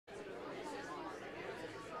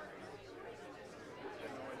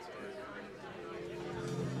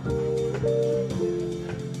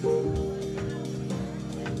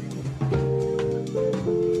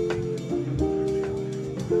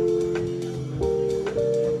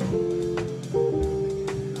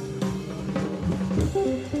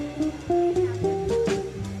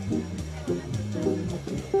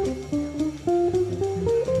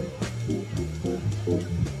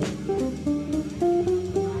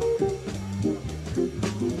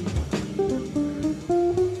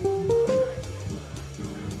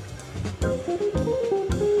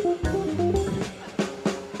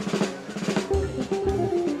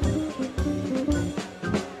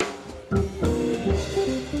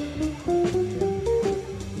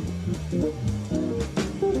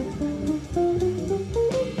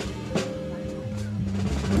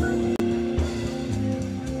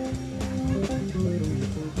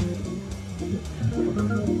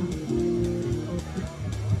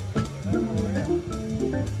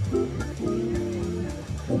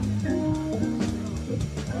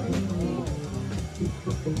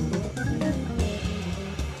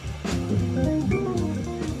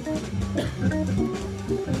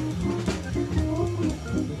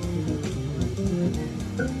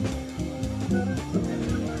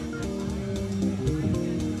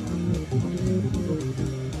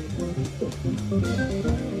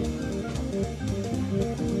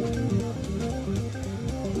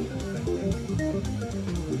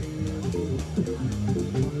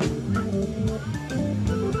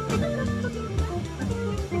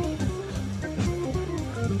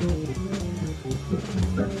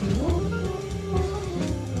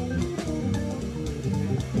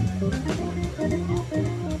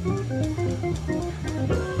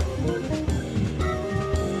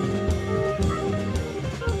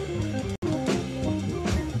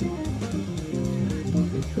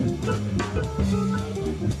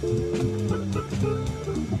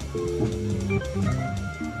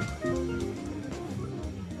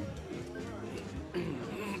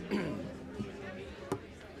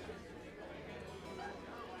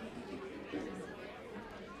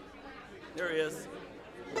There he is.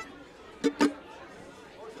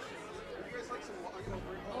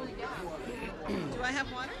 Oh, yeah. Do I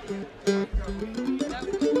have water?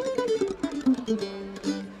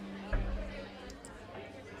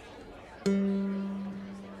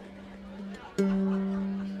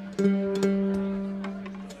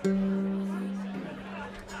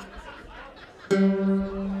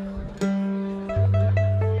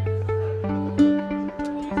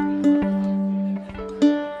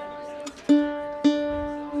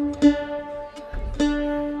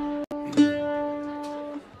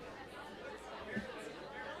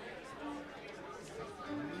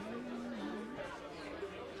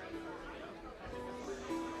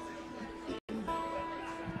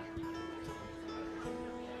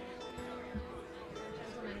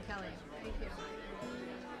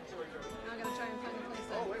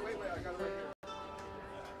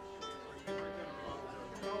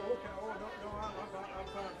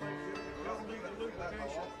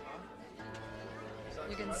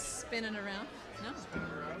 You can spin it around. No?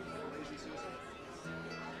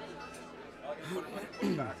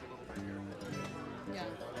 Yeah.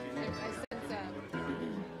 I sense that.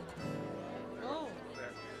 Oh.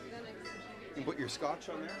 You can put your scotch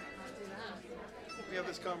on there. Do that. We have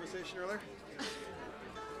this conversation earlier.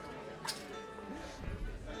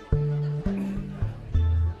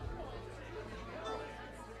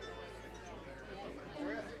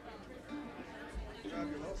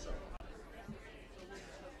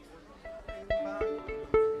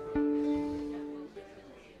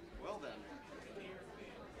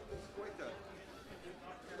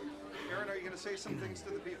 Say some things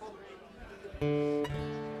to the people? I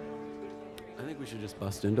think we should just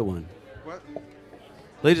bust into one. What?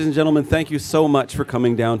 Ladies and gentlemen, thank you so much for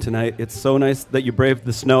coming down tonight. It's so nice that you braved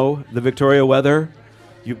the snow, the Victoria weather.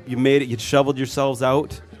 You made it. You shoveled yourselves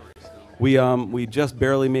out. We just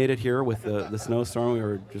barely made it here with the snowstorm. We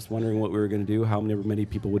were just wondering what we were going to do, how many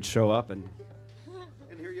people would show up, and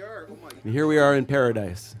here you are. Oh my. And here we are in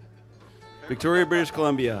paradise, Victoria, British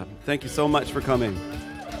Columbia. Thank you so much for coming.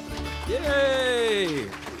 Yay!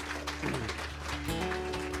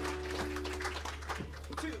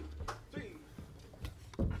 2, 3.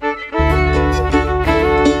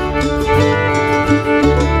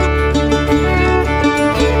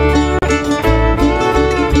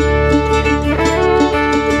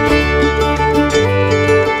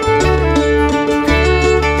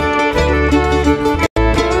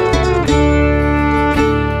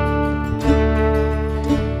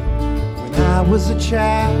 When I was a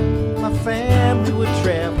child, my family would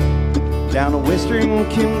travel down to western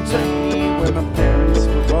Kentucky where my parents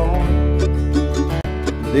were born.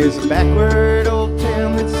 There's a backward old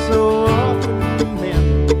town that's so often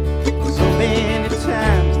remembered. So many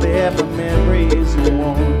times there my memories are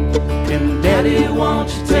worn. And Daddy, won't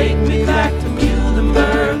you take me back to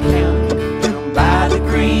Muhlenberg County, down by the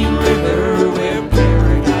Green River where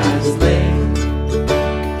paradise lay?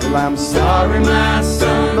 Well, I'm sorry, my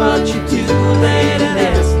son, but you're too late at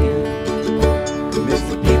asking.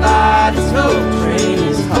 Mr. Peabody's old train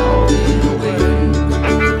is hauling away.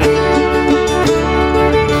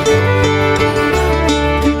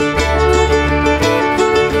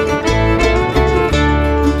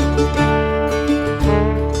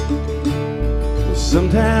 Well,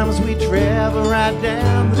 sometimes we travel right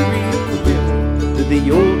down the Green River to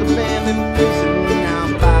the old abandoned prison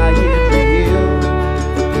down by every hill,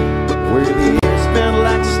 where the air smelled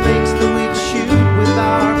like snakes that we'd shoot with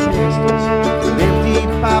our pistols, and empty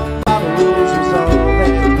pop bottles was all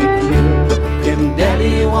that we killed. And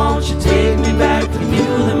Daddy, won't you take me back to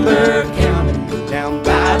Muhlenberg County, down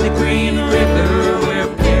by the Green River where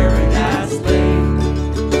paradise lay?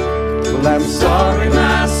 Well, I'm sorry,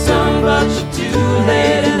 my son, but you're too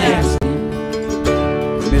late in asking.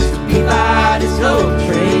 Mr. Peabody's old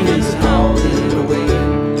train is hauling away.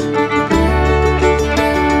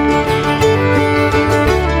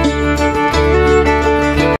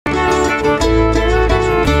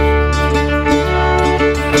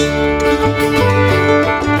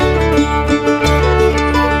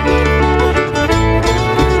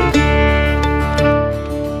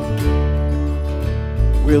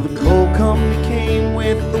 Well, the coal company came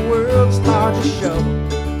with the world's largest show,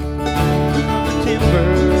 the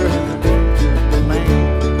timber and the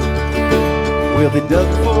land. Well, they dug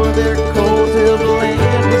for their coal till the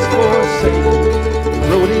land was forsaken. They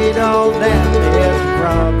wrote it all down as a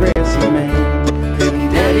progressive man.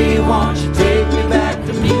 And Daddy, won't you take me back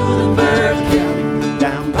to Muhlenberg County,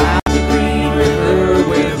 down by the Green River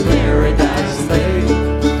where paradise lay?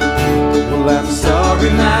 Well, I'm sorry,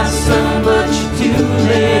 my son, but you're too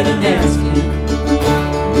late in asking.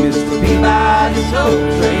 Mr. Peabody's old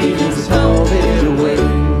train is home.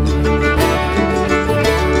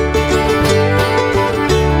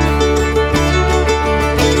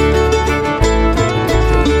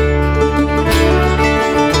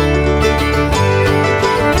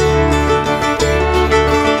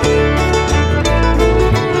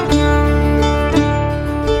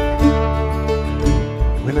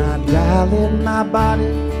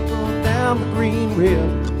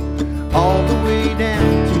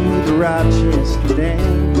 yesterday.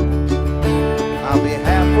 I'll be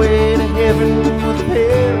halfway to heaven with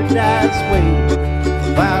paradise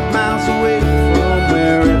waiting, 5 miles away from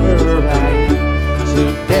wherever I am. So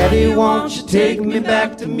Daddy, won't you take me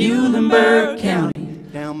back to Muhlenberg County,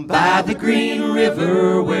 down by the Green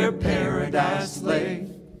River where paradise lay?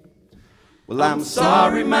 Well, I'm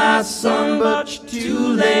sorry, my son, but you're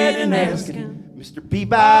too late in asking. Mr.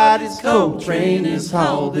 Peabody's coal train has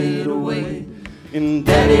hauled it away. And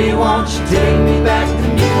Daddy, won't you take me back to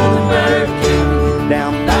Muhlenberg County,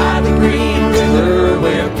 down by the Green River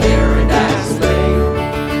where paradise lay?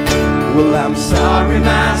 Well, I'm sorry,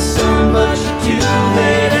 my son, but you're too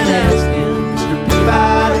late in asking. Mr.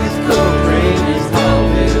 Peabody's coal train has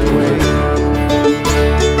hauled it away.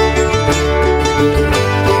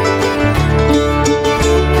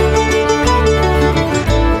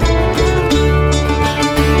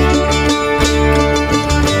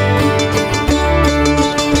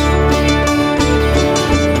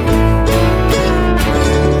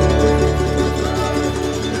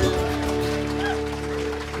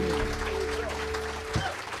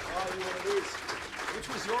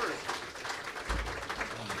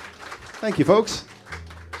 Thank you, folks.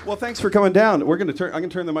 Well, thanks for coming down. I'm gonna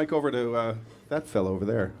turn the mic over to that fellow over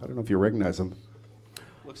there. I don't know if you recognize him.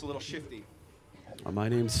 Looks a little shifty. My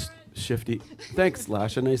name's Shifty. Thanks,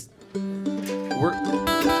 Lasha. Nice.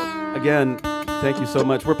 Again, thank you so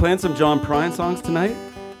much. We're playing some John Prine songs tonight.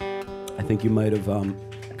 I think you might have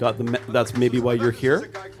got that's maybe why you're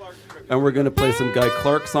here. And we're gonna play some Guy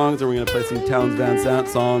Clark songs, and we're gonna play some Townes Van Zandt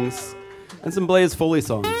songs, and some Blaze Foley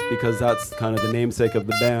songs, because that's kind of the namesake of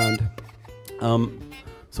the band.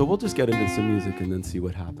 So we'll just get into some music and then see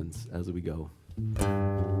what happens as we go.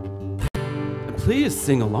 And please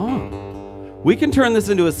sing along. We can turn this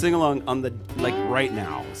into a sing-along on the right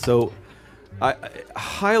now. So I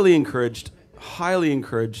highly encouraged.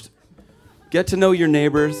 Get to know your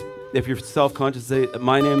neighbors. If you're self-conscious, say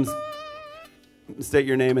my name's. State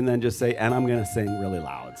your name and then just say, and I'm gonna sing really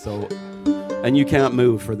loud. So, and you can't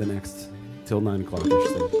move for the next till 9 o'clock.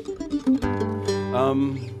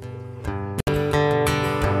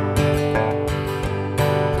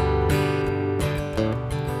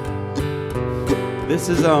 This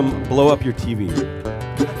is blow up your TV.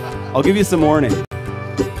 I'll give you some warning. It's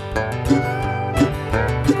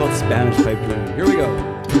called Spanish Pipe Dream. Here we go.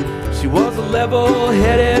 She was a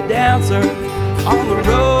level-headed dancer on the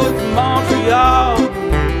road to Montreal.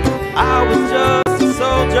 I was just a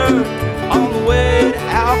soldier on the way to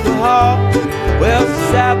alcohol. Well, she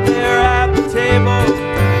sat there at the table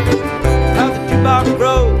at the jukebox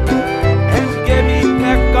road, and she gave me a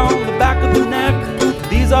peck on the back of the neck.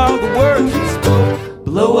 These are the words she spoke.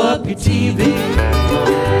 Blow up your TV,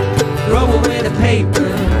 throw away the paper,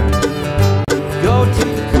 go to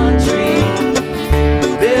the country,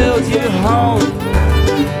 build your home,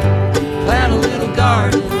 plant a little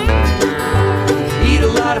garden, eat a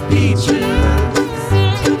lot of peaches,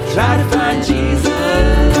 try to find Jesus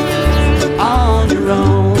on your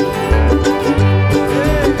own.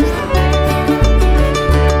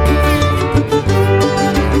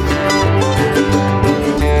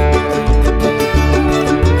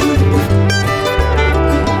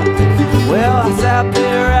 Well, I sat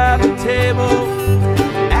there at the table,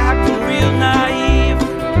 acting real naive.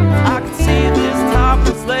 I could see this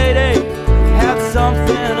topless lady had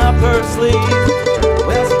something up her sleeve.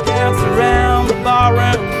 Well, she danced around the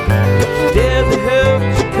barroom, did the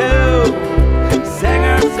hoochie-coo, sang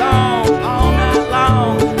her song all night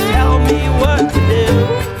long. Tell me what to do.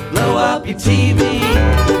 Blow up your TV,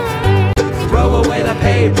 throw away the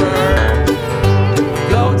paper,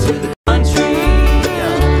 go to the country,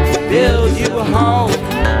 build you a home,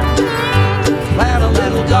 plant a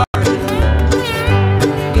little garden,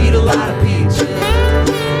 eat a lot of peaches,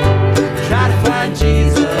 try to find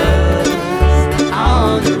Jesus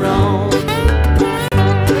on your own.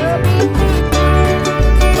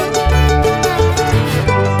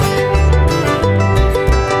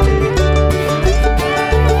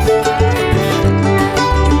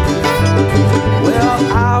 Well,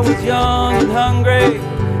 I was young and hungry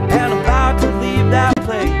and about to leave that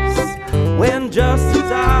place, when just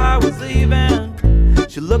as I was leaving,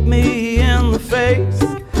 she looked me in the face.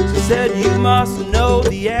 She said, you must know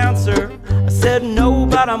the answer. I said, no,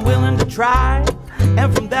 but I'm willing to try.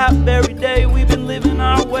 And from that very day, we've been living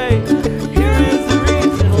our way. Here is the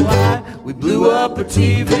reason why. We blew up a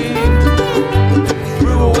TV,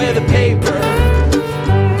 threw away the paper,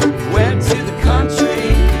 went to the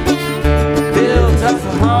country, built us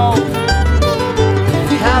a home.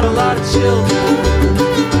 We had a lot of children,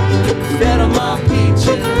 fed them up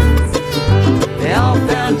peaches. They all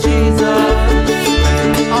found Jesus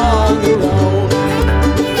on the road.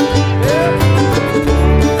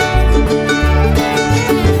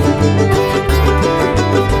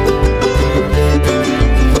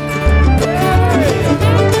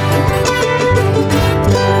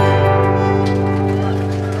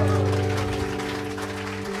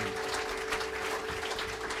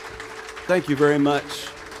 Thank you very much.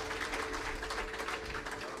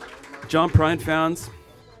 John Prine fans,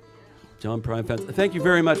 thank you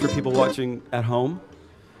very much for people watching at home,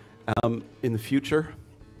 in the future,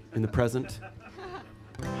 in the present,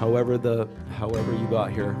 however you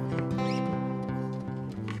got here.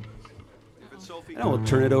 And we'll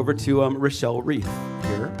turn it over to Rachelle Reath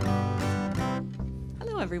here.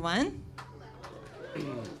 Hello, everyone.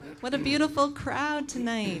 What a beautiful crowd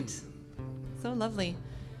tonight. So lovely.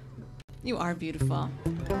 You are beautiful.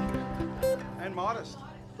 And modest.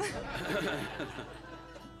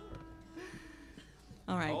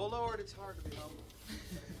 All right. Oh, Lord, it's hard to be humble.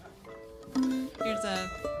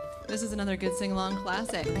 This is another good sing-along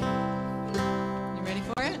classic. You ready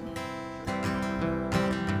for it?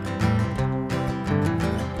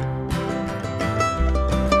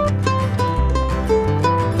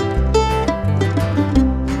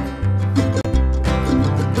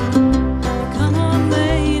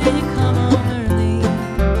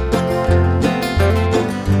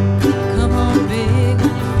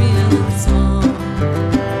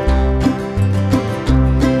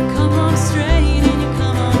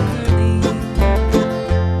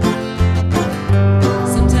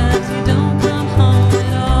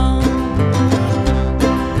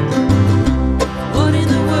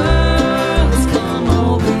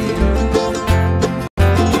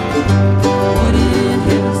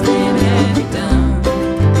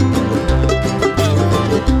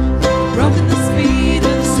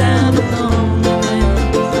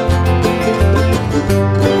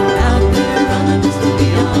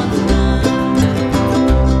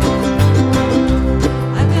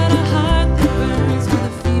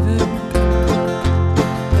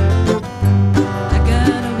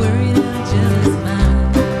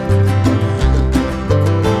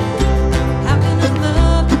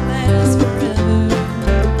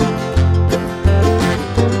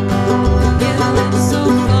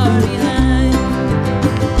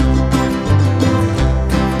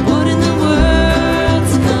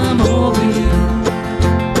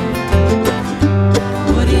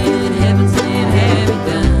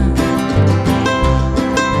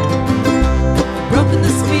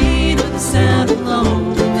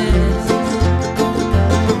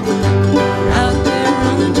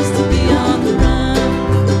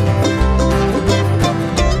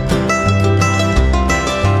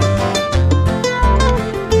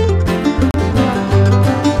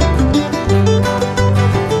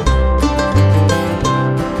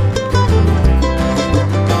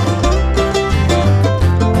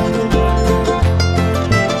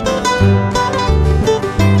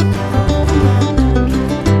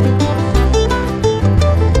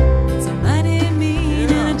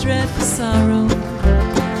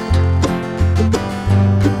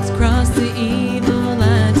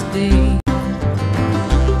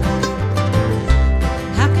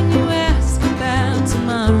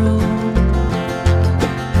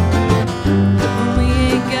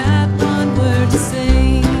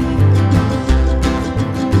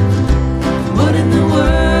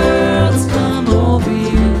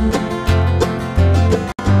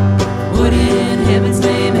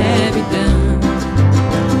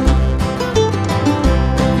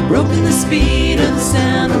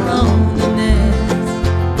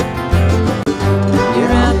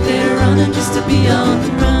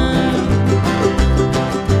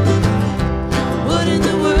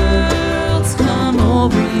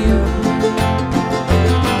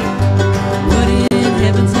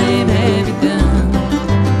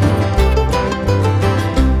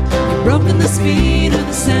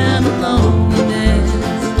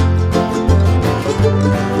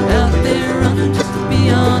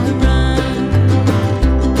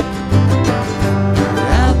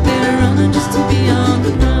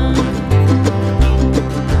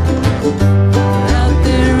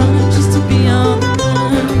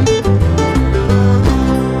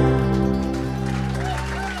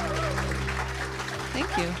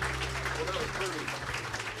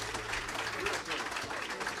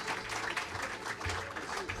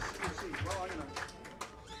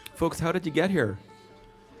 Folks, how did you get here?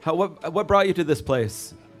 What brought you to this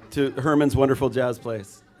place, to Herman's wonderful jazz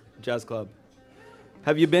club?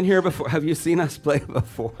 Have you been here before? Have you seen us play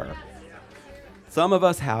before? Some of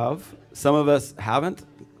us have, some of us haven't,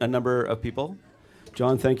 a number of people.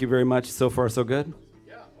 John, thank you very much. So far, so good?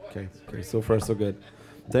 Okay, so far, so good.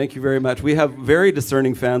 Thank you very much. We have very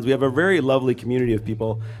discerning fans. We have a very lovely community of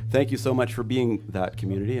people. Thank you so much for being that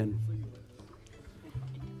community, and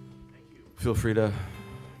feel free to,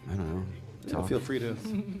 I don't know, talk. Feel free to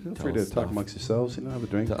Stuff. talk amongst yourselves, have a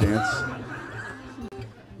drink, dance.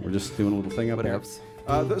 We're just doing a little thing up here.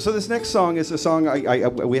 So this next song is a song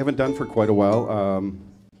we haven't done for quite a while,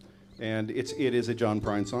 and it is a John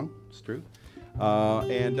Prine song. It's true.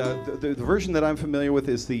 The version that I'm familiar with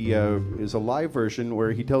is a live version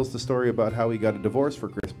where he tells the story about how he got a divorce for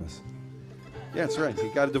Christmas. Yeah, that's right. He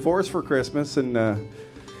got a divorce for Christmas, and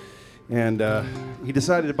he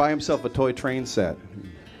decided to buy himself a toy train set.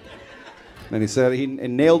 And he said he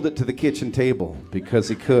nailed it to the kitchen table because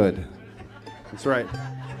he could. That's right.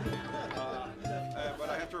 But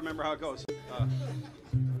I have to remember how it goes.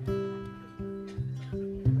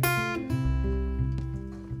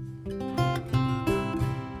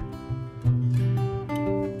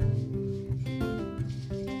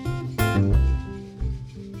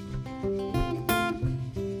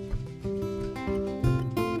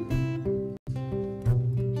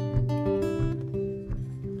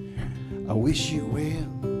 I wish you well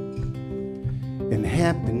and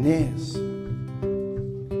happiness.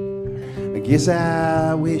 I guess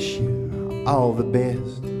I wish you all the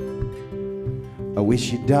best. I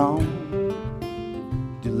wish you don't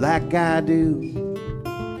do like I do,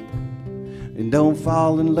 and don't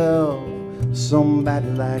fall in love with somebody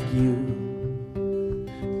like you.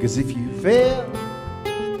 'Cause if you feel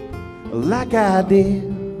like I did,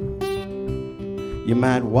 you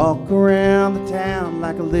might walk around the town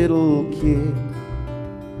like a little kid.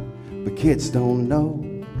 But kids don't know,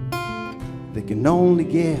 they can only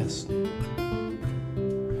guess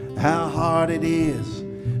how hard it is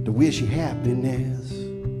to wish you happiness.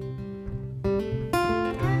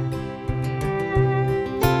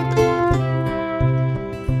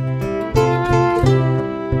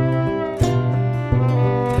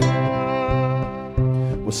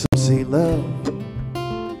 Well, some say love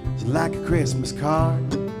is like a Christmas card.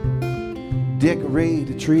 Decorate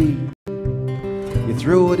a tree, you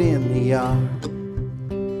throw it in the yard.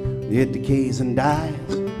 It decays and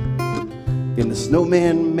dies, and the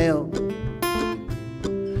snowmen melt.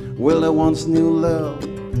 Well, I once knew love,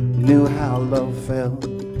 knew how love felt.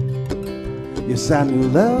 Yes, I knew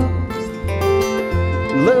love,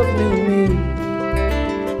 love knew me.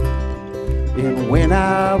 And when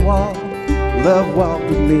I walk, love walked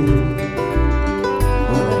with me.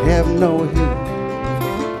 But I have no hate,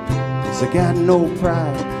 'cause I got no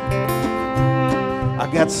pride. I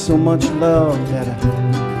got so much love that I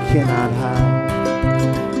cannot hide.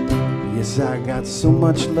 Yes, I got so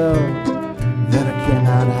much love that I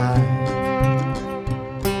cannot hide.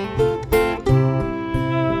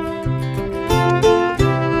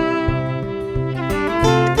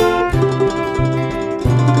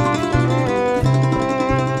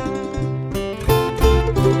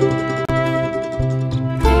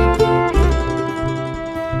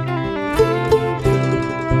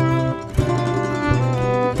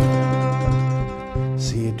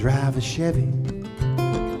 See you drive a Chevy,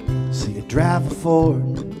 see you drive a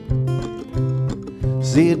Ford,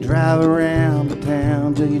 see you drive around the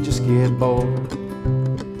town till you just get bored.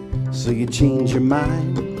 So you change your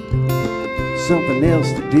mind, something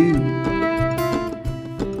else to do,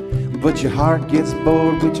 but your heart gets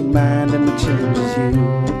bored with your mind and it changes you.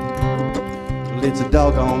 Well, it's a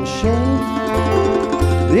doggone shame,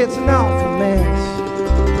 it's an awful mess.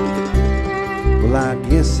 Well, I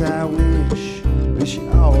guess I wish you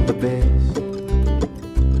all the best.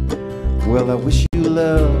 Well, I wish you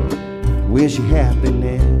love, wish you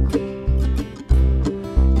happiness.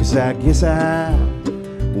 'Cause I guess I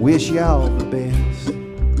wish you all the best.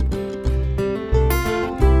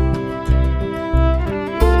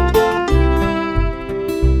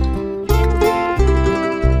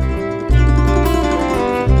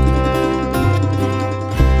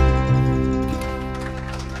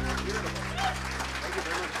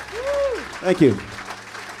 Thank you.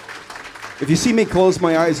 If you see me close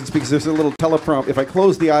my eyes, it's because there's a little teleprompter. If I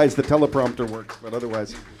close the eyes, the teleprompter works. But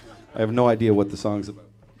otherwise, I have no idea what the song's about.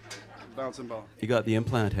 Bouncing ball. You got the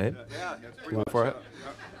implant, hey? Yeah. You want for it?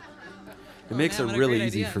 It makes man, it what a really great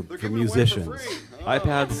easy idea. for musicians.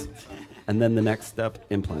 iPads, and then the next step,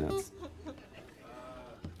 implants.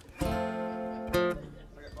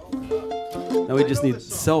 Now we just need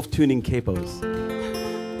self-tuning capos.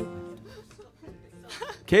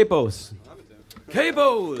 Capos.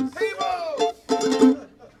 Capos.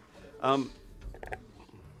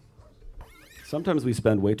 Sometimes we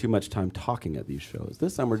spend way too much time talking at these shows.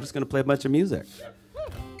 This time we're just going to play a bunch of music.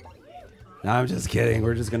 No, I'm just kidding.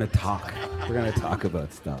 We're just going to talk. We're going to talk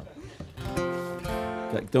about stuff.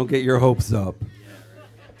 Don't get your hopes up.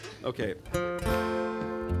 Okay.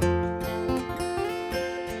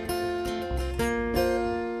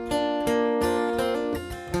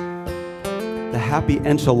 The Happy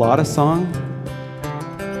Enchilada song.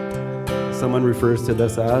 someone refers to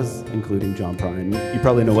this as, including John Prine. You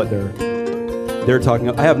probably know what they're talking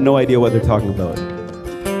about. I have no idea what they're talking about.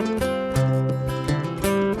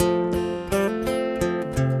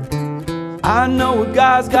 I know a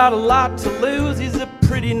guy's got a lot to lose. He's a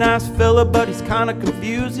pretty nice fella, but he's kinda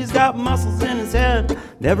confused. He's got muscles in his head,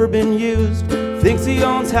 never been used. Thinks he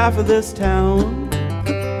owns half of this town.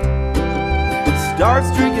 Starts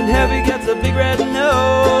drinking heavy, gets a big red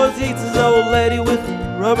nose. Eats his old lady with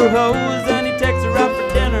a rubber hose. Then he takes her out for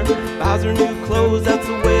dinner, buys her new clothes. That's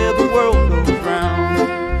the way the world goes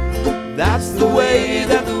round. That's the way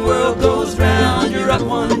that the world goes round. You're up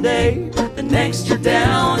one day, the next you're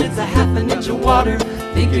down. It's a half an inch of water,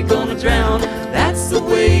 think you're gonna drown. That's the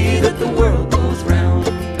way that the world goes round.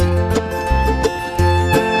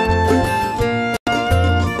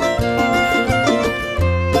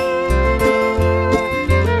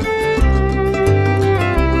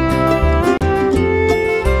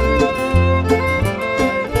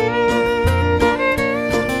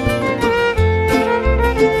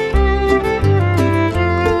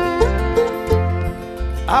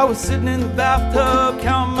 I was sitting in the bathtub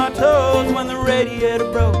counting my toes when the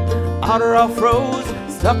radiator broke. Otter all froze,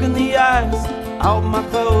 stuck in the ice, out my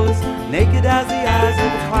clothes, naked as the eyes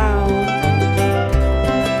of a clown.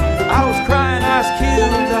 I was crying ice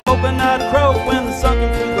cubes, hoping I'd croak when the sun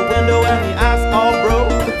came through the window and the ice all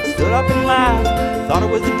broke. Stood up and laughed, thought it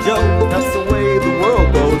was a joke. That's the way the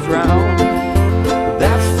world goes round.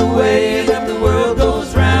 That's the way that the world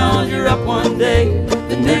goes round. You're up one day,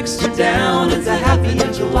 the next you're down. It's a half an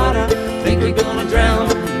inch of water, think you're gonna drown.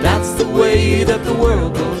 That's the way that the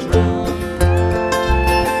world goes round.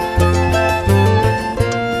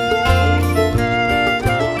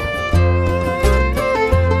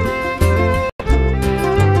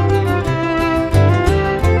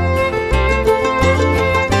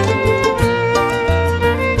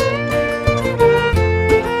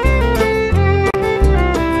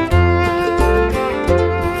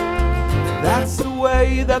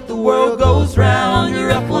 That the world goes round.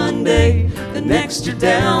 You're up one day, the next you're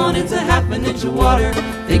down. It's a half an inch of water,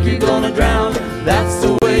 think you're gonna drown. That's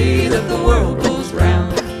the way that the world goes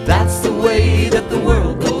round. That's the way that the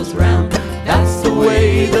world goes round. That's the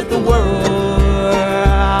way that the world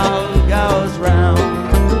goes round.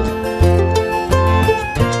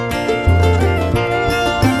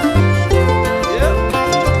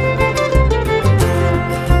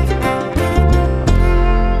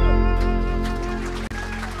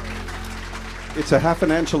 It's a half an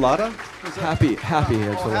enchilada? Happy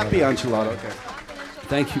enchilada. Oh, happy enchilada, okay.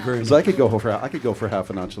 Thank you very much. So I could go for half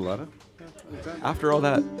an enchilada. After all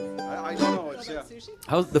that, I don't know. It's,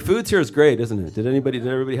 yeah. the food's here is great, isn't it? Did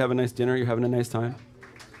everybody have a nice dinner? You're having a nice time?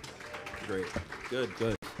 Great. Good.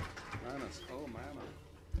 Manas. Oh, Mama.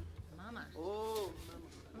 Mama. Oh,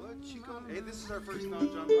 Mama. What? She come? Hey, this is our first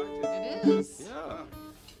non-John Prine. It is.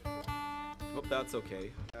 Yeah. Hope that's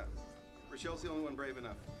okay. Rachelle's the only one brave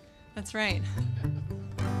enough. That's right.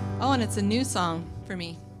 Oh, and it's a new song for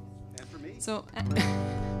me. And for me? So,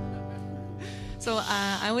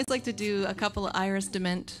 I always like to do a couple of Iris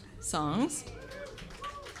Dement songs.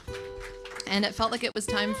 And it felt like it was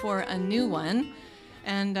time for a new one.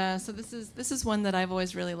 And so this is one that I've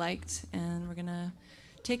always really liked. And we're going to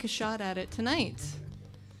take a shot at it tonight.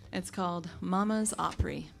 It's called Mama's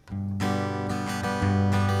Opry.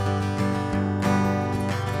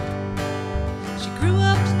 She grew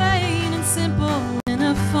up plain and simple in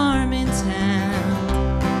a farming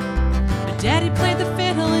town. Her daddy played the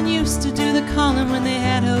fiddle and used to do the calling when they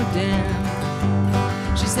had hoed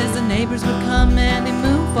down. She says the neighbors would come and they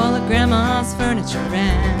move all of grandma's furniture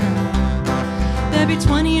around. There'd be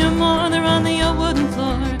 20 or more, they're on the old wooden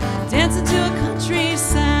floor, dancing to a country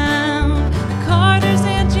sound. The Carters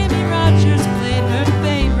and Jimmy Rogers played her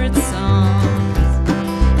favorite songs.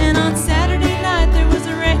 And on Saturday night there was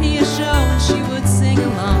a radio show and she would sing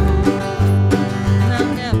along. And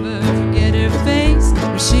I'll never forget her face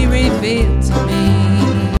when she revealed to me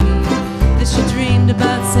that she dreamed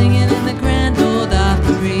about singing in the Grand Ole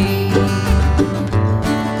Opry.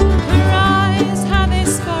 Her eyes, how they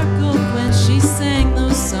sparkled when she sang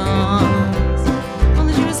those songs.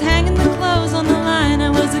 Only she was hanging the clothes on the line. I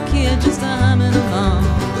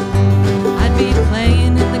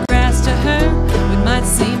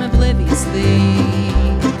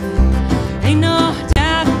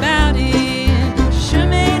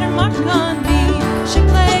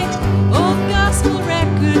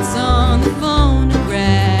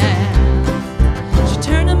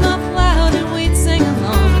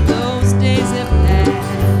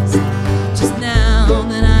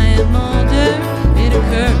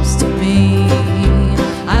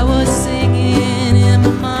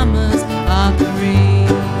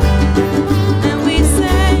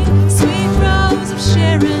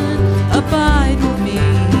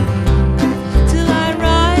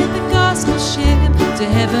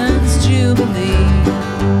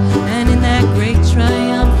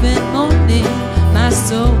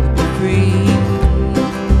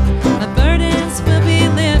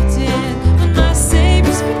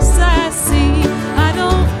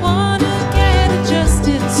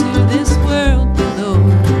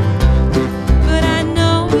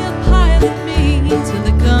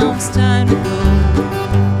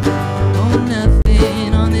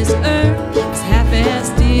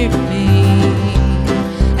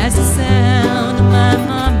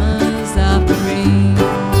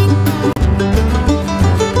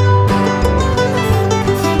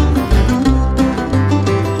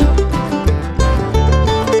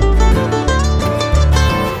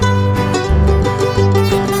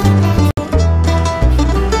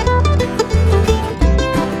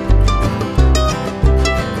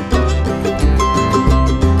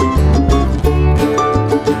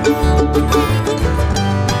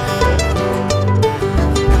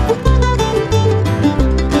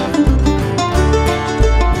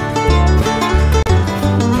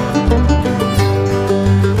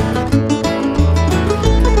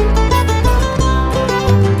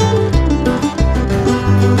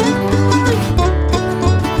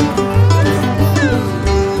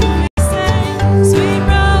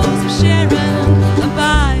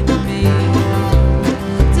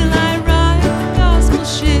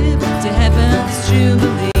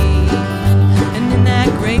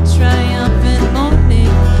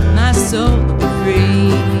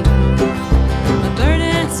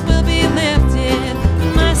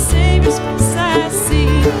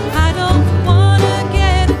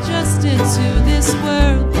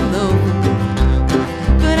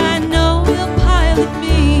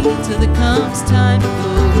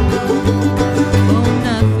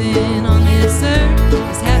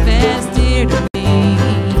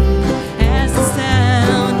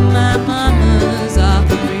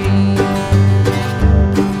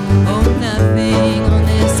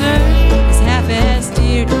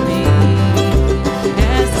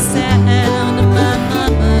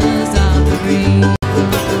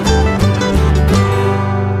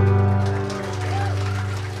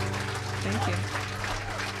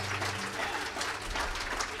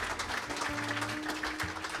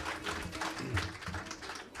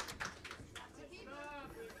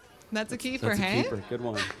That's a keeper, That's a hey? keeper. Good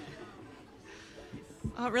one.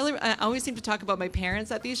 Really, I always seem to talk about my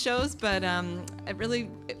parents at these shows, but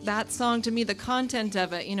that song to me, the content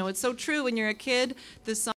of it, it's so true when you're a kid.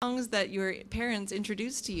 The songs that your parents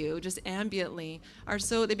introduce to you, just ambiently,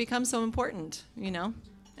 they become so important,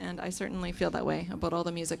 And I certainly feel that way about all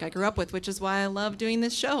the music I grew up with, which is why I love doing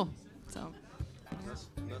this show. So.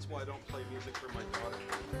 That's why I don't play music for my daughter.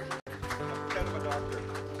 I'm kind of a doctor.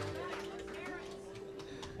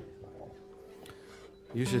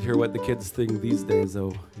 You should hear what the kids think these days,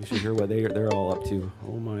 though. You should hear what they're all up to.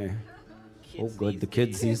 Oh my. Oh, good. The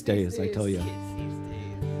kids these days, I tell you.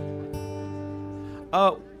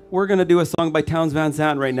 We're going to do a song by Townes Van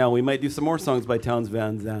Zandt right now. We might do some more songs by Townes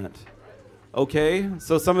Van Zandt. Okay?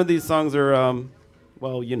 So some of these songs are,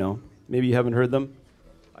 maybe you haven't heard them.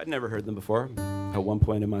 I'd never heard them before at one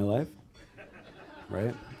point in my life.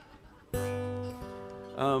 Right?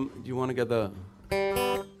 Do you want to get the...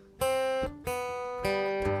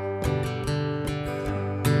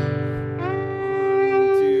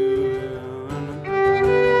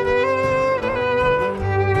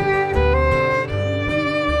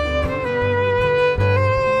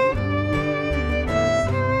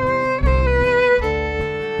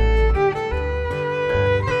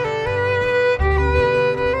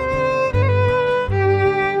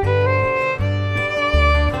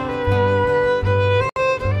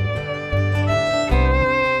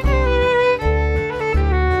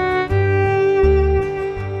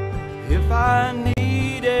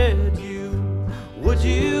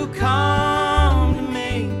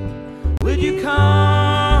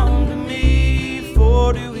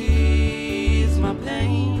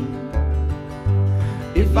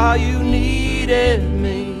 You needed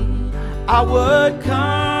me, I would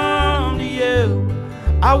come to you.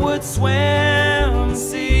 I would swim the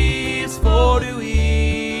seas for to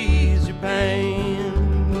ease your pain.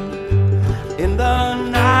 In the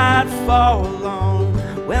nightfall long,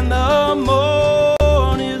 when the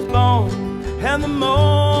morn is born and the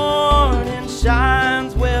morning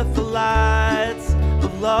shines with the lights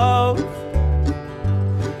of love,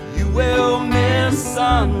 you will miss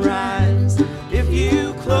sunrise if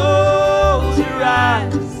you close your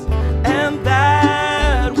eyes, and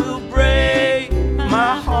that will break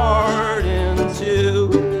my heart in two.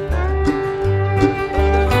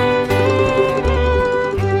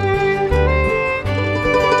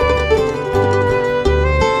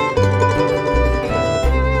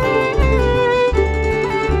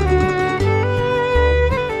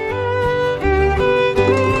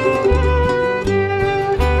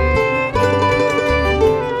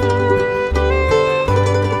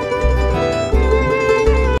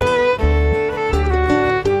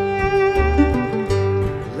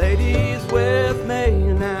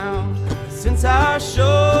 I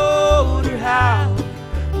showed her how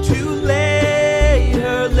to lay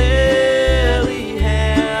her lily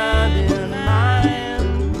hand in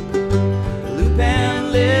mine. Loop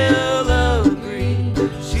and Lil agree,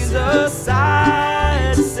 she's a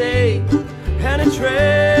sight to see and a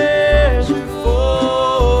treasure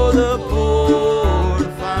for the poor to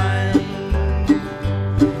find.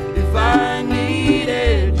 If I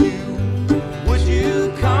needed you, would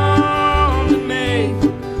you come to me?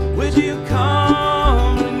 Would you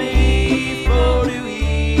come to me for to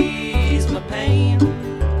ease my pain?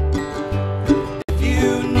 If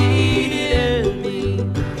you needed me,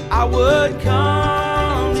 I would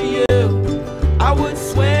come to you. I would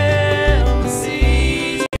swim the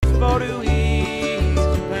seas for to ease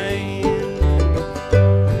your pain.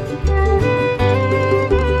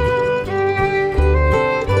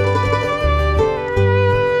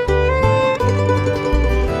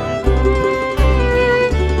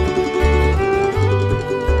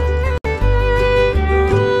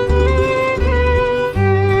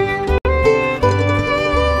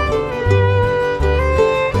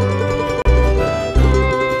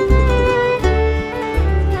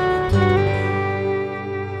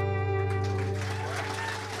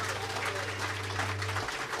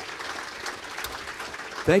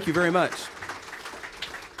 Thank you very much.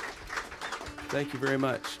 Thank you very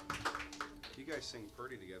much. You guys sing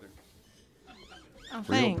pretty together. Oh,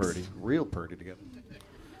 Real thanks. pretty together.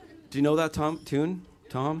 Do you know that tune?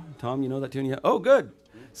 Tom, you know that tune? Yeah. Oh, good.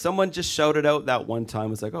 Someone just shouted out that one time.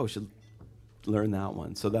 Was like, oh, we should learn that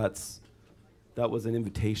one. So that was an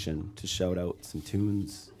invitation to shout out some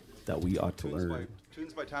tunes that we ought to learn.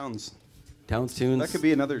 Tunes by Townes. Townes tunes. That could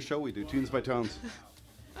be another show we do. Tunes by Townes.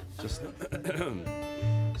 Just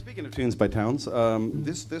speaking of tunes by Townes,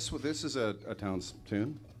 this is a Townes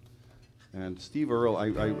tune, and Steve Earle.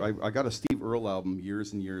 I got a Steve Earle album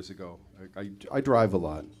years and years ago. I drive a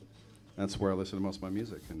lot, That's where I listen to most of my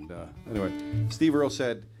music. And anyway, Steve Earle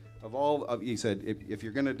said, he said, if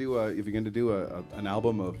you're gonna do an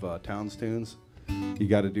album of Townes tunes, you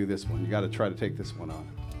got to do this one. You got to try to take this one on.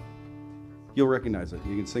 You'll recognize it.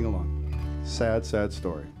 You can sing along. Sad, sad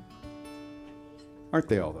story. Aren't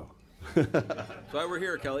they all though? That's why we're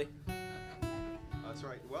here, Kelly. That's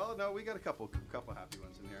right. Well, no, we got a couple happy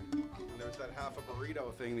ones in here. And there's that half a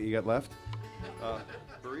burrito thing that you got left.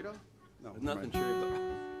 Burrito? No. There's nothing right.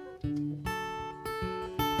 true.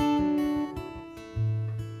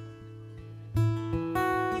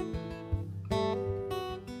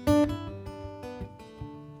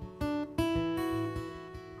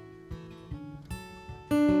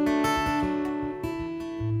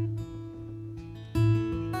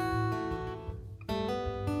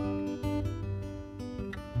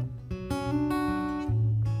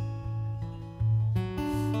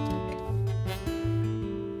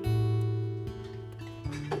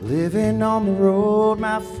 Living on the road,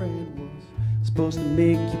 my friend, was supposed to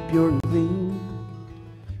make you pure and clean.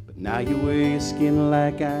 But now you wear your skin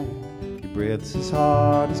like iron, your breath's as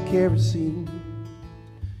hard as kerosene.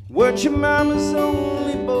 You weren't your mama's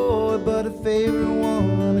only boy, but her favorite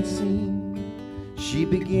one, it seemed. She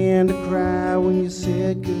began to cry when you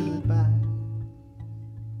said goodbye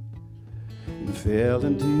and fell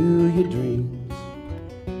into your dreams.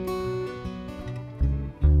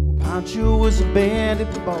 Pancho was a bandit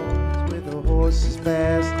boss with a horse as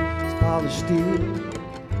fast as polished steel,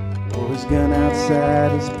 or his gun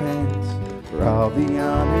outside his pants for all the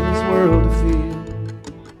honest world to feel.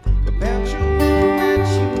 But Pancho will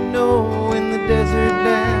let you know in the desert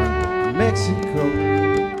down in Mexico,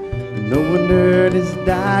 no one heard his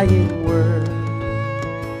dying word.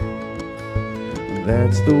 And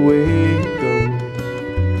that's the way it goes.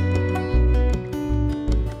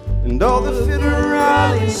 And all the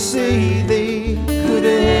federales say they could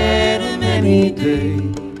have had him any day.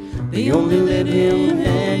 They only let him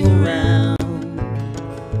hang around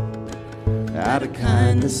out of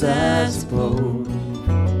kindness, I suppose.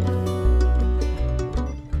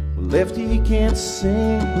 Well, Lefty, he can't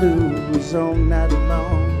sing blues all night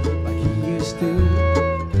long like he used to.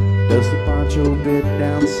 Does the poncho bit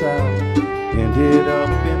down south, ended up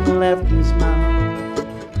in Lefty's mouth.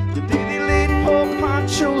 The day they laid poor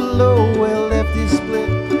Pancho low, well, Lefty split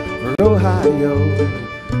for Ohio,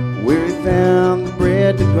 where he found the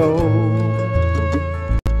bread to go,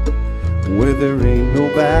 where there ain't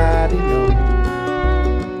nobody knows.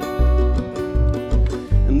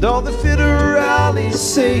 And all the federales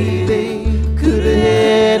say they could have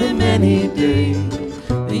had him any day.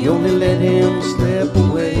 They only let him slip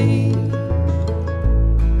away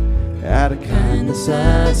out of kindness,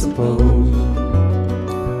 I suppose.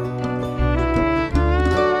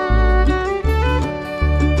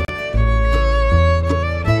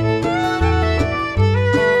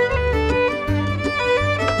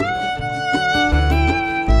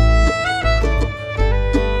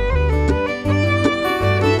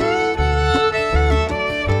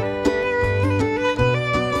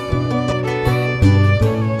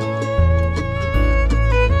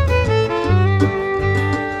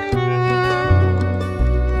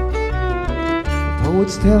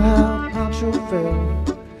 Poets tell how Pancho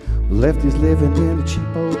fell, Lefty's living in a cheap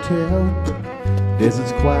hotel.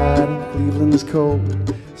 Desert's quiet and Cleveland's cold,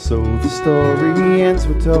 so the story ends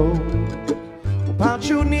with told. Well,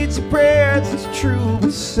 Pancho needs some prayers, it's true,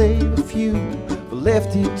 but save a few for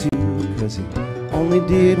Lefty too, 'cause he only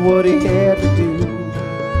did what he had to do,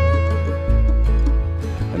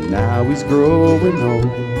 and now he's growing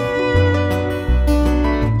old.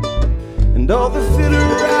 And all the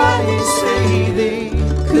federales say they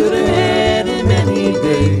could have had him any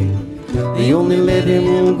day. They only let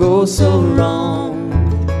him go so long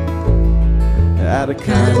out of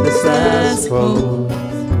kindness, I suppose.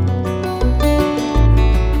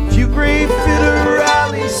 Few great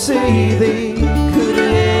federales say they could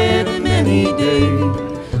have had him any day.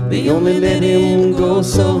 They only let him go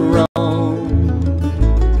so wrong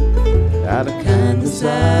out of kindness,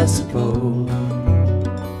 I suppose.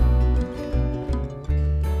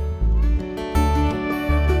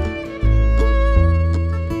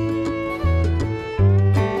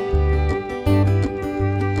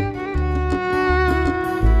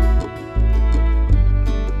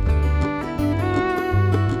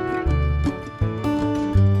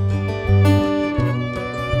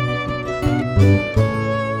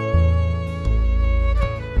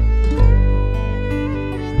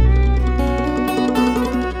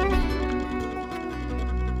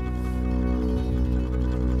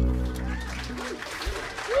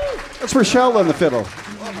 That's Rachelle on the fiddle.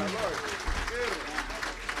 Oh, my Lord.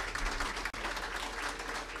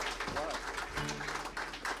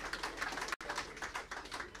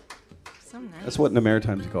 That's what in the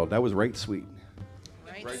Maritimes is called. That was right sweet.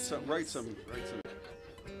 Right. Some good. Some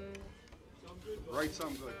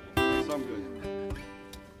good.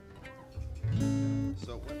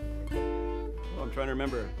 So Oh, I'm trying to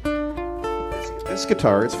remember. this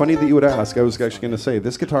guitar, it's funny that you would ask. I was actually going to say,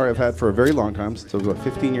 this guitar I've had for a very long time, since I was about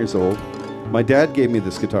 15 years old. My dad gave me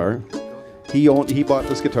this guitar. He bought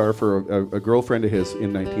this guitar for a girlfriend of his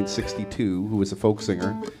in 1962 who was a folk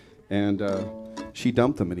singer, and she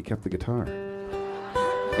dumped him and he kept the guitar.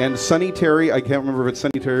 And Sonny Terry, I can't remember if it's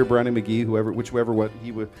Sonny Terry or Brownie McGee, whichever.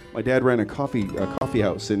 My dad ran a coffee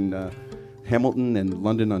house in Hamilton and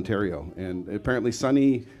London, Ontario, and apparently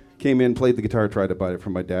Sonny came in, played the guitar, tried to buy it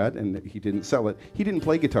from my dad, and he didn't sell it. He didn't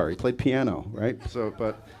play guitar; he played piano, right? So,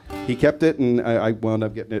 but he kept it, and I wound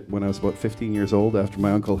up getting it when I was about 15 years old, after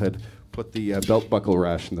my uncle had put the belt buckle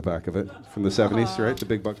rash in the back of it from the 70s, right? The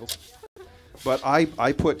big buckles. But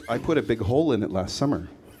I put a big hole in it last summer.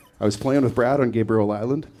 I was playing with Brad on Gabriola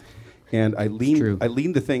Island, and I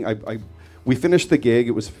leaned the thing. We finished the gig.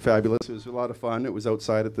 It was fabulous. It was a lot of fun. It was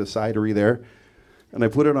outside at the cidery there. And I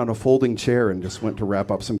put it on a folding chair and just went to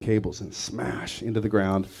wrap up some cables and smash into the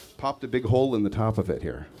ground. Popped a big hole in the top of it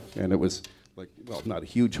here. And it was like, well, not a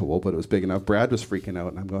huge hole, but it was big enough. Brad was freaking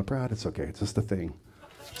out, and I'm going, Brad, it's okay. It's just a thing.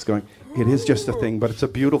 It's going, it is just a thing, but it's a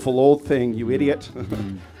beautiful old thing, you idiot.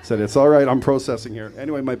 Said, it's all right, I'm processing here.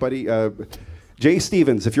 Anyway, my buddy, Jay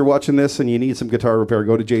Stevens, if you're watching this and you need some guitar repair,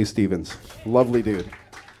 go to Jay Stevens. Lovely dude.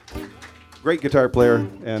 Great guitar player,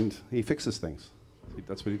 and he fixes things.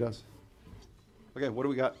 That's what he does. Okay, what do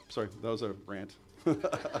we got? Sorry, that was a rant.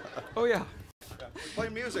 Oh, yeah. Play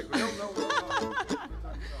music. We don't know what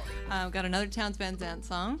I've got another Towns Van Zandt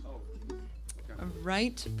song. Oh, okay. A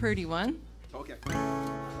right pretty one. Okay.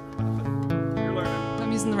 You're learning.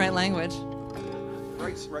 I'm using the right language.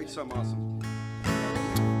 Write some awesome.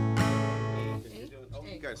 Oh,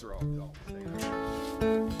 you guys are all.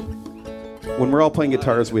 When we're all playing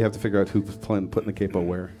guitars, we have to figure out who's putting the capo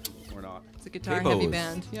where or not. It's a guitar-heavy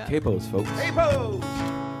band. Yeah. Capos, folks. Capos!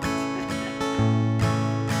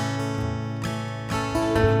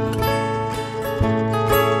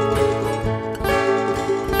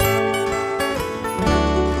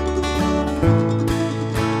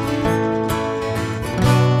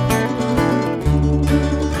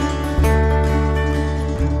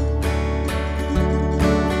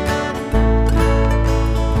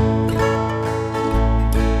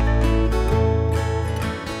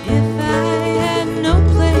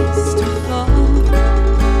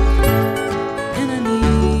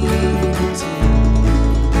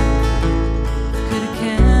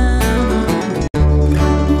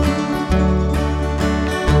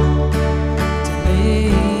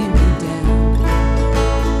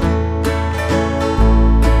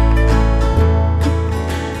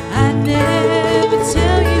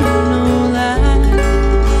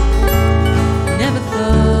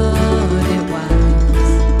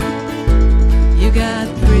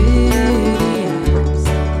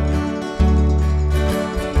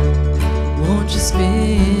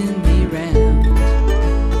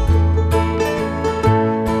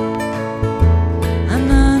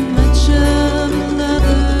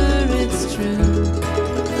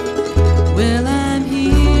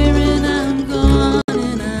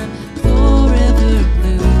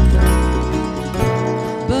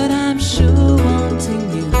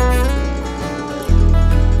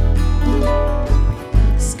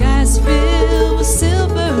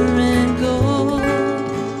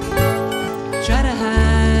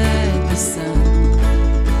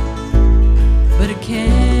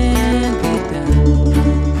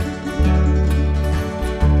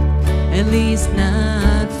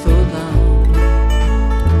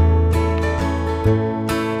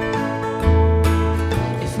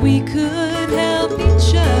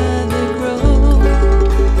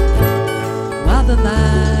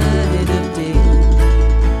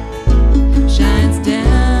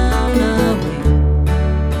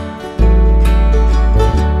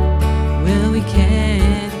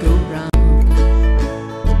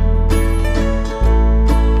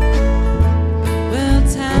 Well,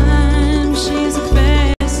 time, she's a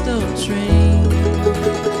fast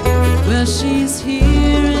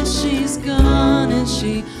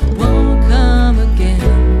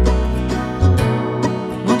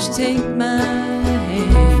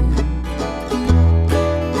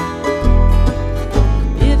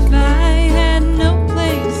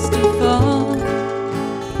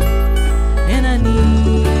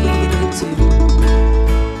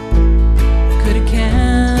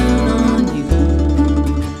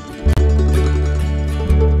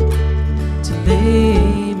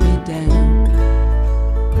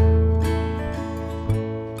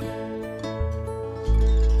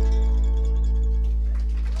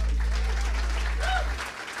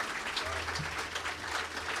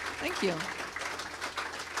Thank you.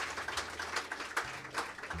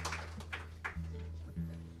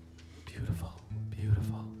 Beautiful,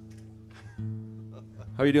 beautiful.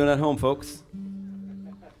 How are you doing at home, folks?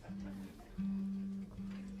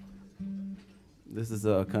 This is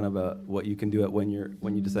a kind of a what you can do it when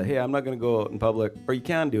you decide, hey, I'm not going to go out in public, or you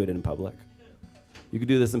can do it in public. You could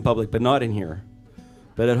do this in public, but not in here.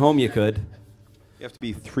 But at home, you could. You have to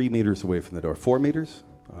be 3 meters away from the door. 4 meters?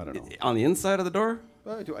 I don't know. On the inside of the door?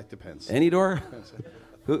 It depends. Any door?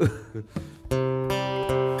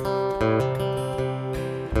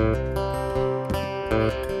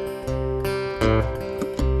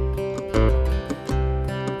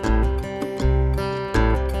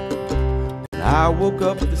 I woke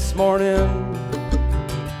up this morning,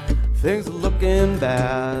 things are looking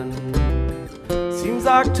bad. Seems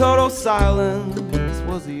like total silence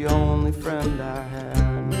was the only friend I had.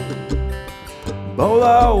 Bowl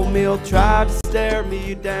of oatmeal tried to stare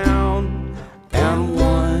me down and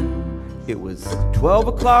won. It was 12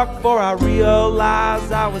 o'clock before I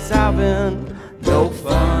realized I was having no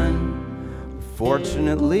fun.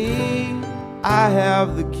 Fortunately, I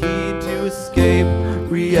have the key to escape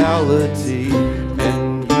reality,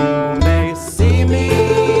 and you may see me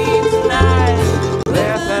tonight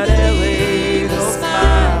laugh at a little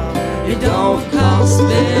smile. It don't cost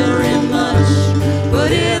very much,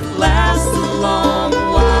 but it lasts a long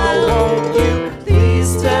while. Won't you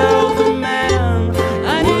please tell the man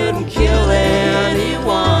I didn't kill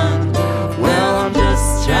anyone? Well, I'm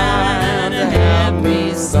just trying to have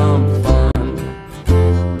me some fun.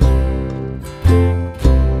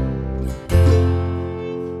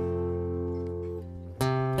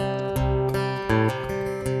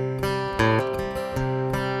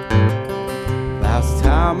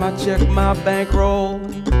 I check my bankroll,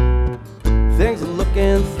 things are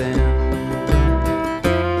looking thin.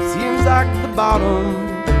 Seems like the bottom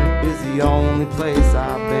is the only place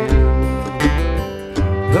I've been.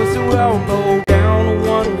 Close to elbow down a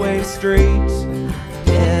one-way street,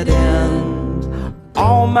 dead end.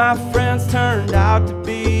 All my friends turned out to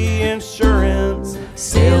be insurance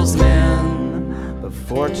salesmen, but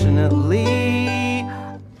fortunately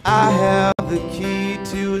I have the key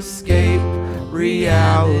to escape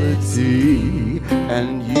reality,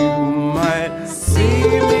 and you might see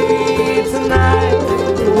me tonight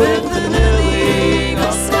with an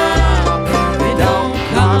illegal smile. It don't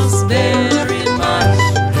cost very much,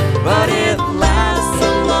 but it lasts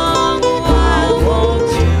a long while. Won't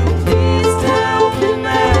you please tell the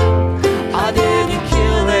man I didn't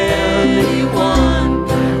kill anyone?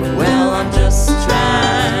 Well, I'm just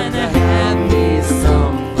trying to have me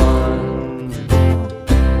some fun.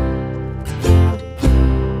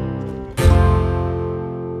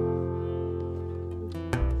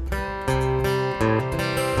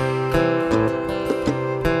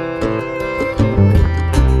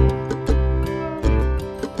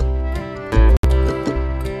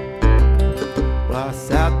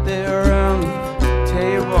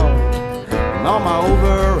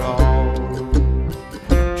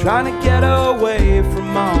 Trying to get away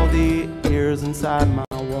from all the ears inside my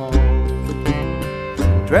wall.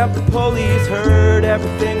 Dreamt the police heard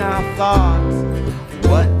everything I thought.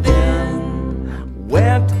 What then?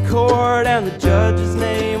 Went to court and the judge's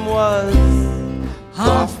name was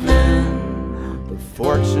Hoffman. But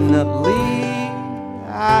fortunately,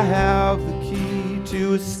 I have the key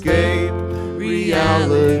to escape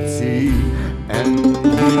reality, and you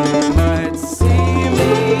might see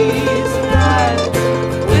me tonight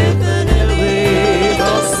with an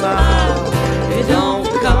illegal smile. It don't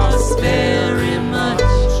cost very much,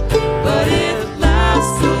 but it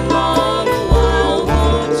lasts a long while.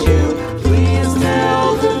 Won't you please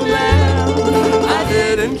tell the man I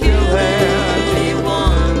didn't kill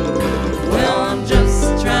anyone? Well, I'm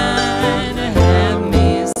just trying to have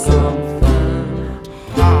me some fun.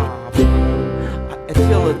 I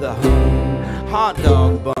feel it the hum, hot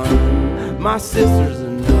dog bun. My sister's a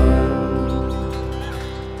nun.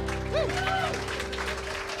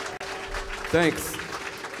 Thanks.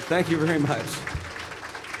 Thank you very much.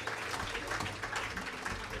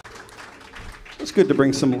 It's good to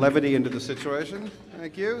bring some levity into the situation.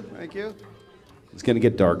 Thank you. Thank you. It's going to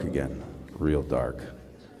get dark again. Real dark.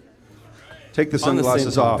 Take the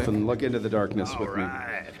sunglasses off and look into the darkness with me.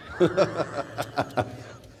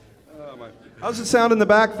 How's it sound in the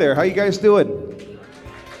back there? How you guys doing?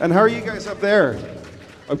 And how are you guys up there?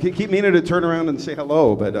 I keep meaning to turn around and say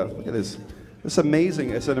hello, but look at this. It's amazing.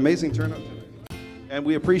 It's an amazing turnout tonight. And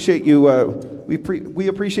we appreciate you. We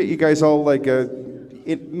appreciate you guys all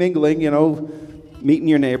mingling. You know, meeting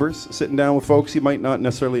your neighbors, sitting down with folks you might not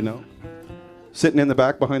necessarily know, sitting in the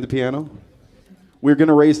back behind the piano. We were going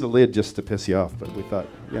to raise the lid just to piss you off, but we thought,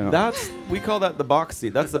 you know. We call that the box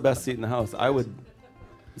seat. That's the best seat in the house. I would,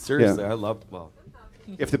 seriously, I love, well.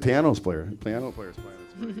 If the piano player's playing,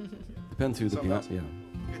 it's great. Depends who the piano, yeah.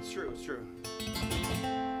 It's true.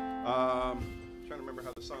 Trying to remember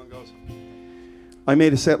how the song goes. I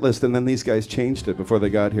made a set list, and then these guys changed it before they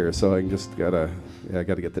got here, so I just gotta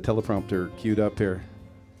get the teleprompter queued up here.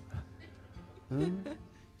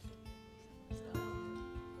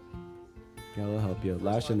 Yeah, I'll help you.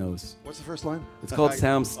 Lasha knows. What's the first line? It's called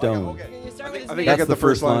Sam Stone. Okay. You start with his I name. think I got the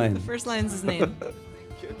first line. The first line's his name.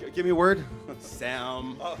 Give me a word.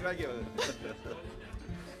 Sam. Oh, can I give it?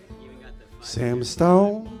 Sam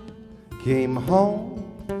Stone came home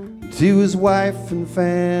to his wife and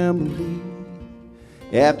family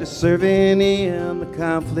after serving in the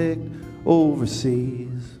conflict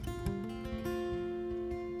overseas.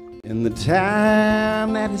 In the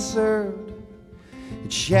time that he served,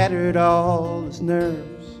 it shattered all his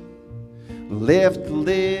nerves, left a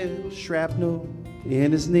little shrapnel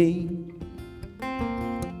in his knee.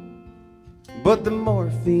 But the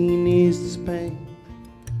morphine eased his pain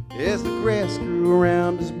as the grass grew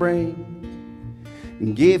around his brain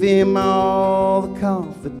and gave him all the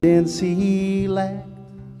confidence he lacked.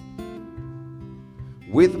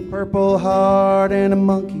 With a purple heart and a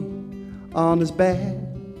monkey on his back,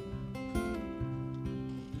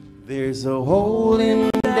 there's a hole in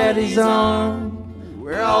Daddy's arm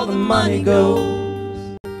where all the money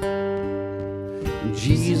goes. And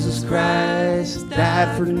Jesus Christ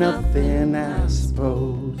died for nothing, I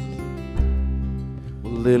suppose.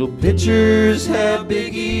 Well, little pitchers have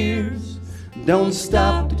big ears, don't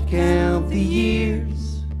stop to count the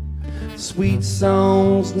years. Sweet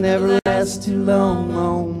songs never last too long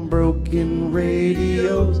on broken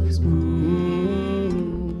radios.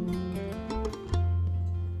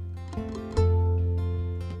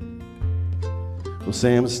 Well,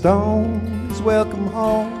 Sam Stone's welcome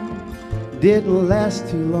home didn't last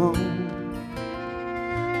too long.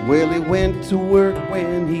 Well, he went to work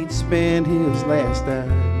when he'd spend his last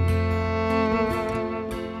dime.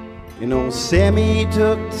 You know, Sammy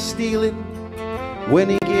took to stealing when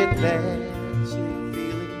he get that sneak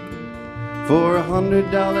feeling for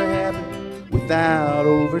 $100 habit without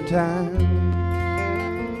overtime.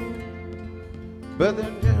 But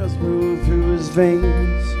the just moved through his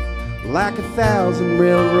veins like 1,000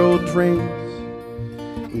 railroad trains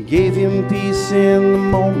and gave him peace in the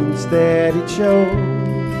moments that he chose.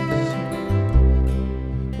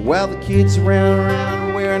 While the kids ran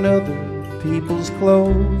around wearing other people's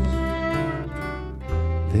clothes,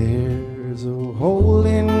 there's a hole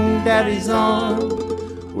in Daddy's arm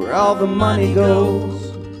where all the money goes.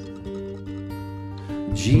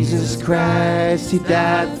 Jesus Christ, he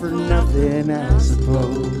died for nothing, I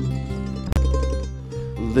suppose.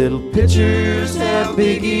 Little pitchers have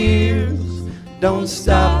big ears, don't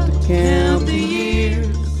stop to count the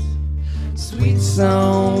years. Sweet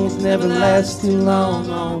songs never last too long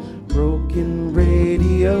on broken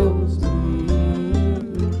radios.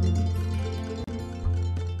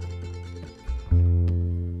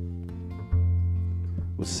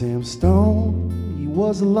 Well, Sam Stone, he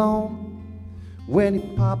was alone when he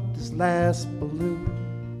popped his last balloon,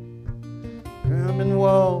 climbing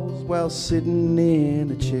walls while sitting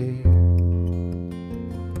in a chair.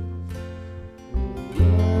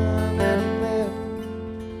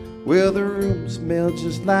 Well, the room smelled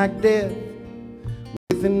just like death,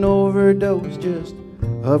 with an overdose just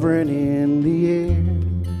hovering in the air.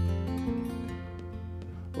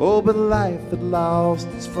 Oh, but life had lost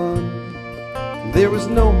its fun, there was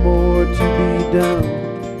no more to be done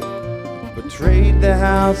but trade the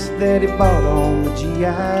house that he bought on the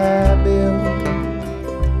GI Bill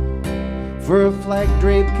for a flag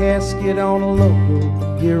draped casket on a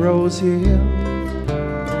local hero's hill.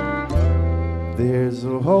 There's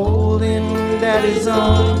a hole in Daddy's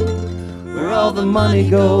arm where all the money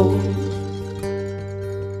goes.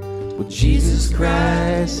 Well, Jesus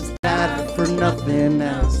Christ died for nothing,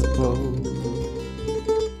 I suppose.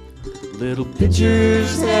 Little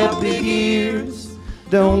pitchers have big ears,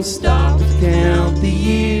 don't stop to count the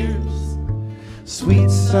years. Sweet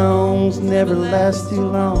songs never last too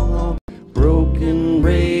long on broken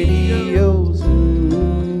radios.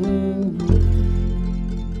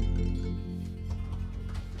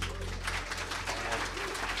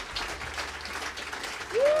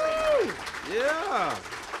 Yeah.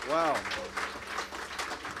 Wow.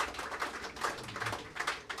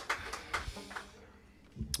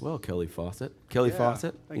 Well, Kelly Fawcett. Kelly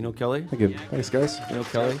Fawcett. You know Kelly? Thank you. Thanks, guys. You know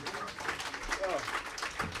Kelly?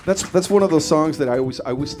 That's one of those songs that I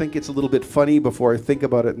always think it's a little bit funny before I think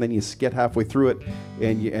about it, and then you get halfway through it,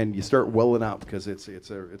 and you start welling up because it's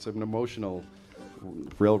an emotional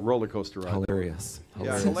roller coaster ride. Hilarious.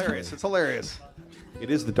 Yeah, hilarious. It's hilarious. It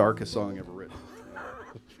is the darkest song ever written.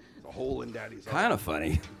 A hole in Daddy's heart. Kind of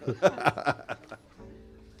funny.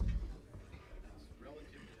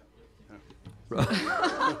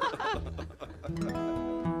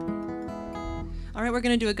 All right, we're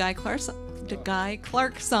going to do a Guy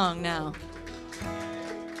Clark song now.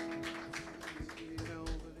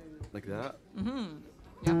 Like that? Mm-hmm.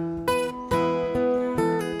 Yep.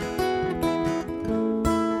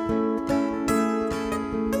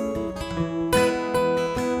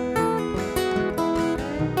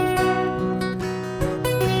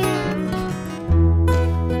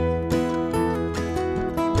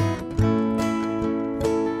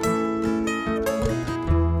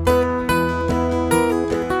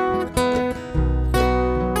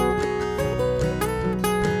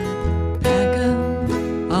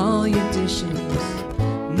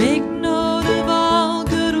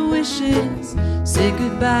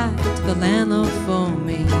 Goodbye to the landlord for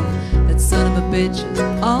me. That son of a bitch has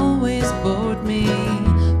always bored me.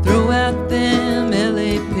 Throw out them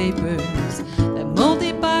LA papers, that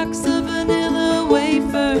moldy box of vanilla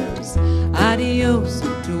wafers. Adios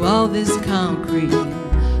to all this concrete.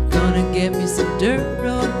 Gonna get me some dirt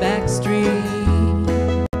road back street.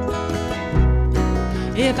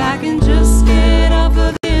 If I can just get off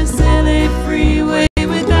of this LA freeway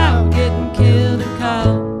without getting killed or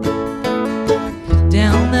caught.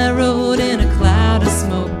 Down that road in a cloud of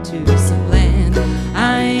smoke to some land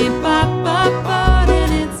I ain't bought,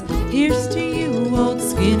 and it's here's to you, old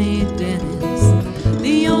skinny Dennis.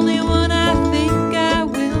 The only one I think I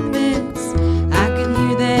will miss. I can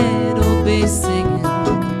hear that old bass singing,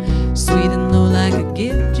 sweet and low like a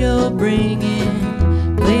gift you're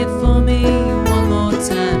bringing. Play it for me one more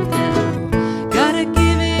time now. Gotta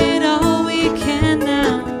give it all we can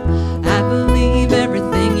now. I believe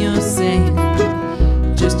everything you're saying.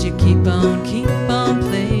 Just you keep on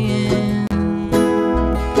playing.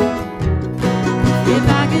 If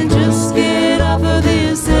I can just get off of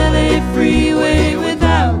this LA freeway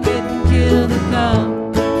without getting killed or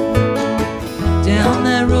caught. Down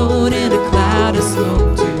that road in a cloud of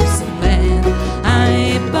smoke to some land I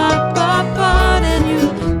ain't bought, and you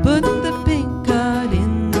put the pink card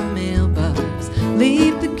in the mailbox.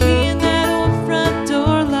 Leave the key in that old front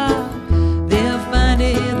door lock. They'll find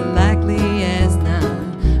it likely as not.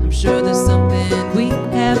 Sure there's something we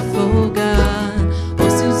have forgot. Oh,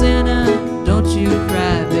 Susanna, don't you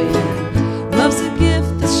cry, babe. Love's a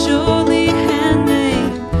gift that's surely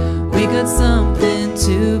handmade. We got something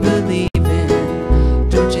to believe in.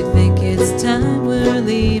 Don't you think it's time we're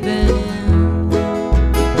leaving?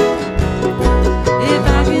 If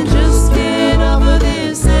I can just get over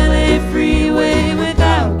this LA freeway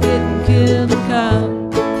without getting killed or caught.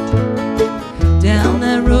 Down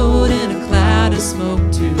that road in a cloud of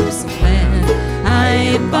smoke to some land I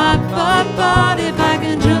ain't bought. If I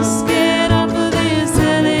can just get off of this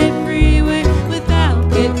LA freeway without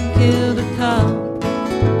getting killed or caught.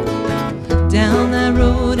 Down that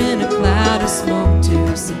road in a cloud of smoke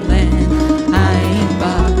to some land I ain't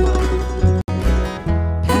bought.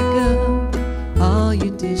 Pack up all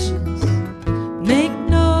your dishes, make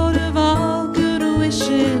note of all good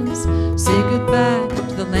wishes. Say goodbye to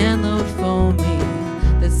the landlord for me.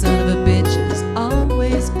 That son of a bitch has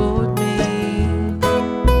always bored me.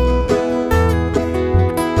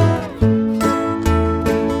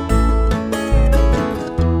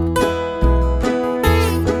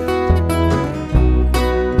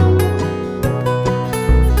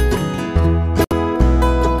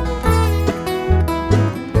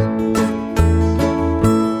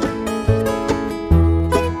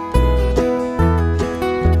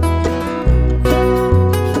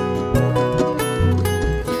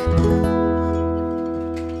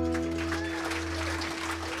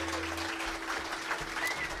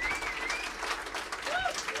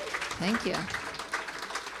 Thank you.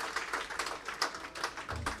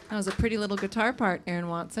 That was a pretty little guitar part, Aaron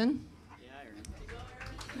Watson.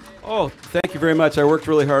 Oh, thank you very much. I worked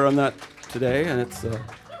really hard on that today, and it's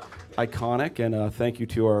iconic. And thank you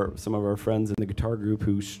to some of our friends in the guitar group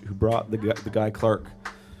who brought the Guy Clark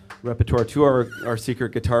repertoire to our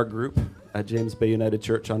secret guitar group at James Bay United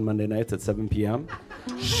Church on Monday nights at 7 p.m.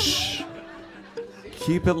 Shh.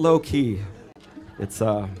 Keep it low key. It's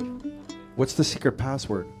What's the secret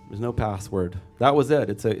password? There's no password. That was it.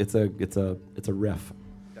 It's a riff.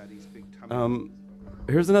 Daddy's big tummy.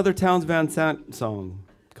 Here's another Townes Van Sant song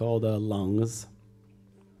called Lungs.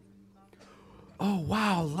 Oh,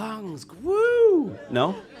 wow, lungs. Woo!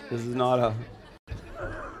 No? This is not a...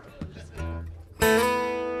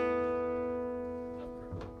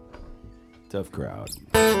 Tough crowd.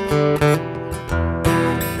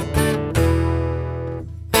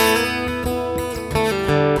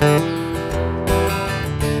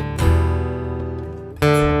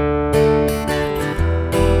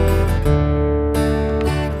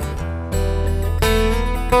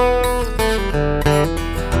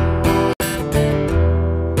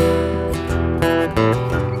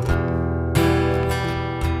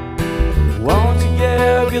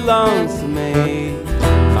 Lungs to me,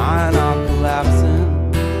 mine are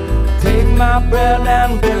collapsing. Take my breath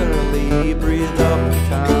and bitterly breathe up the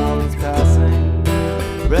time that's passing.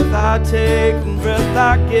 Breath I take and breath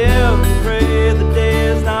I give, and pray the day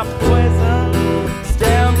is not poison.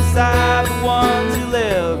 Stand beside the ones who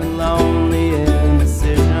live in lonely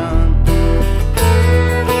indecision.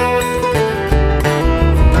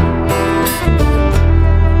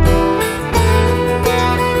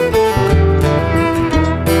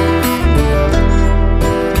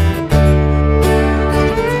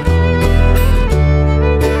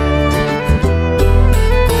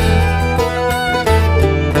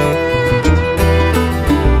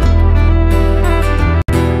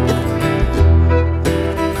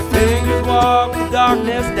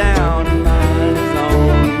 Darkness down and mine is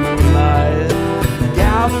on moonlight.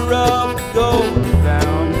 Gather up the gold you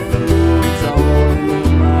found, your food's on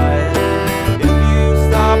moonlight. If you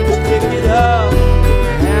stop to pick it up,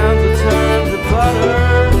 your hands will turn to butter.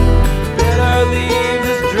 Better leave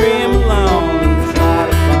this dream alone and try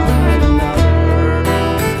to find another.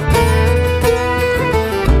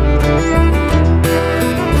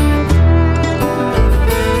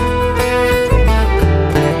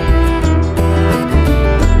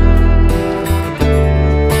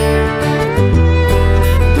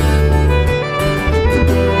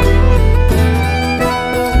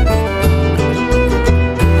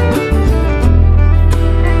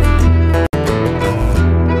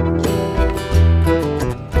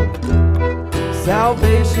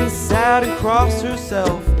 Salvation sat and crossed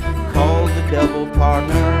herself, called the devil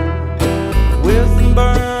partner. Wisdom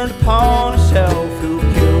burned upon a shelf, who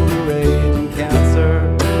killed the raging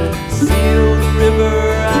cancer. Seal the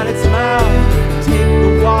river at its mouth, take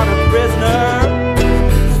the water prisoner.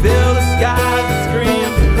 Fill the skies with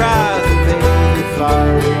screams and cries, and vaguely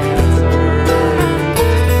fiery answer.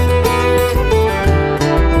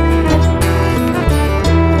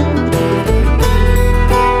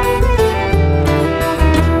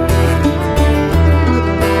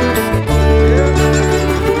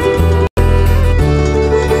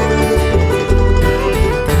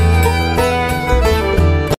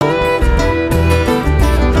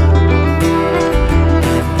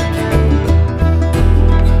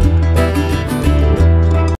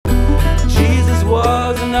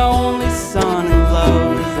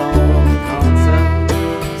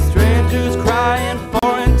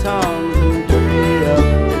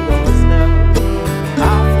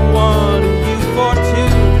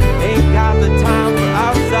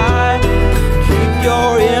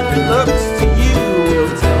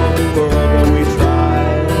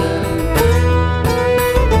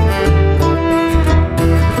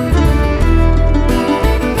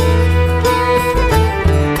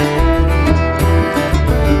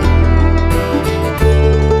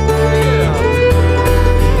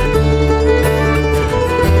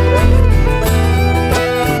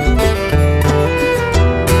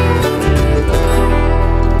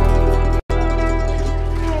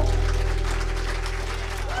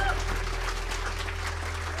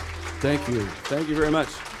 Thank you very much.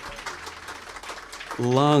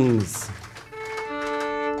 Lungs.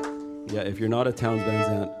 Yeah, if you're not a Towns Van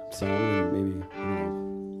Zandt song, then maybe, you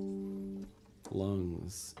know,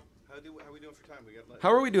 lungs. How are we doing for time?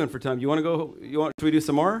 How are we doing for time? You want to go? Should we do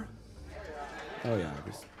some more? Oh yeah.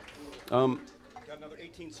 Got another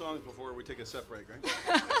 18 songs before we take a set break, right?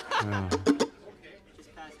 It's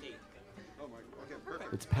past 8. Oh my. Okay,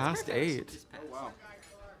 perfect. It's past 8. Oh wow.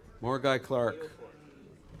 More Guy Clark.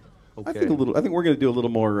 Okay. I think we're going to do a little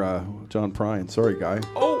more John Prine. Sorry, Guy.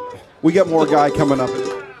 Oh, we got more Guy coming up.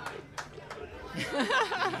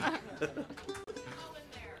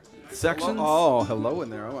 Sections. Oh, hello in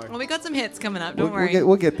there. Oh, Well, we got some hits coming up. Don't worry.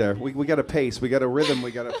 We'll get there. We got a pace. We got a rhythm. We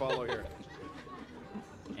got to follow here.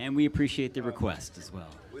 And we appreciate the request as well.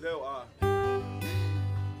 We do. How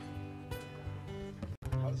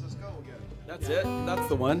does this go again? That's it. That's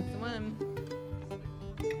the one. The one.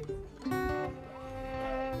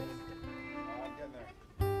 I'm getting there.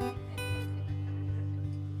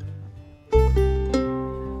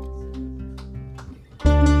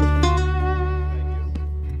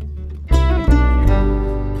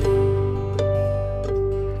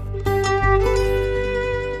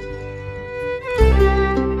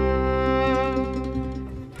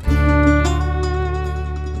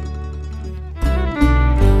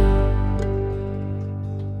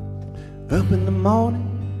 in the morning,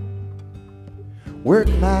 work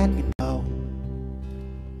like a dog,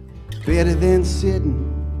 better than sitting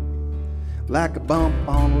like a bump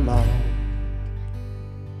on a log.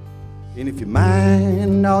 And if you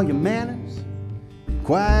mind all your manners,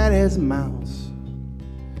 quiet as a mouse,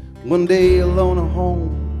 one day alone at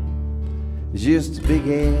home is just as big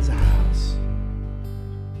as a house.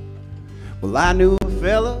 Well, I knew a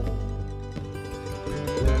fella,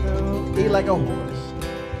 he like a horse,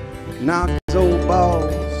 knocked his old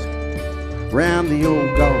balls round the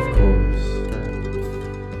old golf course.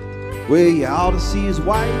 Well, you ought to see his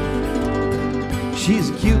wife, she's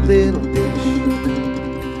a cute little dish.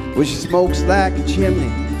 Well, she smokes like a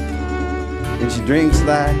chimney and she drinks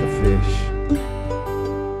like a fish.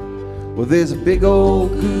 Well, there's a big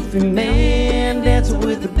old goofy man dancing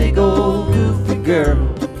with a big old goofy girl.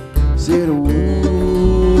 Said,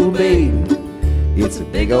 ooh, baby, it's a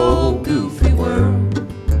big old goofy world.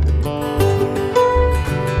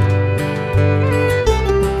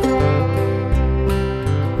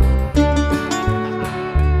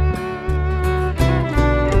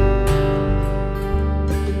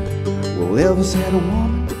 Well, Elvis had a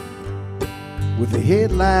woman with a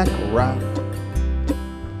head like a rock.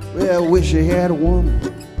 Well, I wish I had a woman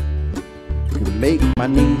who could make my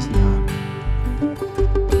knees knock.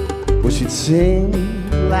 Well, she'd sing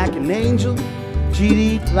like an angel, she'd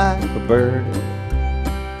eat like a bird.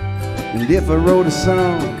 And if I wrote a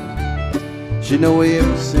song, she'd know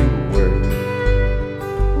every single word.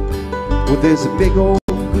 Well, there's a big old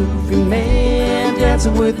goofy man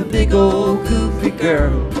dancing with a big old goofy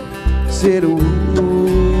girl. Said,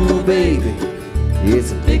 ooh, baby,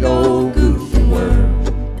 it's a big old goofy world.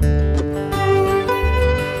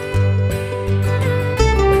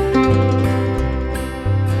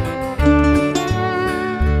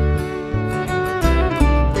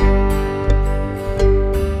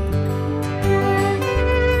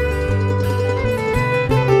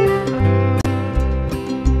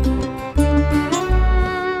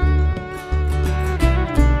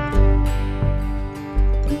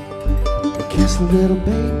 Little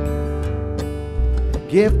baby,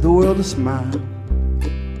 give the world a smile.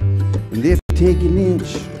 And if you take an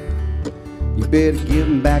inch, you better give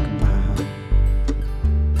him back a mile.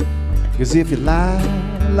 'Cause if you lie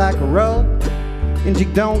like a rug and you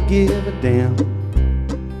don't give a damn,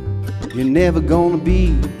 you're never gonna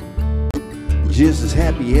be just as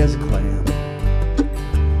happy as a clam.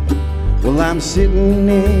 Well, I'm sitting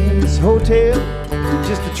in this hotel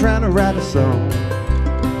just trying to write a song.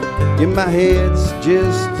 And my head's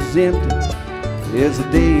just as empty as the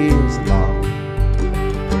day is long.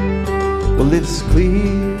 Well, it's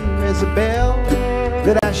clear as a bell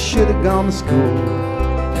that I should have gone to school,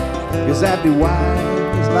 'cause I'd be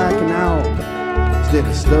wise like an owl instead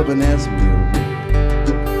of stubborn as a mule.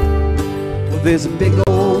 Well, there's a big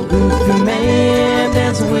old goofy man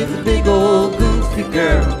dancing with a big old goofy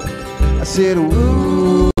girl. I said,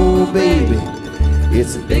 ooh, baby,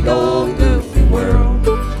 it's a big old goofy world.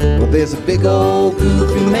 Well, there's a big old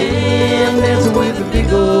goofy man dancing with a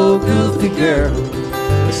big old goofy girl.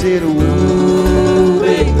 I said, ooh,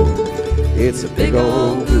 baby, it's a big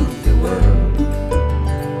old goofy world.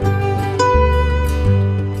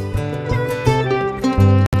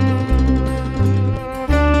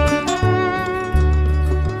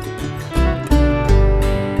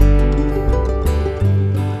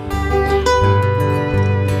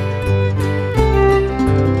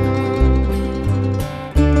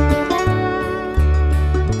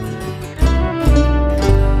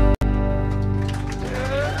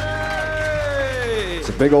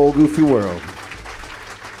 Big old goofy world.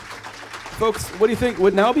 Folks, what do you think?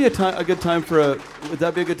 Would now be would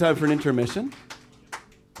that be a good time for an intermission?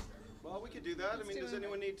 Well, we could do that. I mean, does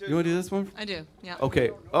anyone need to? You want to do this one? I do, yeah.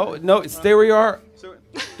 Okay. Oh, no, stay where you are. So,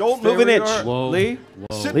 don't move an inch. Whoa. Lee?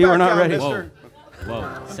 Whoa. Sit Lee, back we're not down, ready. mister.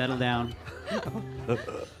 Whoa. Settle down.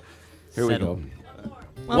 Here we Settle. go.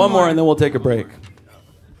 One more and then we'll take a break.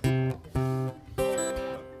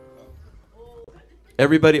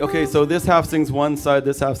 Everybody, okay, so this half sings one side,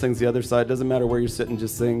 this half sings the other side. Doesn't matter where you're sitting,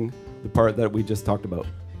 just sing the part that we just talked about.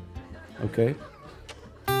 Okay?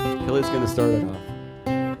 Kelly's going to start it off.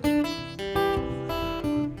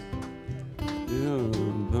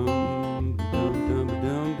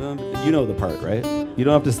 You know the part, right? You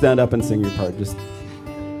don't have to stand up and sing your part, just...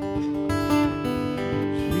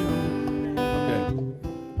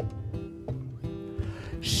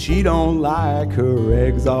 She don't like her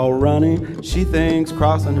eggs all runny. She thinks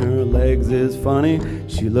crossing her legs is funny.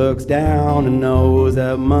 She looks down and knows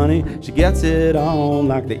that money, she gets it on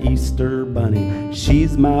like the Easter bunny.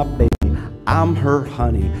 She's my baby, I'm her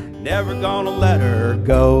honey, never gonna let her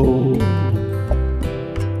go.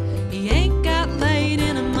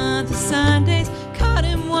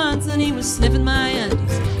 and he was sniffing my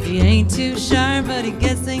undies. He ain't too sharp, but he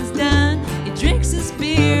gets things done. He drinks his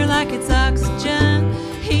beer like it's oxygen.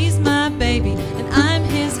 He's my baby, and I'm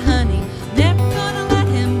his honey. Never gonna let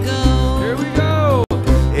him go. Here we go.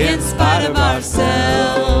 In spite of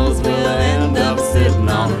ourselves, we'll end up sitting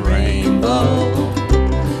on a rainbow.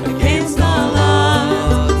 Against all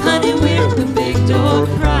odds, honey, we're the big door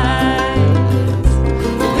prize.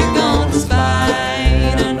 We're gonna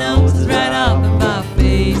spite our noses right off of our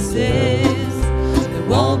faces. There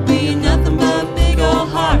won't be nothing but big old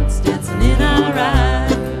hearts dancing in our eyes.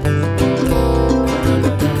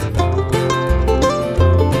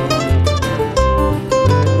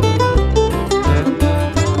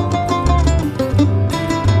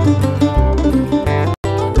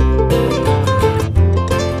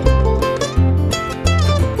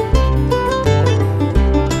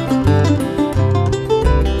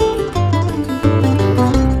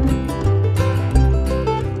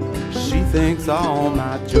 All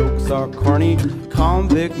my jokes are corny.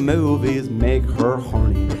 Convict movies make her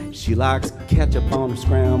horny. She likes ketchup on her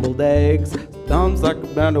scrambled eggs. Thumbs like a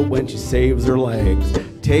bundle when she saves her legs.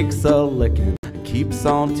 Takes a licking, keeps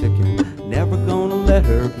on ticking. Never gonna let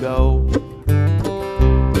her go.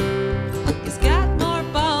 He's got more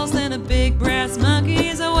balls than a big brass monkey.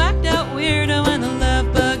 He's a whacked out weirdo and a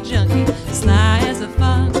love bug junkie. Sly as a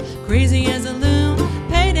fox, crazy as a loon.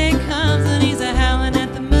 Payday comes and he's a howling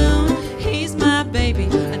at the moon. He's my baby,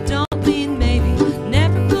 I don't mean maybe.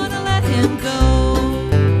 Never gonna let him go.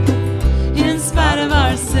 In spite of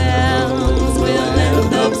ourselves, we'll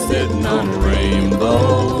end up sitting on a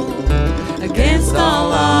rainbow. Against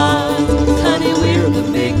all odds, honey, we're the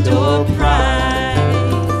big door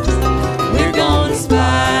prize. We're gonna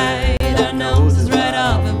spite our noses right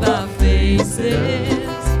off of our faces.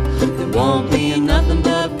 There won't be nothing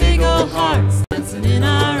but big old hearts dancing in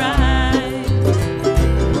our eyes.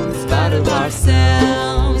 In spite of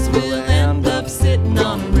ourselves, we'll end up sitting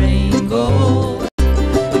on a rainbow.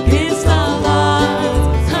 Against all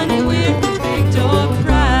odds, honey, we're the big door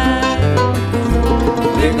prize.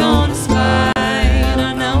 We're gonna spite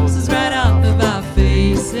our noses right off of our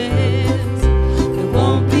faces. There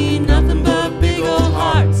won't be nothing but big old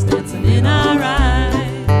hearts dancing in our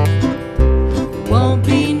eyes. There won't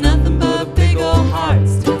be nothing but big old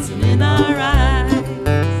hearts dancing in our eyes.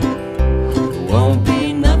 There won't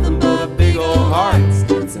be nothing but big old hearts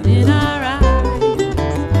dancing in our eyes.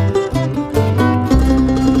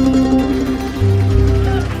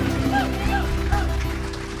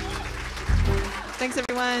 Thanks,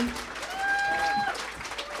 everyone.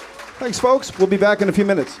 Thanks, folks. We'll be back in a few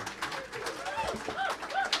minutes.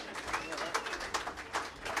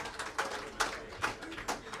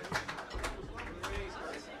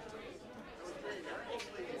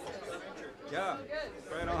 Yeah,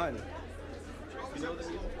 right on. You know the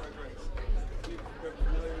music? You're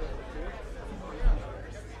familiar with it too?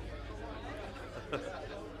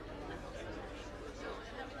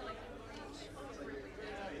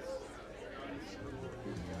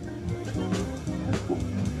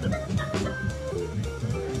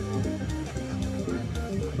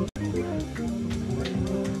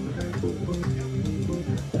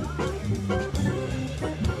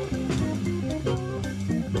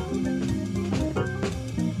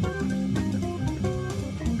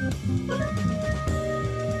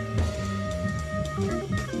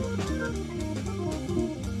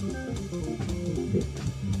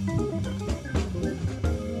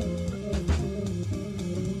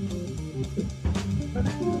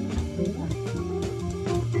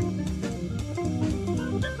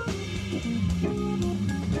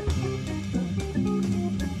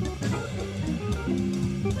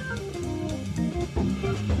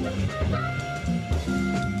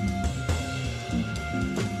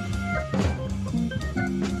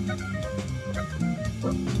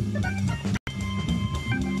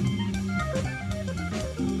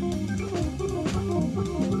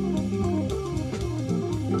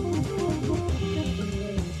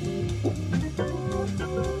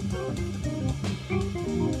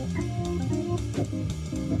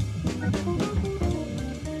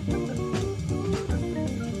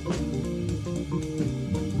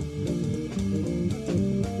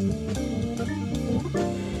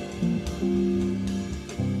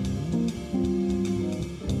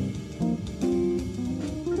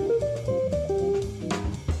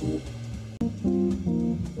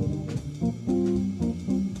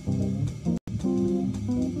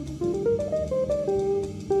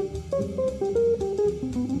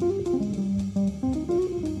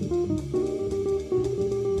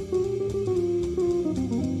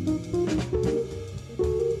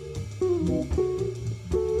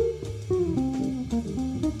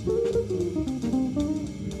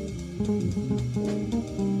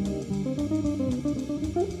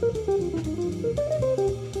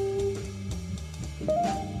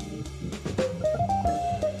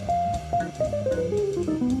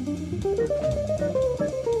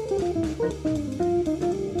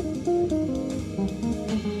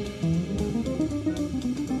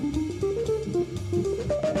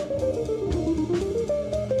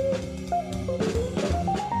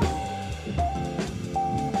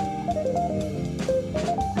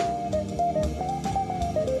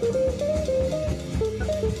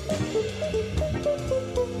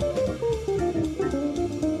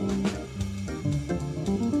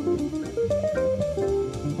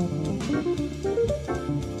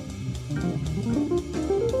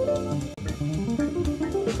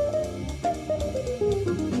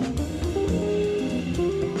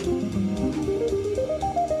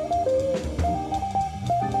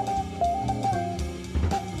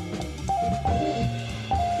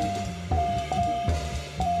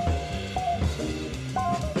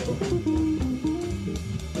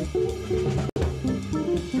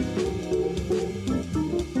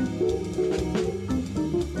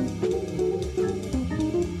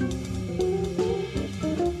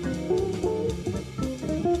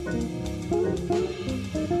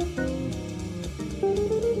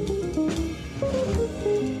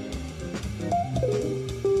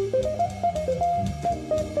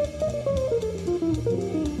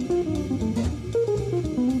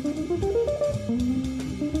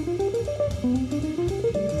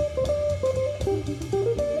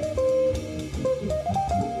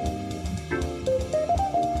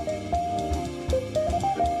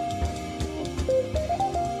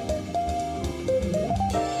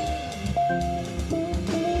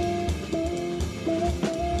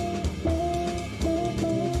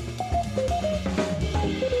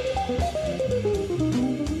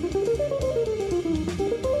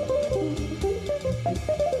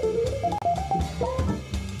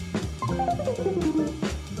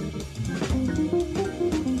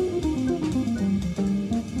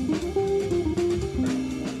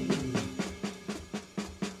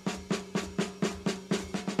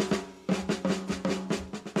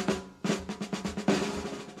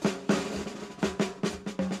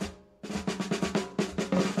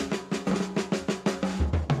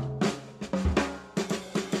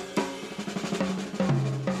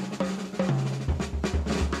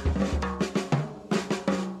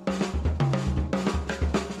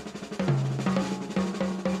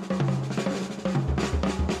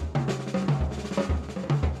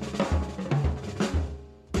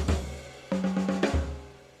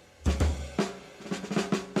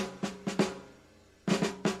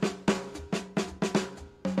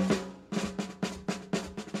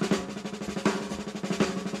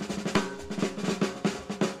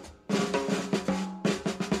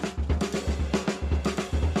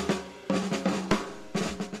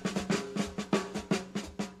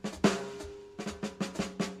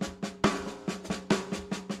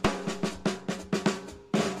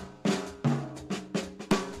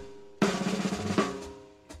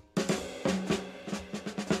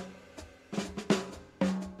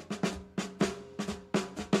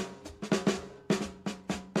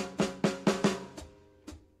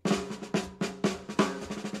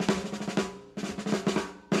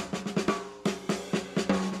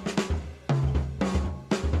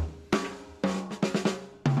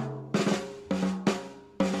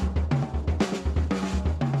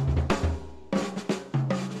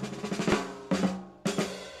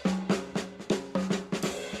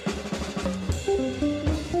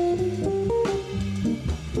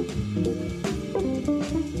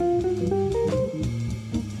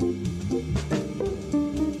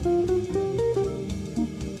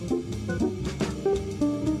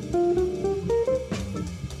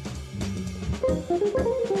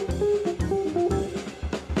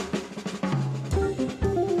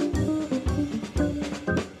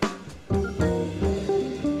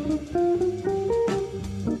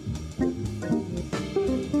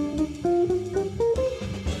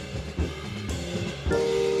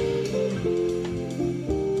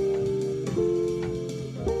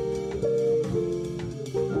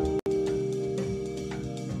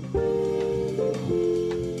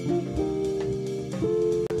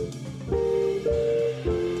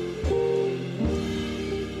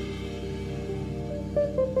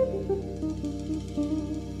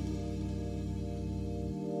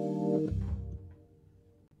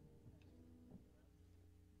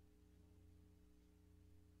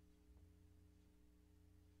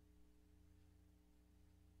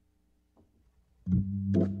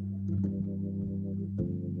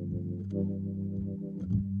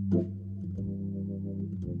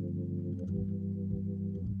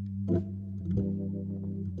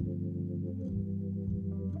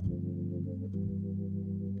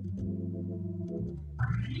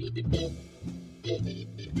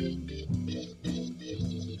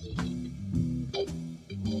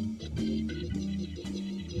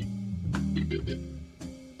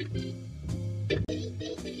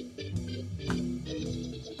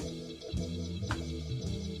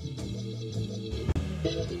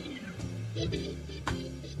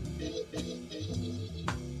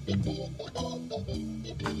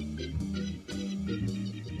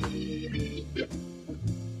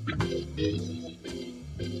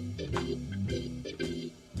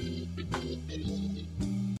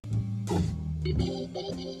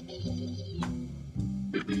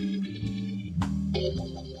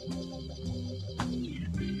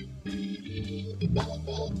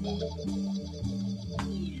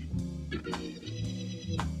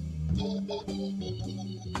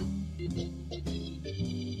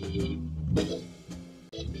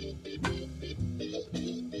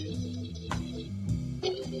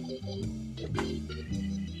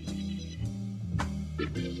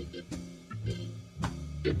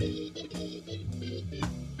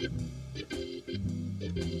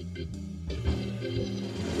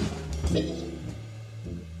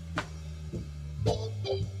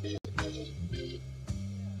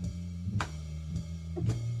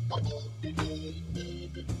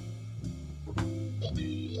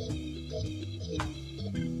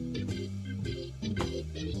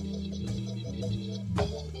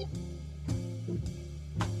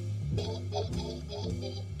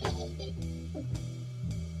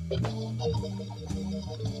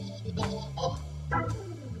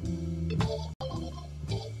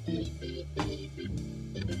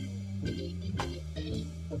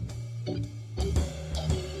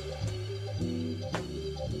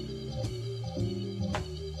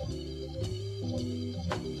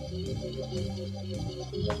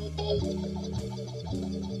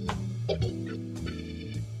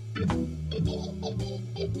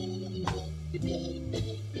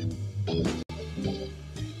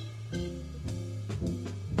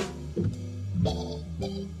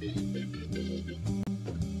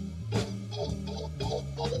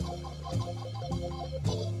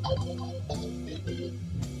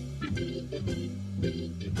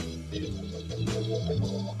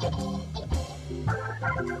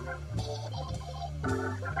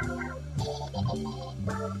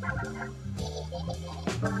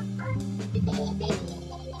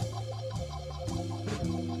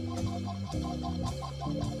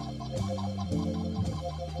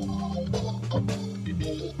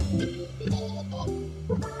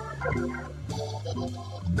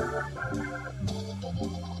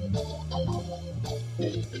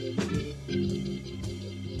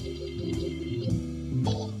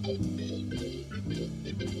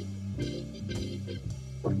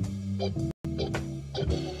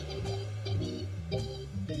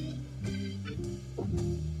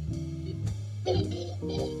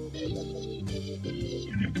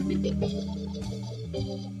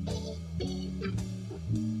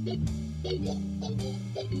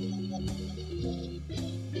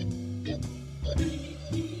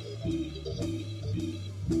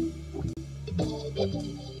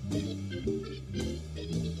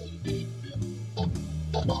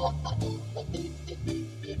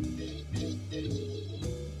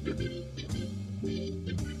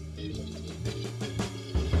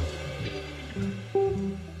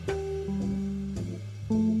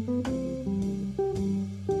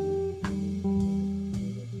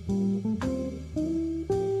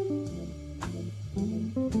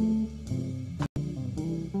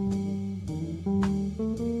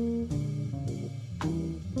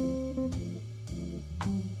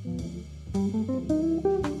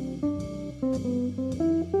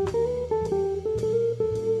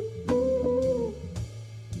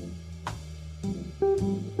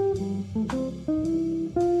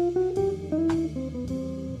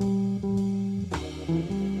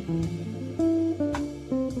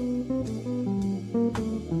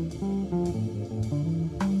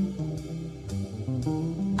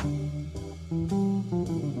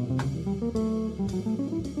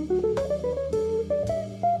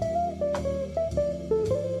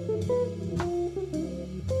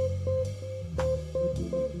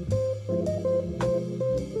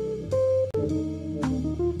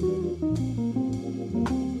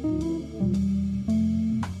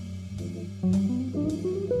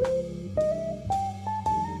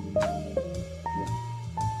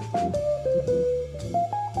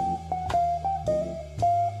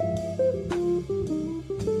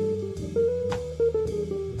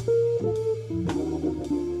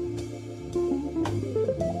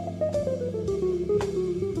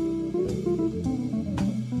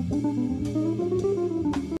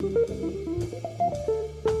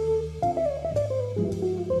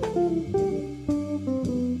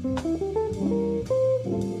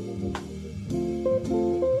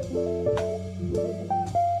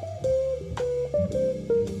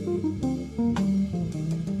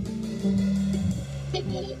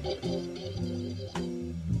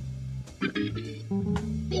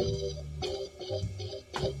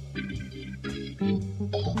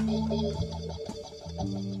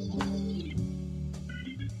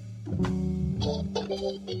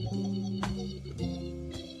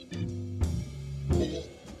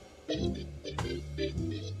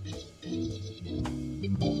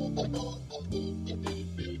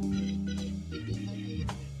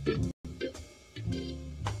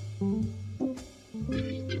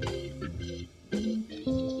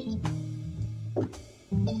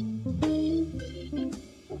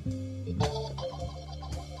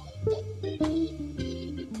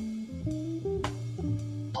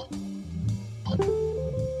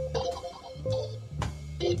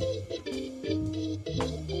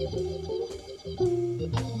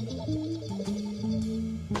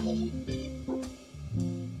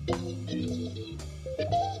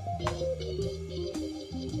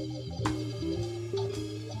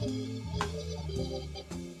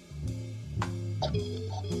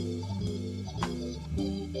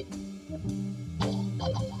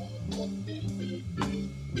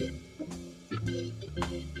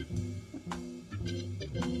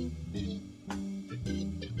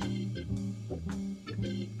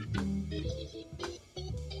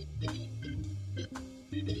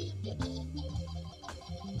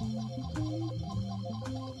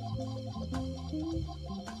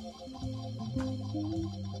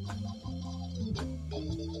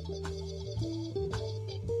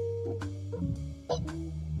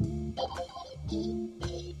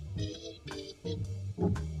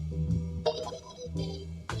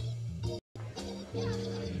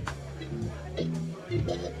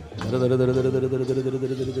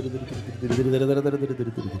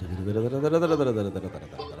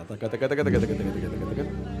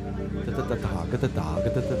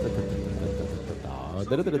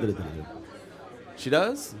 She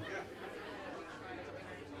does?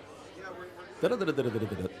 We're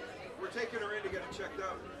taking her in to get it checked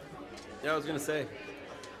out. Yeah, I was going to say.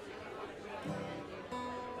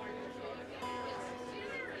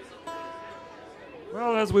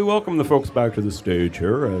 Well, as we welcome the folks back to the stage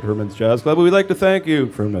here at Herman's Jazz Club, we'd like to thank you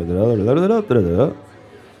for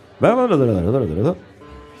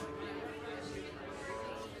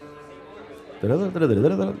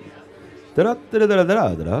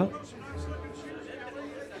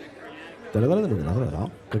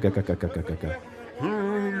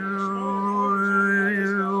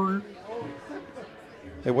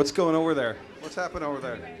Hey, what's going over there? What's happening over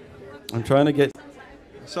there? I'm trying to get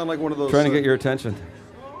You sound like one of those. trying to get your attention.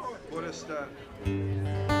 Buddhist.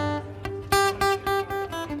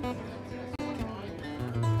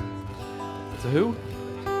 It's a who?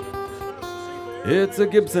 It's a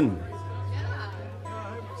Gibson.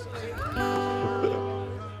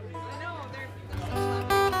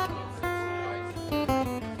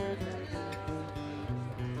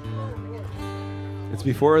 It's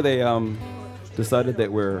before they decided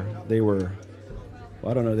that they were,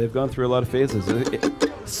 well, I don't know, they've gone through a lot of phases.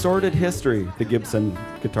 Sordid history, the Gibson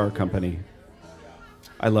Guitar Company.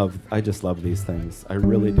 I just love these things. I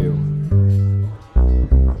really do.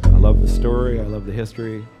 I love the story, I love the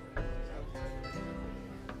history.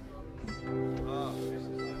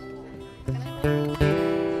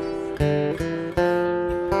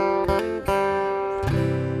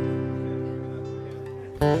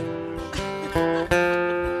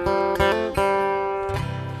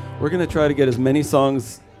 We're going to try to get as many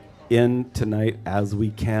songs in tonight as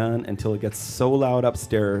we can until it gets so loud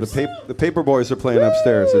upstairs. The paper boys are playing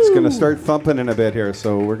upstairs. It's going to start thumping in a bit here,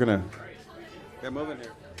 so we're going to get moving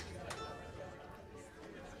here.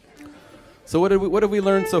 So what have we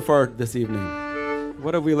learned so far this evening?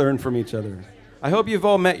 What have we learned from each other? I hope you've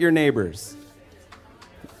all met your neighbors.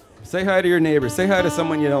 Say hi to your neighbors. Say hi to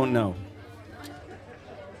someone you don't know.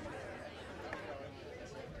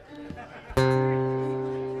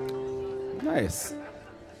 Nice.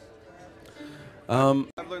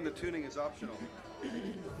 I've learned the tuning is optional.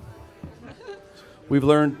 We've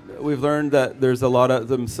learned that there's a lot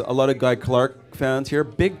of Guy Clark fans here,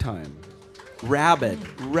 big time, rabid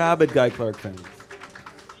Guy Clark fans.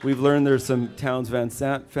 We've learned there's some Townes Van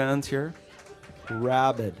Sant fans here,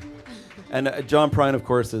 rabid, and John Prine, of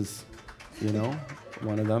course, is,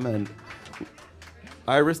 one of them, and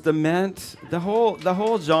Iris Dement, the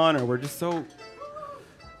whole genre.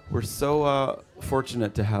 We're so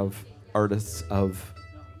fortunate to have artists of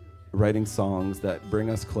writing songs that bring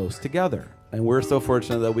us close together. And we're so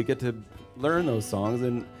fortunate that we get to learn those songs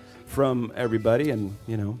and from everybody. And,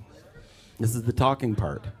 this is the talking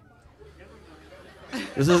part.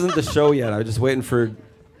 This isn't the show yet. I was just waiting for,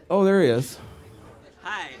 oh, there he is.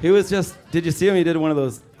 Hi. He was just, did you see him? He did one of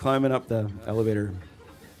those climbing up the elevator.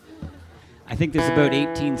 I think there's about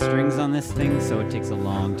 18 strings on this thing, so it takes a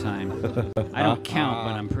long time. I don't count,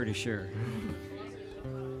 but I'm pretty sure.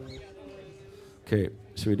 Okay,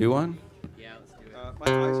 should we do one? Yeah, let's do it. My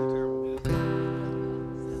eyes are terrible.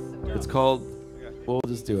 It's called, we'll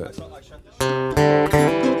just do it.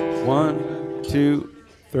 1, 2,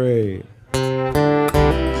 3.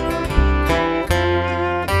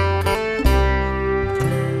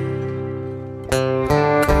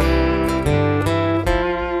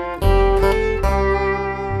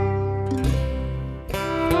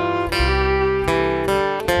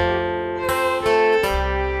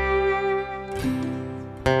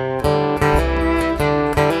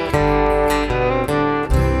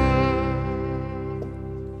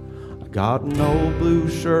 Got an old blue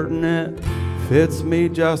shirt and it fits me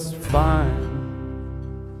just fine.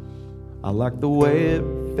 I like the way it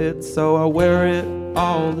fits, so I wear it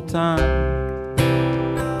all the time.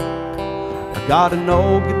 I got an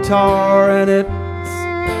old guitar and it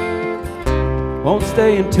won't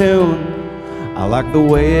stay in tune. I like the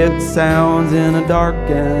way it sounds in a dark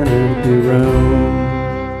and empty room.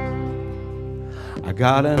 I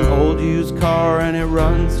got an old used car and it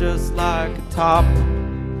runs just like a top.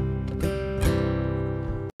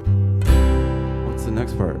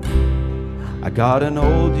 Next part. I got an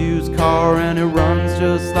old used car and it runs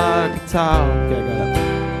just like a top. Okay,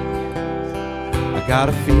 I got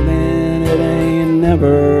a feeling it ain't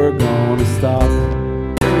never gonna stop.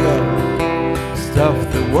 Here we go. Stuff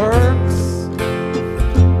that works,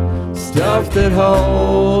 stuff that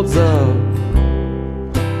holds up,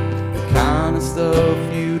 the kind of stuff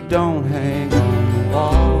you don't hang on the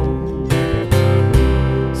wall.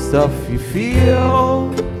 Stuff you feel,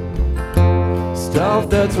 stuff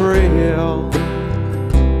that's real,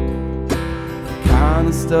 the kind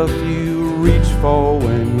of stuff you reach for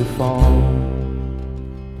when you fall.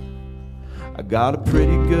 I got a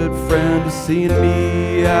pretty good friend who's seen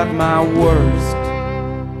me at my worst.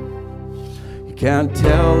 You can't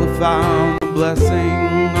tell if I'm a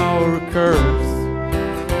blessing or a curse,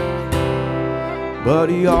 but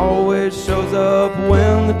he always shows up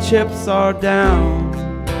when the chips are down.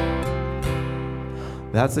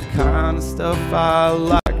 That's the kind of stuff I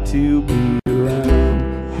like to be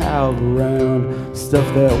around, have around. Stuff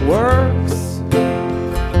that works,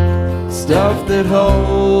 stuff that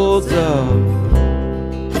holds up,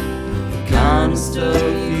 the kind of stuff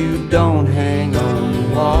you don't hang on the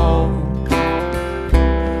wall.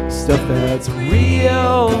 Stuff that's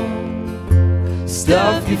real,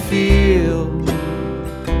 stuff you feel,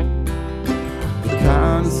 the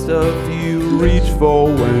kind of stuff you reach for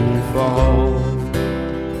when you fall.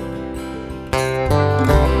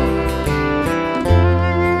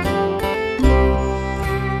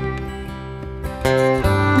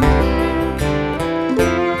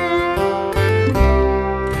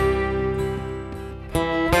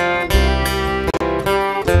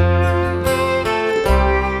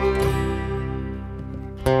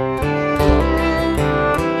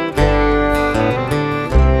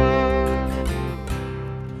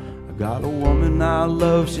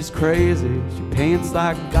 She's crazy, she paints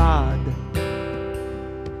like God.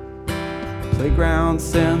 Playground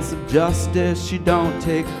sense of justice, she don't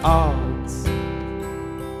take odds.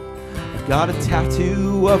 I've got a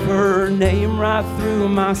tattoo of her name right through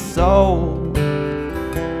my soul.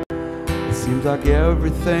 It seems like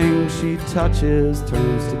everything she touches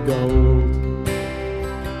turns to gold.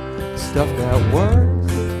 Stuff that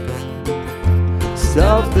works,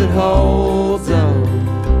 stuff that holds up,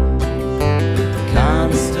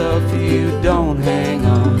 kind of stuff you don't hang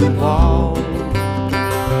on the wall.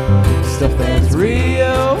 Stuff that's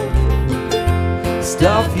real,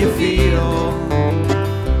 stuff you feel,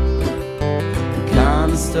 the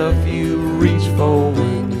kind of stuff you reach for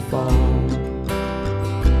when you fall.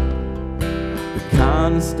 The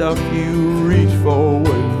kind of stuff you reach for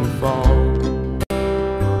when you fall.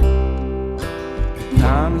 The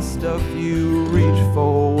kind of stuff you reach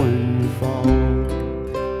for when you fall.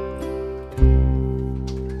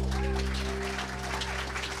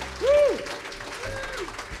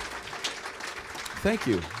 Thank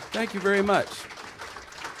you. Thank you very much.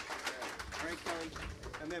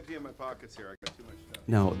 I'm empty in my pockets here. I got too much stuff.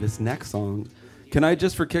 Now, this next song, can I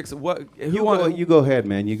just for kicks? What? You go ahead,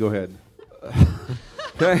 man. You go ahead.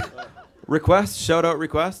 Okay. Requests? Shout out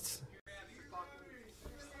requests?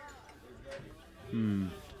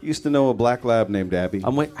 Used to know a black lab named Abby.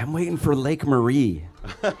 I'm waiting for Lake Marie.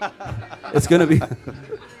 It's going to be...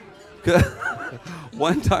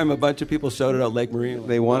 One time a bunch of people shouted out Lake Marie.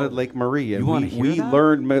 They wanted Lake Marie, and we that?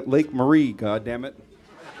 learned Lake Marie, God damn it.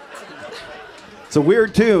 It's a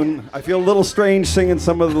weird tune. I feel a little strange singing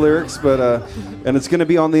some of the lyrics, but and it's going to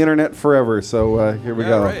be on the internet forever. So here we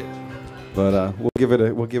go. Right. But we'll give it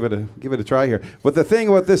a try here. But the thing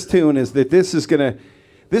about this tune is that this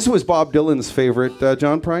was Bob Dylan's favorite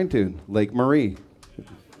John Prine tune, Lake Marie.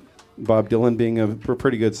 Bob Dylan being a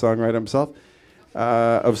pretty good songwriter himself.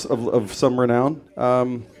 of some renown.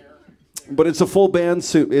 But it's a full band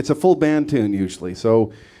tune usually.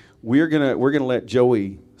 So we're gonna let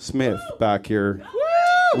Joey Smith back here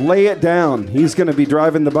lay it down. He's gonna be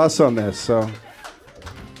driving the bus on this. So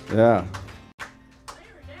yeah,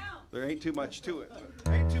 there ain't too much to it.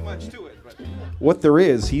 But what there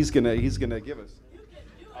is, he's gonna give us.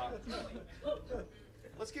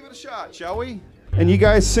 Let's give it a shot, shall we? And you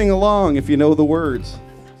guys sing along if you know the words.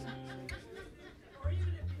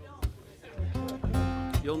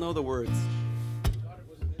 You'll know the words.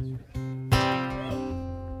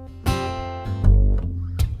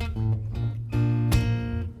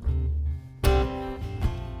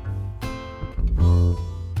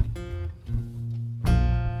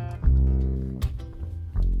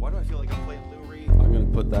 Why do I feel like I'm playing Lou Reed? I'm going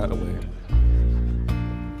to put that away.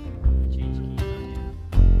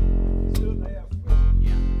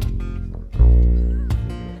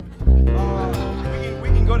 We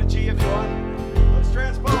can go to G if you want. Let's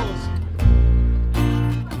transpose.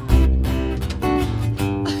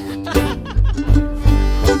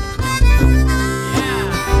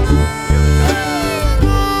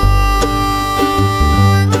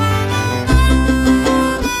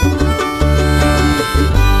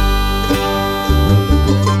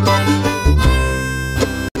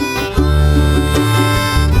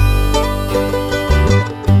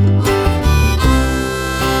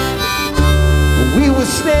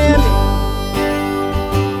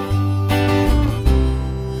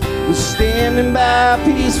 Standing by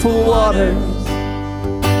peaceful waters,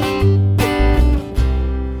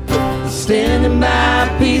 standing by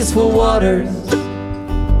peaceful waters.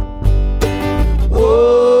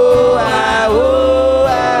 Oh, I, oh,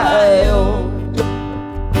 I, oh.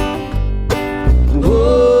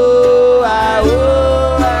 Oh, I,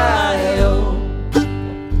 oh, I, oh.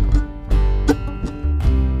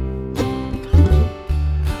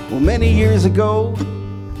 Well, many years ago,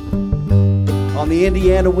 on the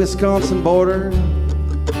Indiana-Wisconsin border,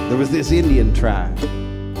 there was this Indian tribe.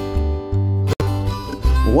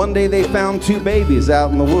 One day they found two babies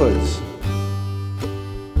out in the woods.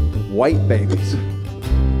 White babies.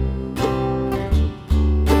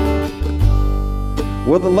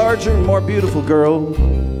 Well, the larger and more beautiful girl,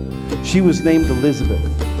 she was named Elizabeth,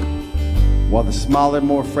 while the smaller,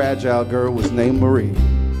 more fragile girl was named Marie.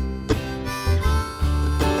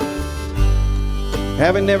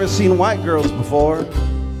 Having never seen white girls before,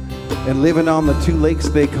 and living on the two lakes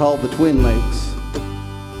they called the Twin Lakes,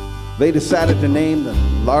 they decided to name the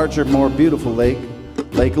larger, more beautiful lake,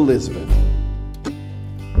 Lake Elizabeth,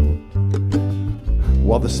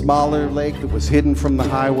 while the smaller lake that was hidden from the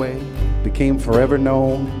highway became forever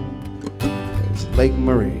known as Lake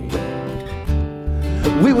Marie.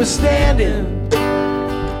 We were standing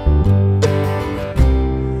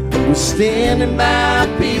by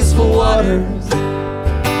peaceful waters,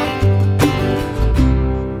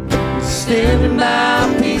 standing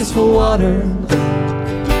by peaceful waters.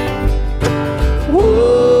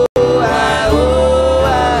 Whoa, I, oh,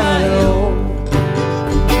 I, oh.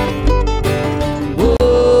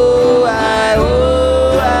 Whoa, I,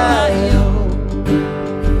 oh, I, oh.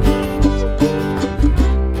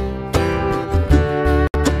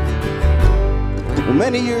 Well,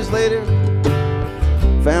 many years later,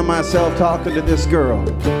 found myself talking to this girl.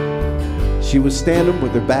 She was standing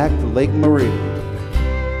with her back to Lake Marie.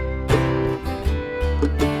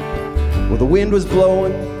 Well, the wind was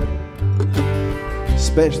blowing,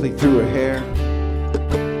 especially through her hair.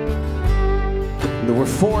 And there were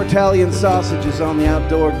 4 Italian sausages on the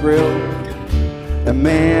outdoor grill, and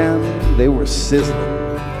man, they were sizzling.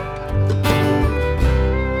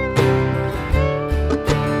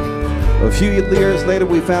 A few years later,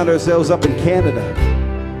 we found ourselves up in Canada,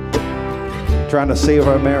 trying to save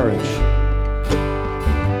our marriage,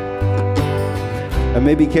 and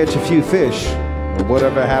maybe catch a few fish, or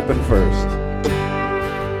whatever happened first.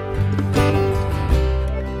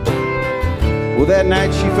 Well, that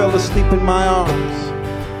night she fell asleep in my arms,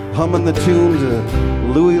 humming the tune to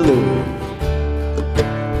Louie Louie.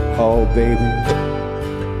 Oh, baby,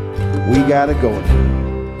 we gotta go now.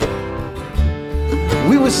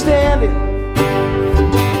 We were standing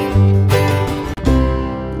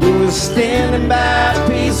by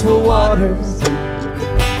peaceful waters,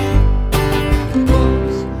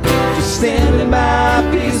 just standing by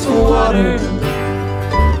peaceful waters.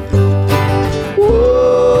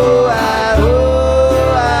 Oh, I,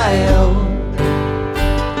 oh, I, oh.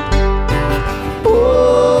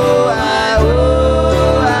 Oh, I,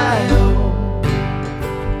 oh, I, oh.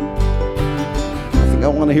 I think I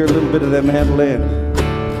want to hear a little bit of that mandolin.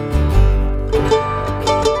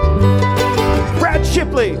 Brad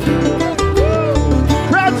Shipley.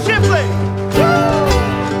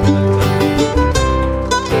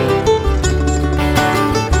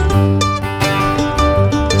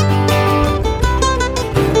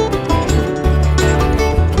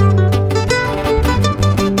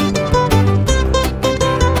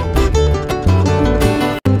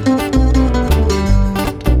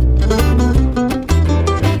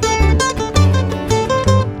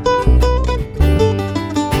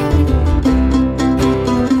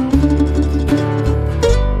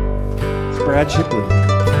 Brad Shipley.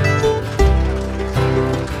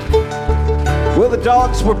 Well, the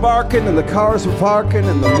dogs were barking and the cars were parking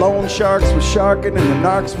and the loan sharks were sharking and the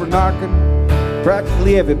narcs were knocking.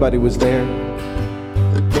 Practically everybody was there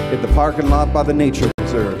in the parking lot by the nature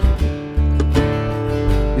reserve.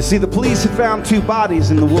 You see, the police had found 2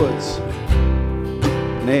 bodies in the woods.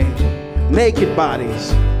 Naked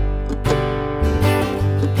bodies.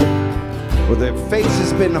 Well, their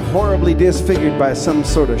faces been horribly disfigured by some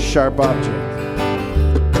sort of sharp object.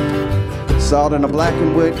 Saw it in a black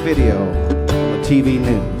and white video on the TV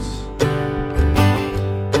news.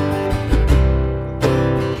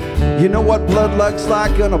 You know what blood looks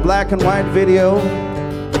like on a black and white video?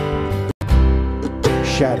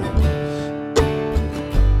 Shadows.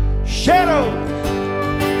 Shadows!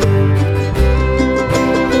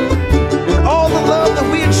 And all the love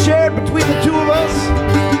that we had shared between the 2 of us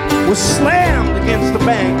was slammed against the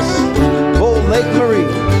banks of old Lake Marie.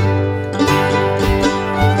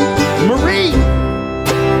 Marie!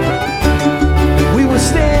 We were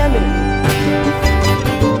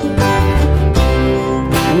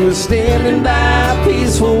standing by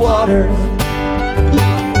peaceful water.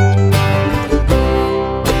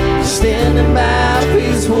 Standing by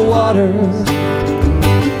peaceful water.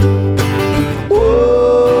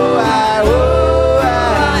 Oh, I, oh,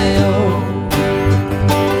 I, oh.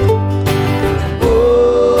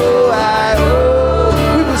 Oh, I, oh.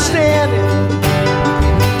 We were standing,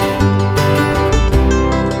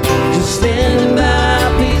 just standing by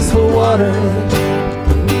peaceful water.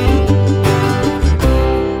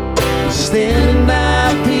 Standing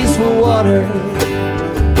by peaceful water.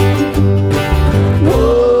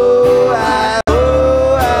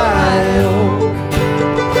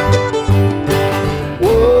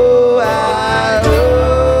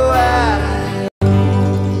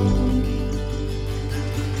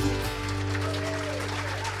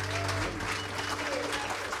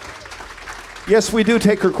 Yes, we do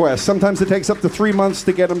take requests. Sometimes it takes up to 3 months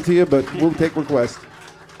to get them to you, but we'll take requests.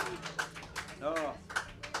 Oh,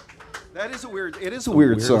 that is a weird. It is a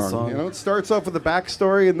weird song. You know, it starts off with the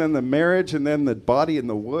backstory, and then the marriage, and then the body in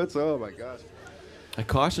the woods. Oh my gosh! I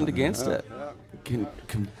cautioned against it.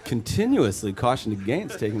 Continuously cautioned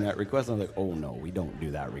against taking that request. I was like, oh no, we don't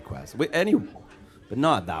do that request. But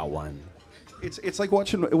not that one. It's like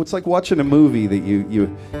watching a movie that you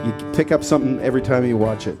pick up something every time you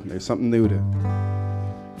watch it. There's something new to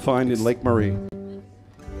find in Lake Marie.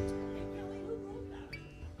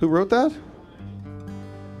 Who wrote that?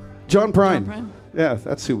 John Prine. John Prine. Yeah,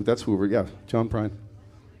 that's who we're. Yeah, John Prine.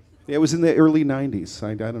 Yeah, it was in the early '90s.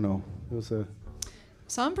 I don't know. It was a.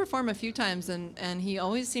 Saw him perform a few times, and he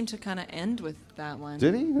always seemed to kind of end with that one.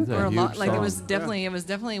 Did he? Or a lot. Like it was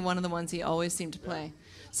definitely one of the ones he always seemed to play.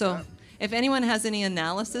 So. If anyone has any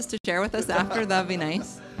analysis to share with us after, that'd be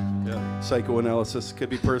nice. Yeah. Psychoanalysis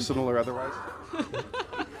could be personal or otherwise.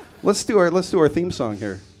 Let's do our theme song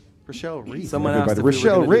here. Rachelle Reath. Someone asked if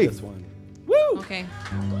Rachelle Reath. Woo! Okay.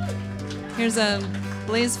 Here's a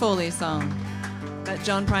Blaze Foley song that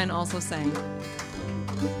John Prine also sang.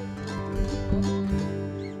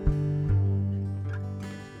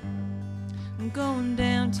 I'm going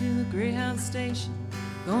down to the Greyhound station,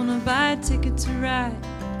 gonna buy a ticket to ride.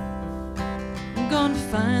 I'm gonna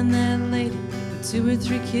find that lady with 2 or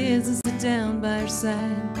 3 kids and sit down by her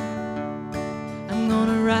side. I'm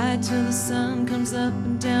gonna ride till the sun comes up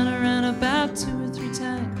and down around about 2 or 3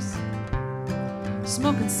 times.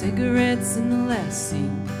 Smoking cigarettes in the last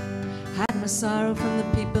seat, hide my sorrow from the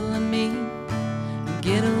people I meet, and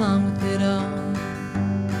get along with it all.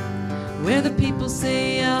 Where the people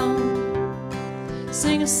say, oh,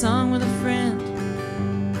 sing a song with a friend,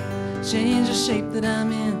 change the shape that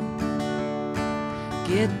I'm in,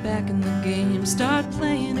 get back in the game, start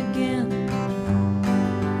playing again.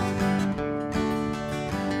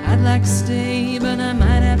 I'd like to stay, but I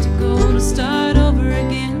might have to go to start over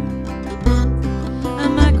again. I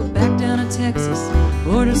might go back down to Texas,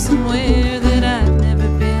 or to somewhere that I've never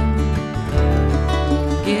been.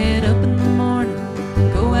 Get up in the morning,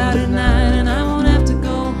 go out at night, and I won't have to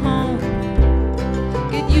go home.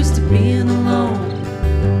 Get used to being alone,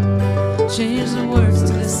 change the words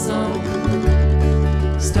to this song,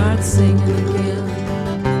 start singing again.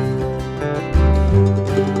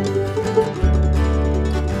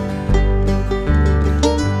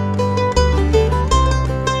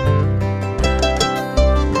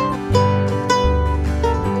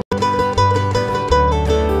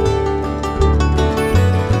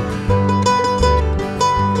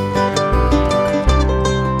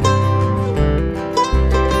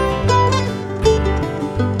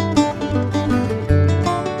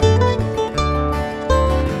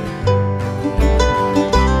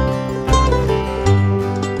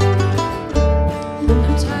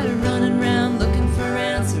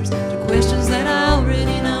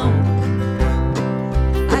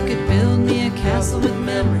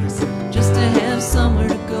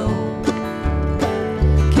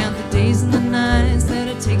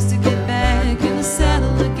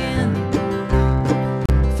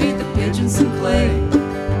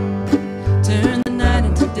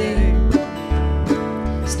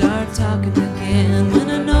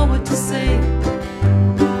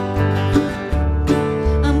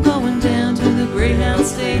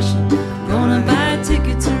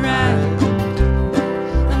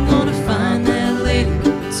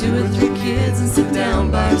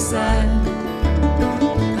 side.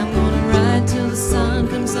 I'm gonna ride till the sun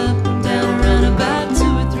comes up and down around about 2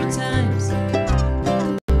 or 3 times.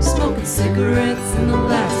 Smoking cigarettes in the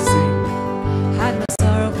last seat. Hide my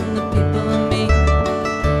sorrow from the people and me.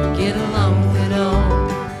 Get along with it all.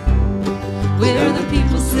 Where the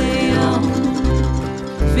people say, oh,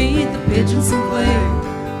 feed the pigeons some Clay.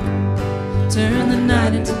 Turn the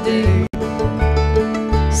night into day.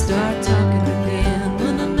 Start talking again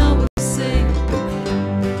when I know what to say.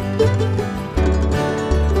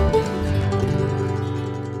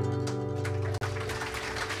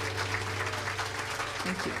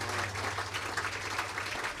 Thank you.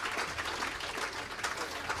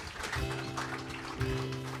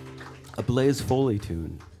 A Blaze Foley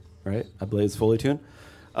tune, right? A Blaze Foley tune.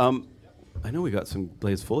 I know we got some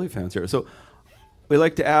Blaze Foley fans here. So we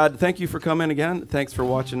like to add, thank you for coming again. Thanks for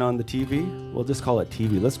watching on the TV. We'll just call it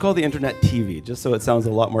TV. Let's call the internet TV, just so it sounds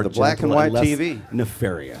a lot more The black and white less TV.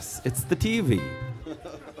 nefarious. It's the TV.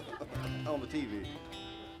 On the TV.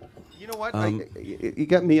 You know what? You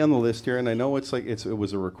got me on the list here, and I know it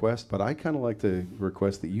was a request, but I kind of like to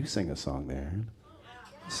request that you sing a song there.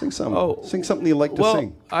 Sing something. Oh. Sing something you like to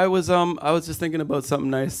sing. I was just thinking about something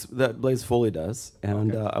nice that Blaze Foley does,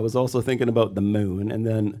 and I was also thinking about the moon, and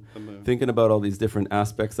then thinking about all these different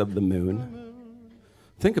aspects of the moon.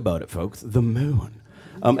 Think about it, folks. The moon.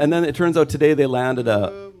 And then it turns out today they landed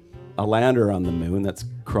a lander on the moon that's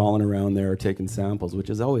crawling around there taking samples, which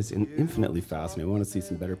is always infinitely fascinating. I want to see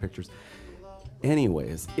some better pictures.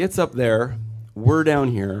 Anyways, it's up there. We're down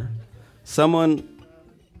here. Someone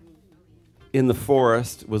in the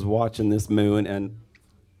forest was watching this moon, and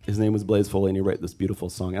his name was Blaze Foley, and he wrote this beautiful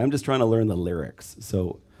song. And I'm just trying to learn the lyrics,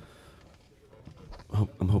 so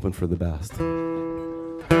I'm hoping for the best.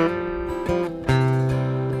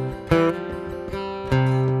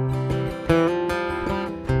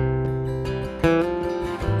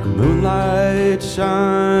 Moonlight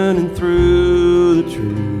shining through the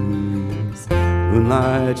trees,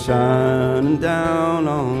 moonlight shining down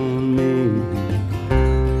on me,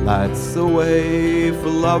 lights the way for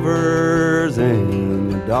lovers in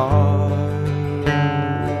the dark.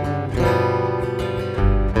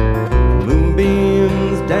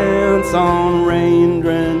 Moonbeams dance on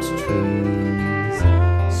rain-drenched trees,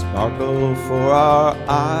 sparkle for our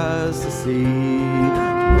eyes to see.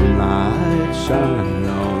 Moonlight shine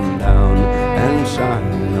on down and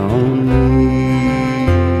shine on me.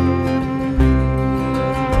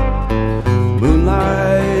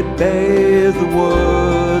 Moonlight bathe the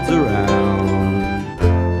woods around,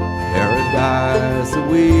 paradise that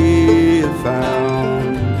we have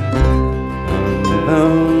found.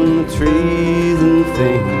 Among the trees and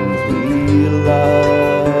things we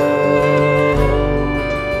love,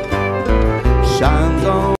 shines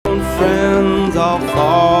on friends all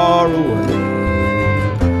far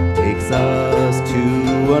away, takes us to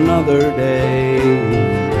another day.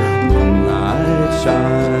 Moonlight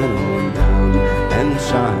shine on down and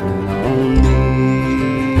shine on me.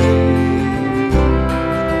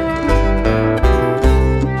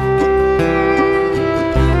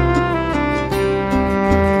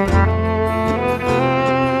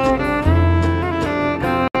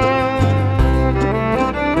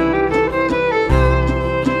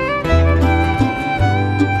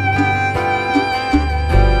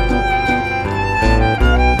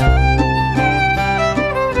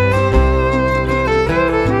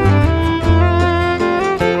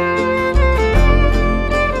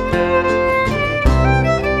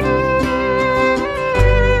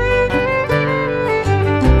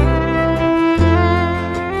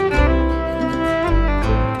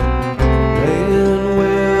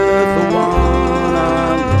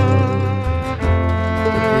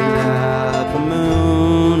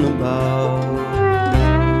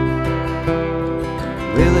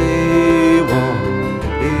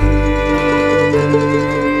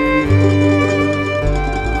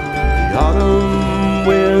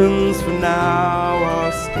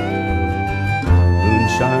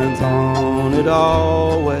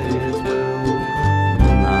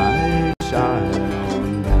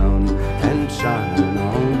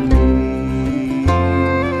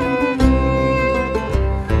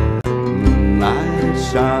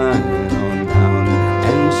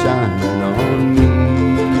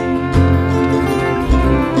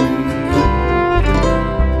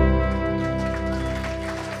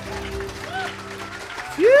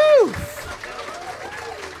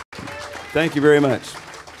 Thank you very much.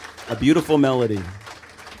 A beautiful melody.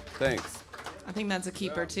 Thanks. I think that's a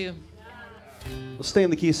keeper, too. Let's stay in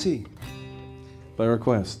the key of C, by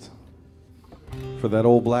request, for that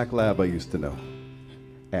old black lab I used to know,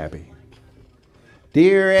 Abby.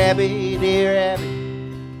 Dear Abby,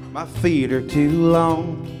 My feet are too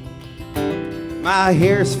long. My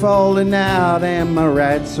hair's falling out and my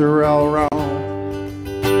rights are all wrong.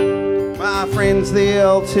 My friends,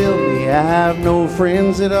 they'll tell me I have no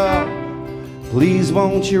friends at all. Please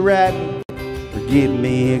won't you write me or give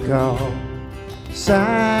me a call.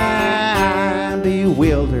 I'm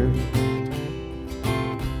bewildered.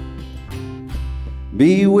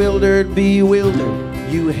 Bewildered, bewildered,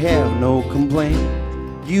 you have no complaint.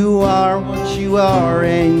 You are what you are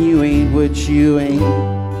and you ain't what you ain't.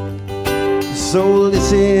 So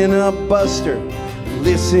listen up, Buster,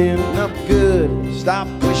 listen up good. Stop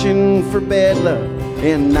wishing for bad luck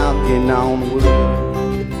and knocking on wood.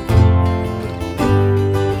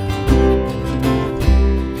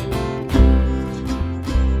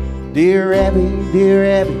 Dear Abby,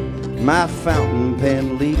 my fountain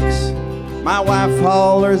pen leaks. My wife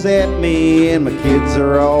hollers at me and my kids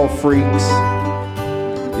are all freaks.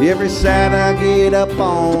 Every side I get up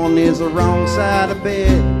on is the wrong side of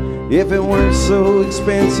bed. If it weren't so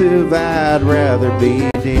expensive, I'd rather be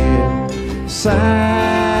dead. Signed,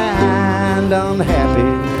 unhappy.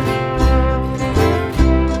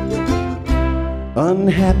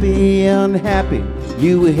 Unhappy, unhappy,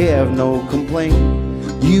 you have no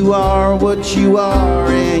complaint. You are what you are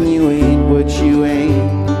and you ain't what you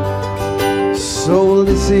ain't. So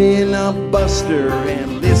listen up, Buster,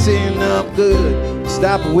 and listen up good.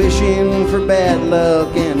 Stop wishing for bad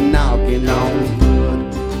luck and knocking on wood.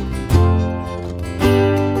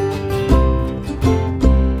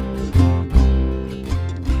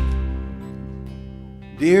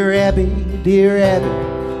 Dear Abby, dear Abby,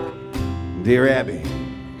 dear Abby,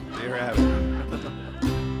 dear Abby,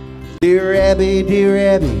 dear Abby, dear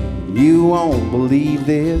Abby, you won't believe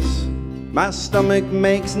this. My stomach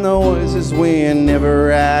makes noises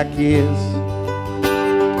whenever I kiss.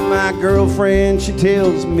 My girlfriend, she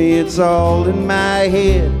tells me it's all in my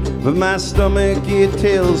head, but my stomach, it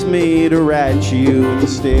tells me to write you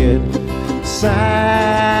instead.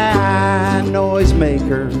 Sigh,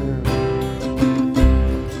 noisemaker.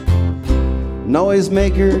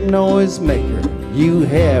 Noisemaker, noisemaker, you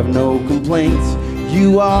have no complaints.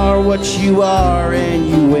 You are what you are and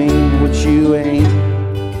you ain't what you ain't.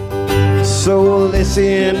 So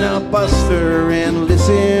listen up, Buster, and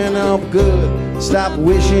listen up good. Stop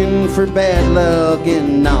wishing for bad luck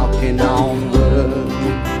and knocking on wood.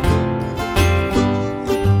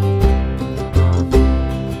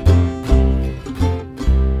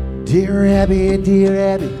 Dear Abby,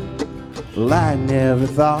 well, I never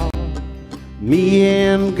thought me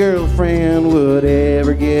and girlfriend would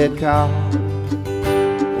ever get caught.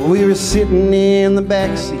 We were sitting in the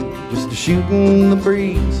backseat, just shooting the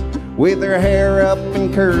breeze, with her hair up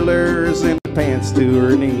in curlers and her pants to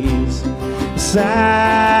her knees. Sign,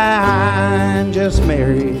 just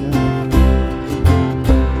married.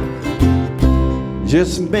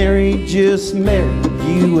 Just married, just married.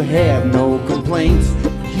 You have no complaints.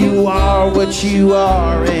 You are what you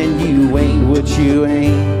are and you ain't what you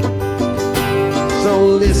ain't. So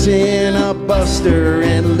listen up, Buster,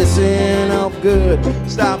 and listen up good.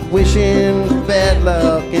 Stop wishing for bad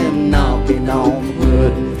luck and knocking on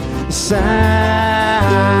wood. Sign,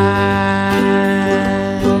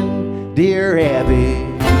 dear Abby.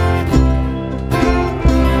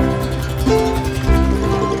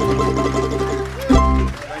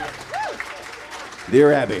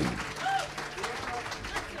 Dear Abby.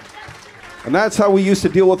 And that's how we used to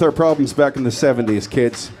deal with our problems back in the 70s,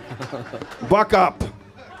 kids. Buck up.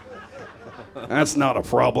 That's not a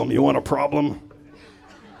problem. You want a problem?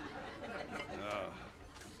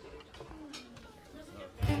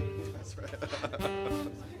 That's right.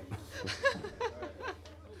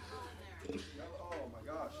 Oh my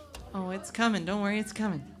gosh. Oh, it's coming. Don't worry, it's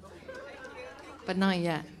coming. But not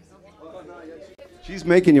yet. She's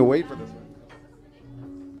making you wait for this one.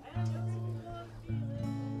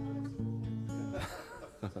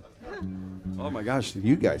 Oh my gosh,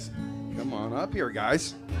 you guys. Come on up here,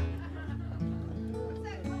 guys.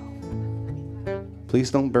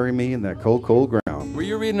 Please don't bury me in that cold, cold ground. Were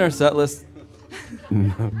you reading our set list?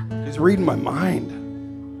 He's reading my mind.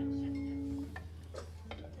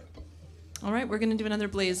 All right, we're going to do another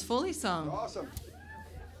Blaze Foley song. Awesome.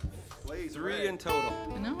 Blaze 3 in total.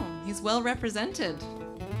 I know, he's well represented.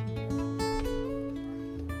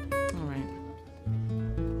 All right.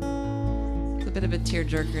 It's a bit of a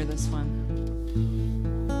tearjerker, this one.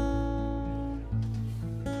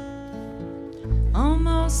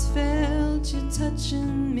 Almost felt you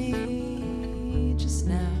touching me just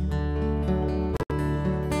now.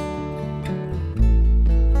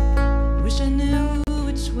 Wish I knew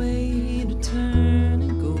which way to turn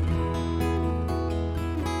and go.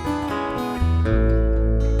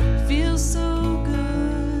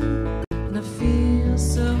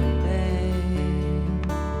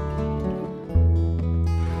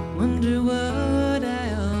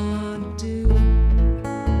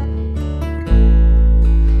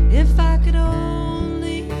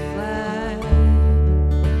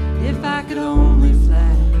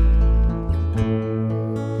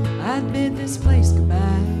 bid this place goodbye.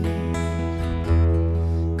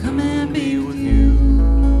 Come and be with you.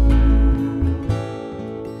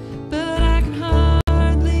 But I can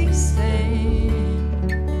hardly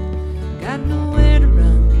stand, got nowhere to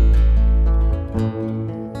run.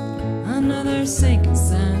 Another sinking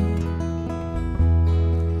sun,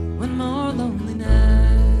 one more lonely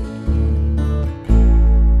night.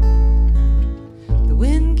 The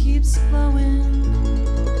wind keeps blowing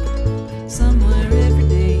somewhere every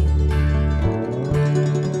day.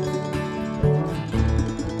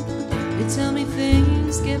 They tell me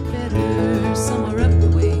things get better somewhere up the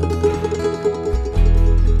way.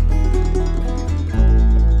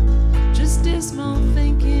 Just dismal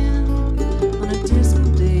thinking on a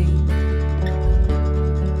dismal day.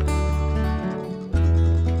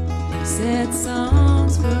 Sad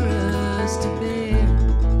songs for us to bear.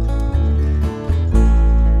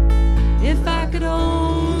 If I could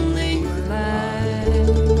only fly,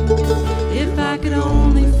 if I could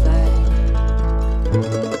only fly,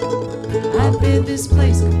 I'd bid this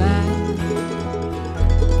place goodbye.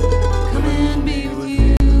 Come and be with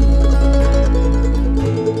you.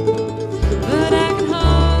 But I can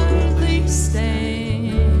hardly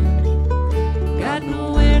stand, got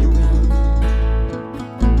nowhere to run.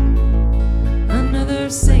 Another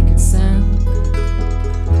sinking sun,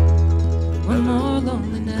 one more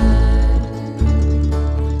lonely night.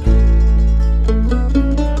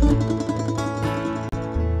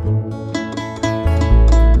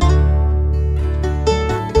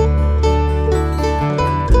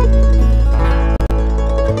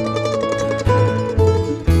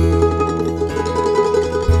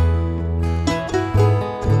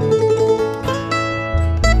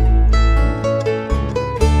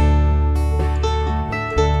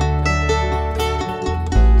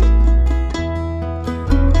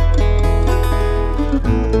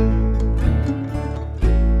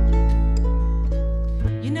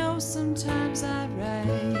 You know, sometimes I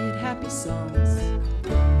write happy songs,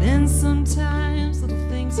 then sometimes little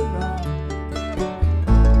things are wrong.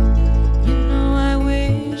 You know, I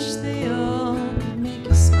wish they all could make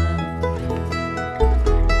you smile.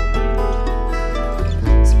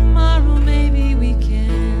 Tomorrow maybe we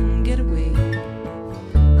can get away.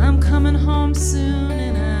 I'm coming home soon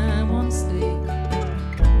and I want to stay.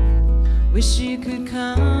 Wish you could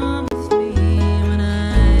come with me when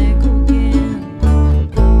I go again.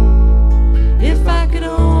 If I could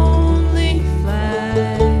only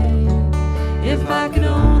fly, if I could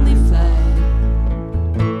only fly,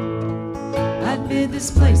 I'd bid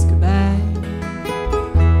this place goodbye.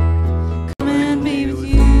 Come and be with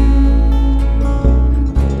you.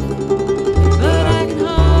 But I can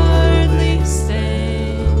hardly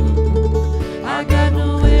stand, I got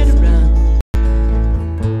nowhere to run.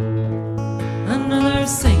 Another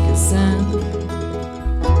sinking sun,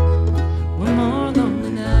 one more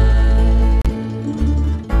lonely night.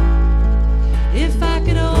 If I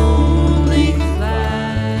could only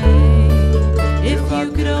fly, if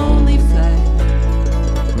you could only fly,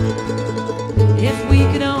 if we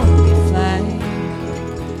could only fly,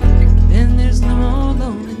 then there's no more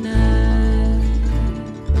lonely night.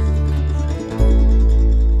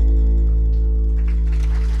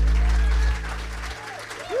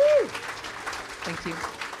 Thank you.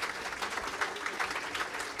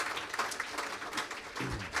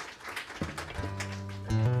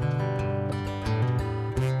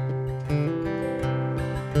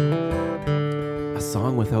 A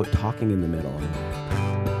song without talking in the middle.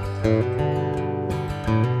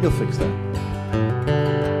 You'll fix that.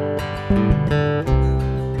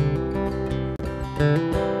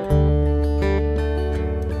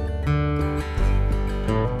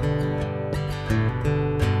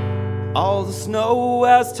 All the snow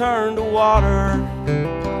has turned to water.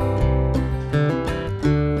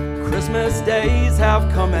 Christmas days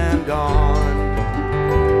have come and gone.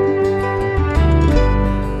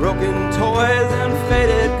 Broken toys and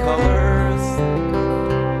faded colors,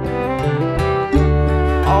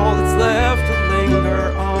 all that's left to linger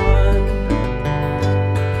on.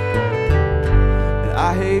 And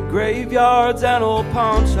I hate graveyards and old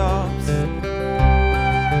pawn shops,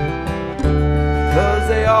 'cause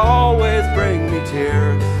they always bring me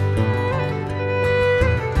tears.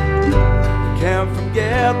 Can't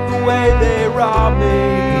forget the way they robbed me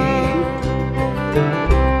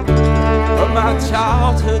of my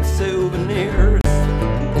childhood souvenirs.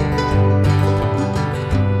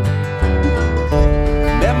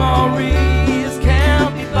 Memories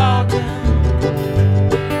can't be bought in,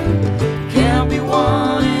 can't be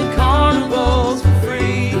won in carnivals for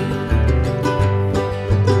free.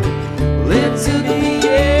 Well, it took me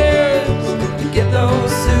years to get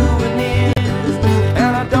those souvenirs,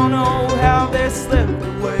 and I don't know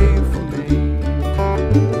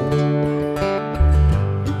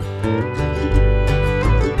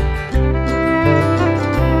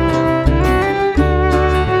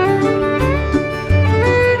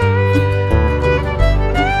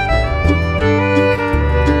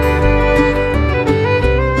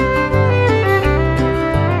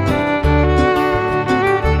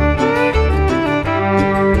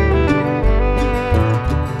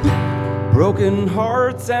broken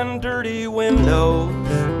hearts and dirty windows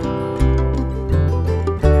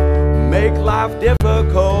make life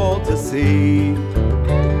difficult to see.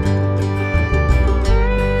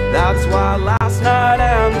 That's why last night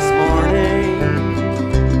and this morning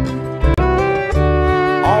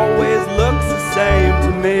always looks the same to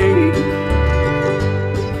me.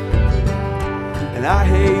 And I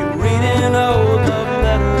hate reading old love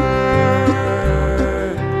letters,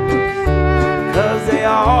 'cause they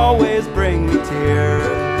always bring me tears.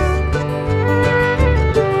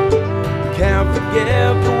 Can't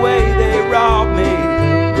forgive the way they rob me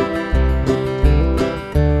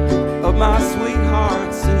of my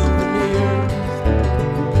sweetheart souvenirs.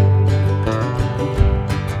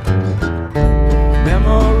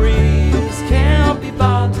 Memories can't be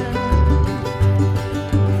bought,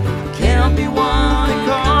 can't be won at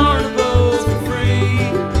carnivals for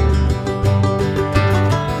free.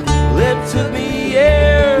 Well, it took me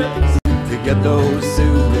years to get those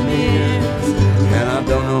souvenirs, and I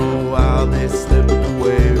don't know how they slipped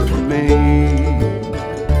away from me.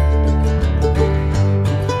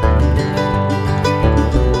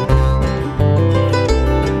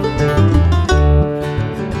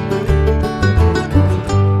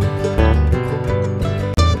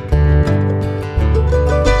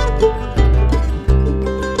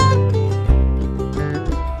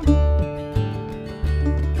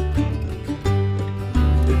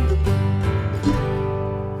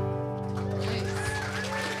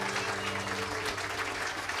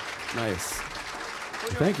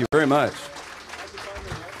 Thank you very much.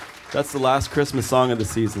 That's the last Christmas song of the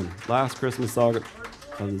season. Last Christmas song of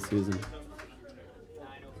the season.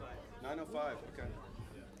 9:05. Okay.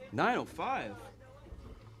 9:05.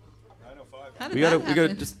 9:05. How did We that gotta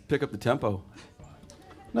happen? just pick up the tempo.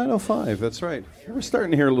 9:05. That's right. We're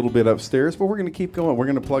starting to hear a little bit upstairs, but we're going to keep going. We're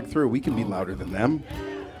going to plug through. We can be louder than them.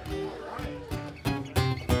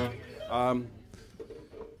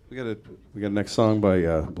 We got a next song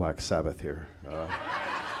by Black Sabbath here.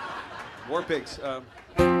 War Pigs.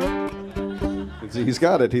 He's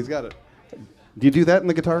got it. He's got it. Do you do that in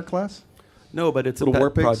the guitar class? No, but it's a Little War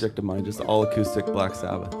pet Pigs? project of mine, just all acoustic Black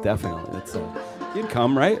Sabbath. Definitely. It's you'd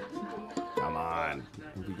come, right? Come on.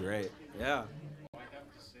 It'd be great. Yeah.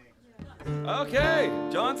 Okay,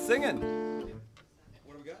 John's singing.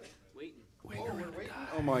 What do we got? Waiting.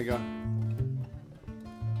 Oh my God.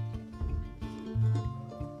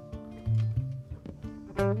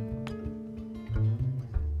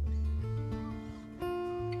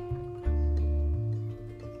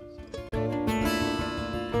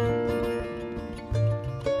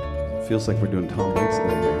 Feels like we're doing Tom Waits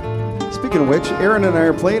there. Speaking of which, Aaron and I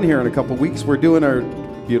are playing here in a couple weeks. We're doing our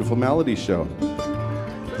Beautiful Maladies show.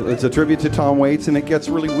 It's a tribute to Tom Waits, and it gets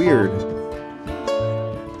really weird.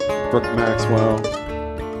 Brooke Maxwell,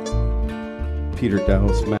 Peter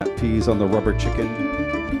Dowse, Matt Pease on the Rubber Chicken.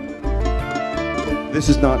 This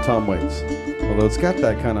is not Tom Waits, although it's got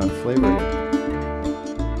that kind of flavor.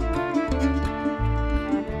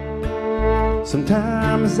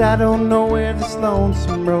 Sometimes I don't know where this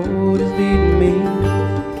lonesome road is leading me.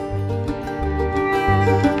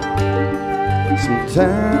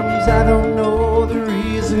 Sometimes I don't know the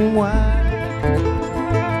reason why.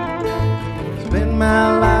 Spend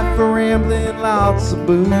my life for rambling, lots of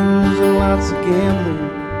booze and lots of gambling.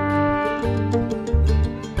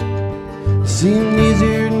 Seemed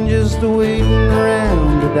easier than just waiting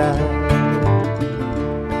around to die.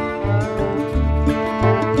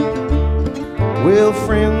 Well,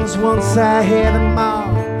 friends, once I had them all,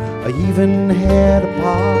 I even had a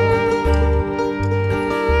paw.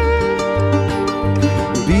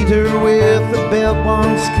 Beat her with the belt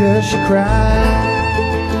once 'cause she cried.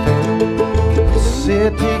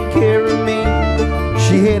 Said, take care of me.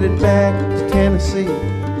 She headed back to Tennessee.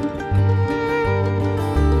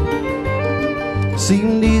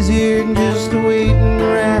 Seemed easier than just waiting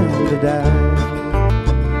around to die.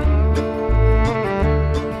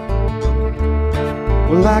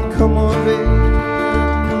 Well, I come of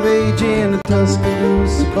age in a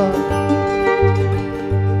Tuscaloosa bar.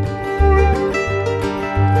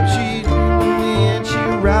 She drew me and she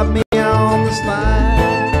robbed me on the slide.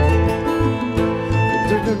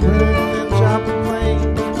 Took a run and dropped the plane.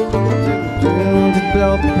 To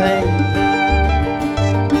blow the pain.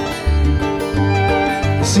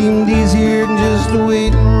 It seemed easier than just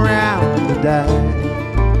waiting around to die.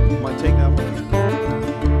 Might take that one.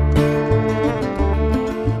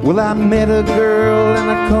 Well, I met a girl and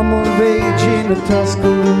I come of age in a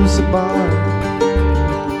Tuscaloosa bar.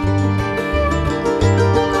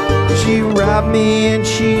 She robbed me and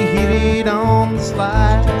she hit it on the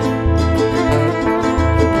slide.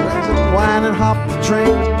 As I whined and hopped the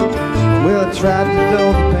train, well, tried to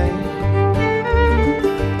dull the pain.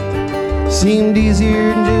 Seemed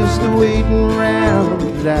easier than just waiting around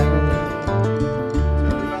to die.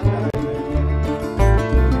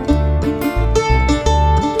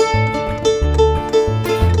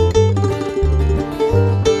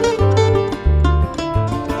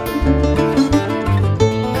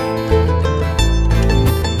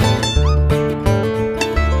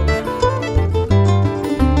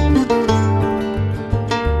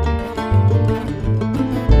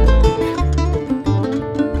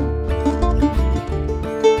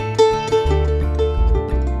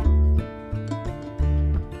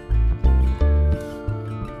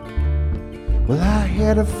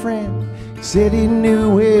 A friend said he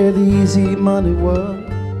knew where the easy money was.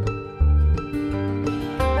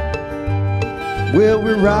 Well,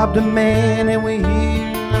 we robbed a man and we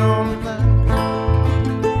hid on the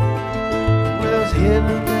line. Well, it's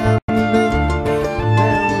heading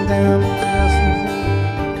down across the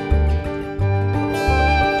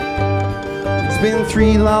It's been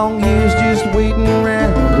 3 long years just waiting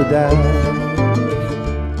around to die.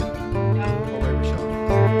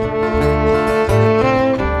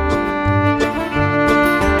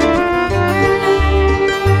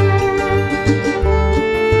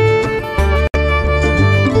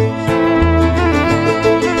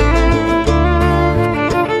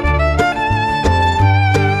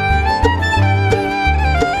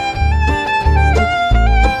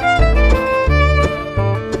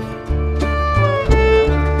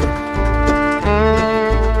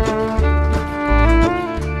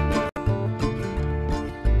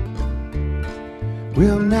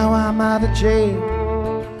 Well, now I'm out of jail,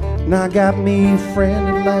 now I got me a friend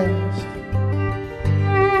at last.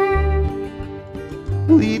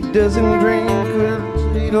 Well, he doesn't drink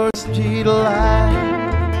or cheat a lie.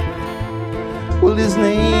 Well, his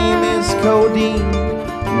name is Codeine,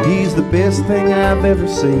 and he's the best thing I've ever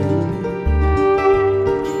seen.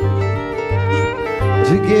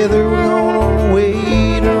 Together we're gonna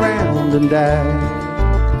wait around and die.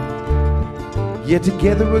 Yeah,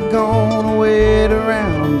 together we're gonna wait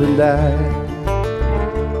around and die.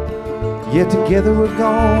 Yeah, together we're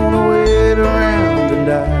gonna wait around and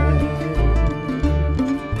die.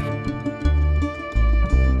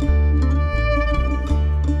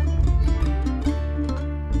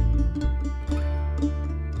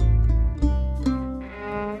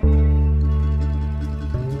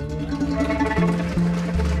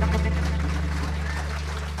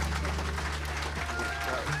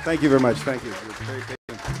 Thank you very much. Thank you. You're very patient.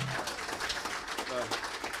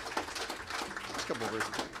 Just a couple of verses.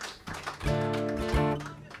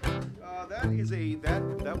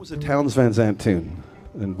 That was a Townes Van Zandt tune,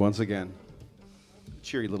 and once again,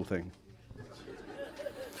 cheery little thing.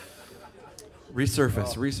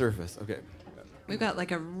 Resurface. Okay. We've got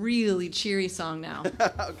like a really cheery song now.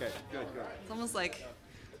 Okay. Good. It's almost like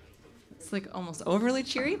almost overly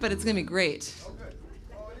cheery, but it's gonna be great.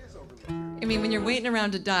 I mean, when you're waiting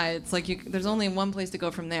around to die, it's like there's only one place to go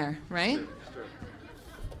from there, right?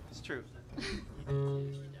 It's true.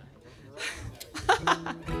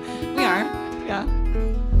 We are, yeah.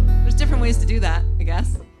 There's different ways to do that, I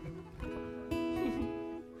guess.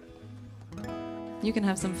 You can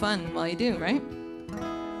have some fun while you do, right?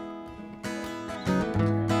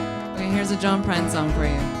 Okay, here's a John Prine song for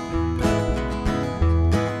you.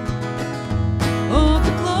 Oh,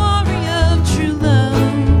 the glory of true love.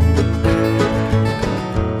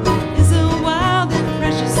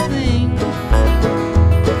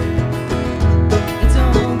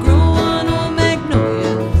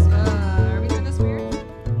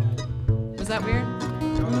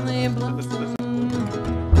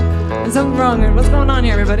 There's something wrong here. What's going on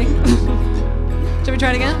here, everybody? Should we try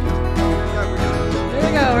it again? There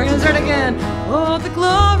we go. We're going to start again. Oh, the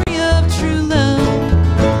glory of true love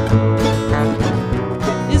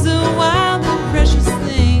is a wild and precious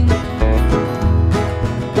thing.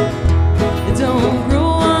 It don't grow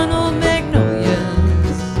on old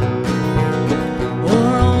magnolias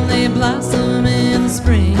or only blossom in the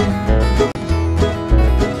spring.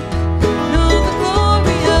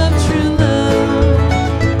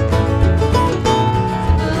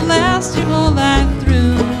 Your whole life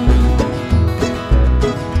through,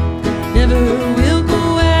 never will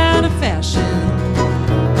go out of fashion,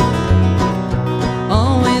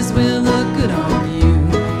 always will look good on you.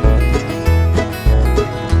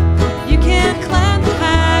 You can't climb the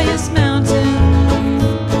highest mountain,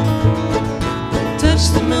 touch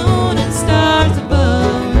the moon and stars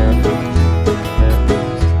above,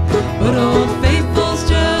 but Old Faithful's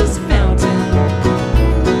just a fountain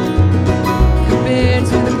compared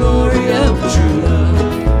to the glory of true love.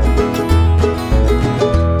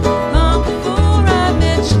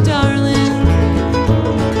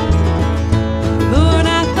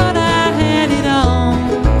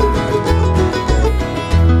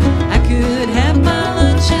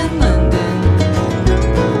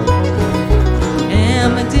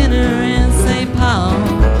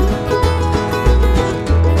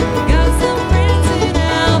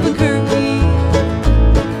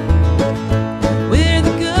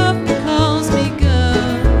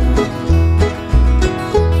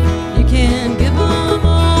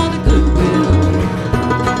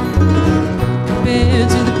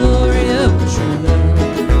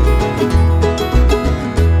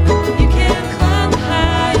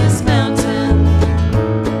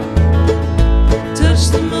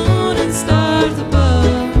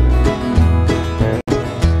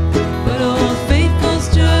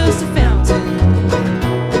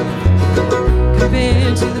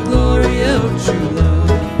 true love.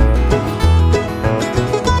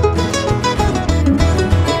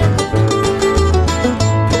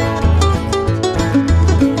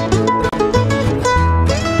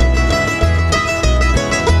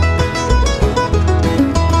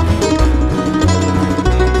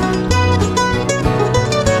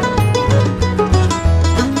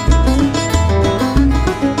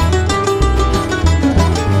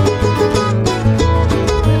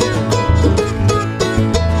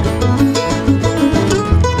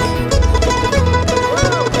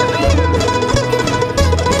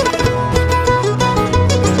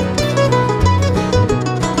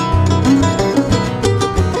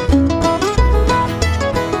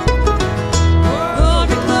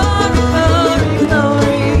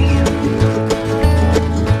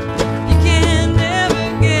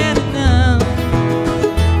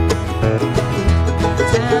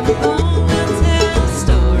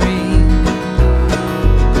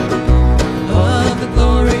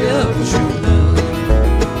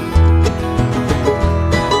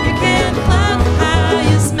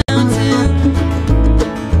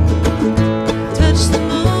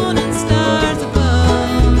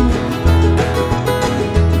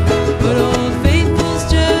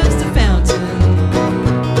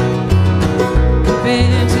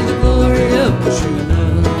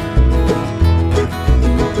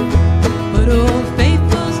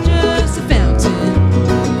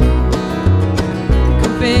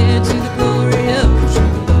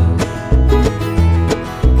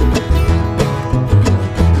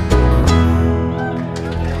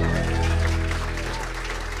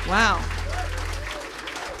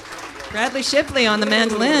 Bradley Shipley on the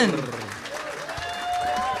mandolin.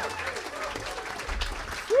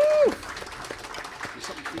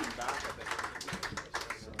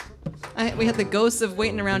 We had the ghosts of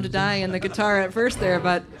Waiting Around to Die and the guitar at first there,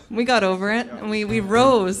 but we got over it, and we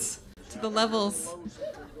rose to the levels.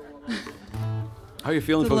 How are you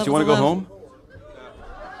feeling, folks? You want to go home?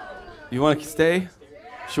 You want to stay?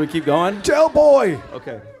 Should we keep going? Gel boy!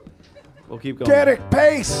 Okay. We'll keep going. Get it,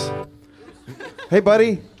 pace! Hey,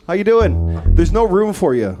 buddy. How you doing? There's no room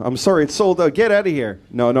for you. I'm sorry, it's sold out. Get out of here.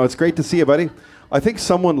 No, it's great to see you, buddy. I think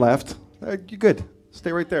someone left. You're good.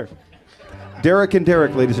 Stay right there. Derek and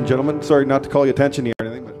Derek, ladies and gentlemen. Sorry not to call your attention here or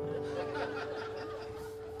anything, but...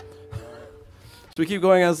 So we keep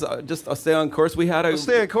going as just I'll stay on course. We had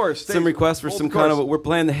stay on course. Some requests for some kind of we're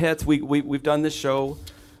playing the hits. We've done this show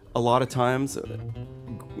a lot of times,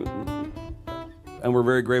 and we're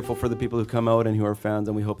very grateful for the people who come out and who are fans,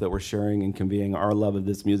 and we hope that we're sharing and conveying our love of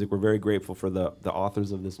this music. We're very grateful for the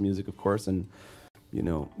authors of this music, of course, and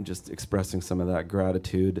just expressing some of that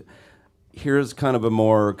gratitude. Here's kind of a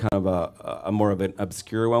more of an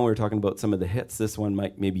obscure one. We were talking about some of the hits. This one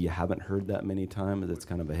maybe you haven't heard that many times. It's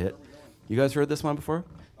kind of a hit. You guys heard this one before?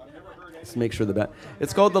 I've never heard it. Let's make sure the band.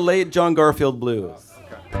 It's called The Late John Garfield Blues.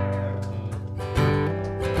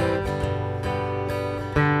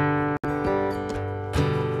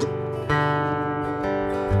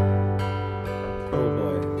 Oh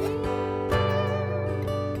boy.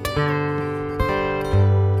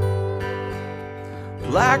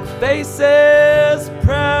 Black faces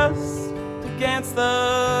pressed against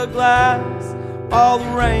the glass, all the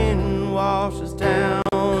rain washes down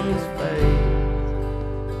his face.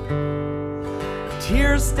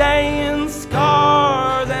 Tear-stained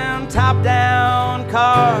scars and top-down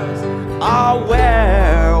cars all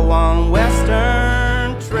wear one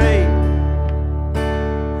Western trait.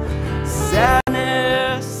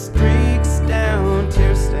 Sadness streaks down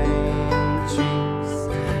tear-stained cheeks,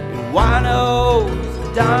 and winos,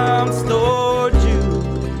 dime store Jews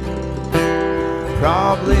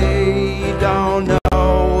probably don't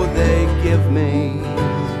know they give me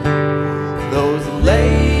those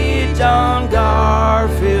late John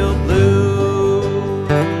Garfield blues.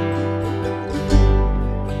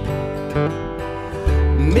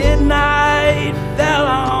 Midnight fell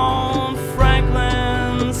on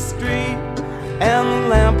Franklin Street, and the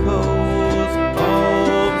lamppost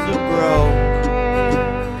bulbs are broke.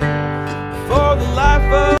 For the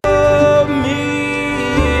life of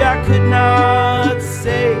me, I could not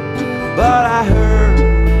say, but I heard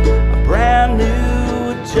a brand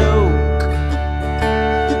new joke.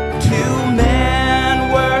 Two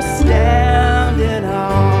men were standing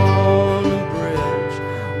on the bridge.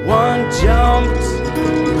 One jumped,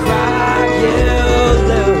 cried,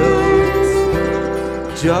 yelled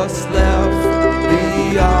out, just left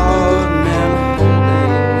the odd man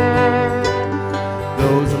holding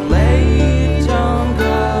those late John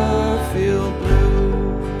Garfield blues.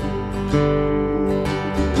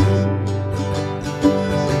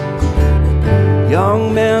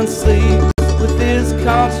 Young man sleeps with his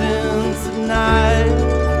conscience at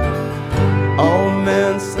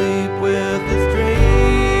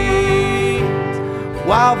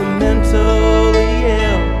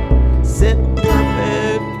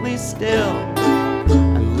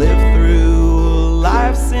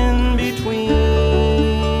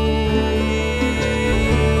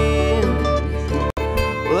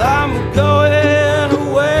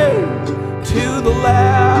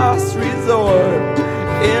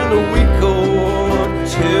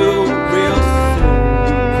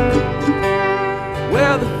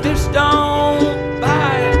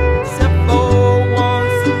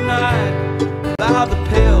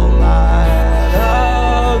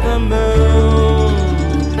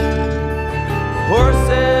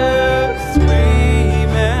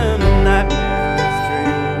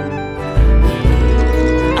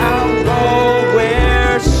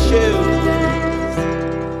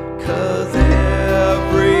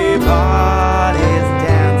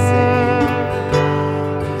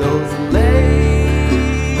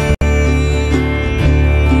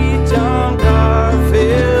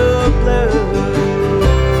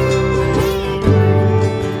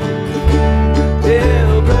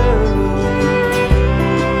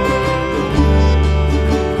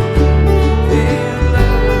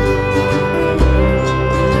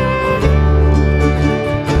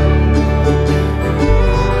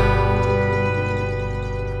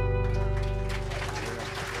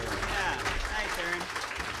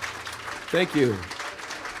Thank you.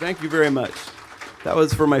 Thank you very much. That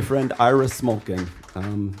was for my friend Ira Smolkin.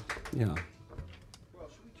 Yeah. Well,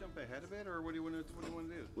 should we jump ahead of it, or what do you want to do?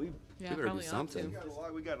 We Yeah, better do probably ought something. to.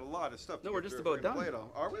 We got a lot of stuff. No, to we're get just through about if we're done. gonna play it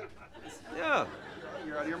all. Are we? Yeah.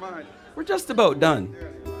 You're out of your mind. We're just about done.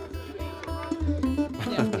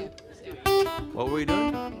 Yeah. What were we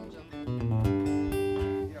doing?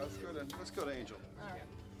 Yeah, let's go to Angel.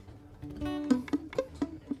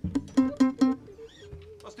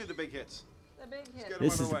 Let's do the big hits. The big hit. Get 'em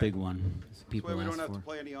This on is our the way. big one. This People way we don't ask have to for.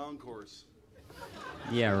 play any encores.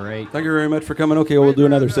 Yeah, right. Thank you very much for coming. Okay, we'll do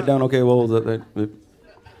another sit down. Okay, well,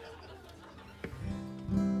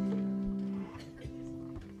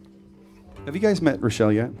 Have you guys met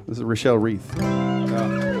Rachelle yet? This is Rachelle Reath. I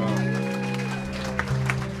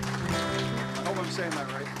hope I'm saying that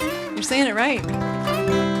right. You're saying it right.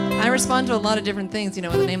 I respond to a lot of different things, with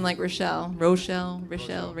a name like Rachelle, Rachel,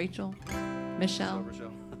 Rachel, Michelle.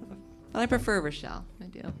 Rachelle. But I prefer Rachelle. I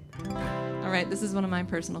do. All right, this is one of my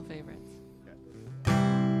personal favorites.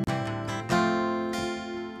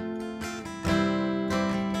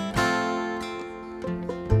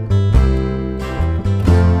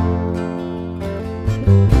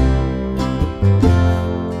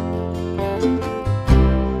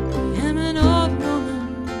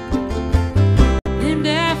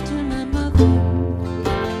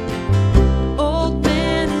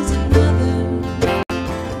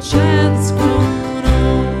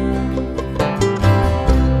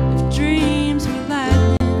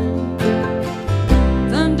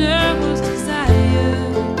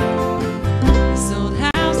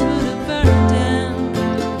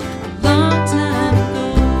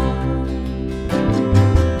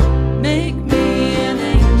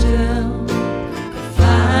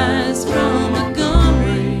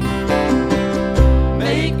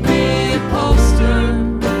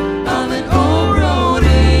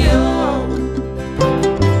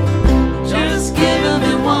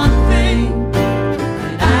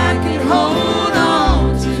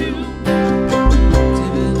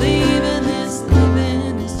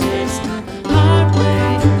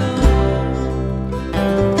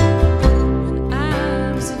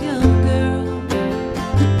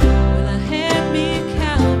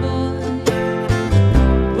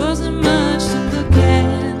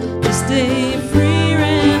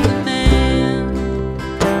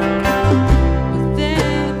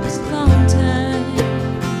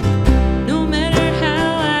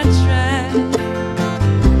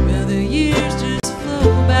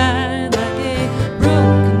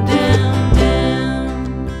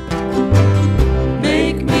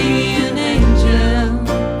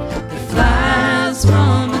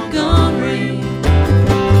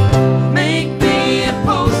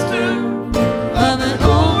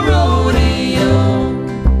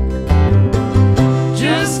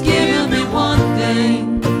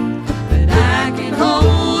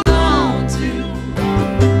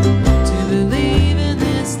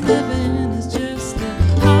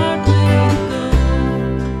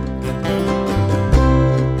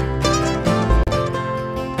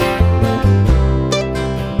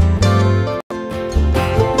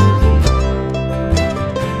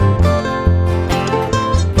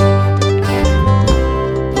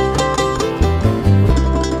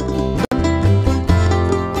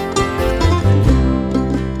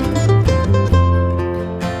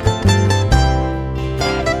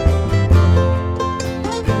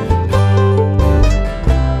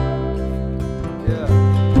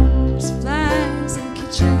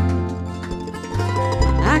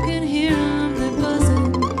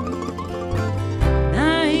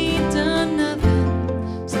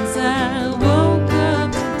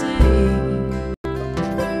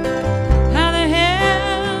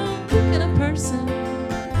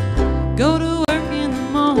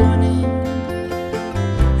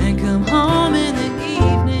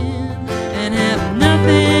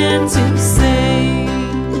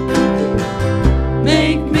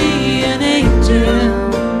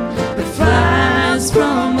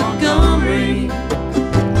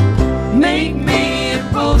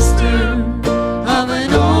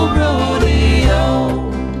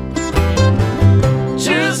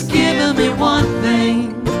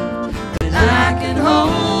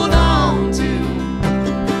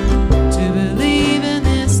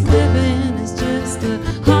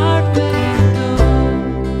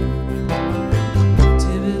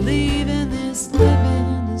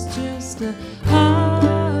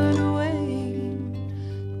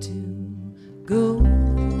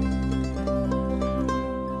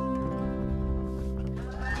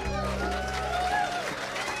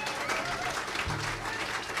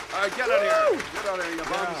 All right, get out of here. Get out of here, you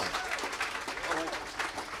bums.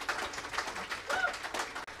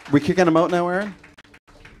 We kicking him out now, Aaron?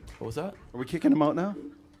 What was that? Are we kicking him out now?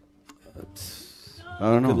 I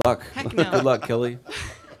don't know. Good luck. Heck no. Good luck, Kelly.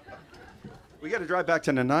 We got to drive back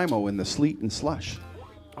to Nanaimo in the sleet and slush.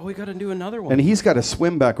 Oh, we got to do another one. And he's got to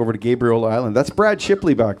swim back over to Gabriola Island. That's Brad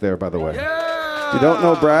Shipley back there, by the way. Yeah! You don't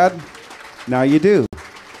know Brad? Now you do.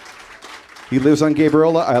 He lives on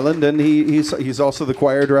Gabriola Island, and he's also the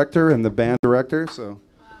choir director and the band director. So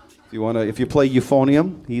if you play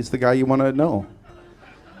euphonium, he's the guy you want to know.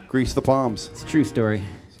 Grease the palms. It's a true story.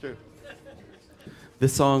 It's true.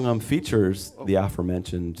 This song features the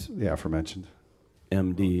aforementioned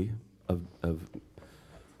MD of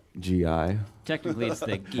GI. Technically, it's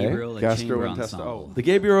the Gabriola Chamber Ensemble. The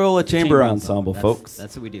Gabriola Chamber Ensemble, folks.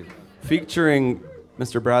 That's what we do. Featuring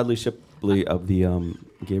Mr. Bradley Shipley of the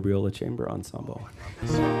Gabriola Chamber Ensemble.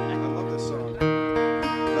 I love this song.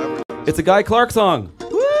 It's a Guy Clark song.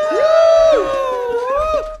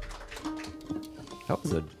 That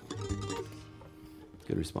was a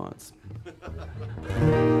good response.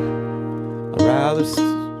 I'd rather...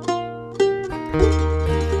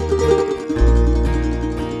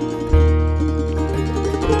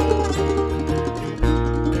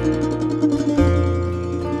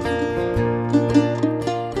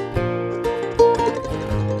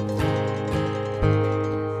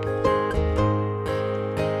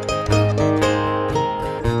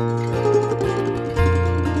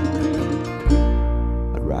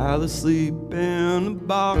 sleep in a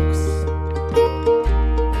box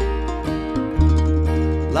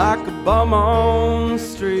like a bum on the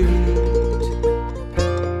street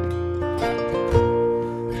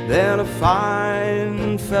than a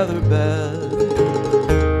fine feather bed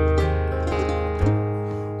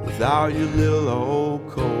without your little old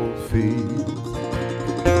cold feet.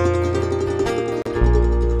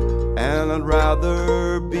 And I'd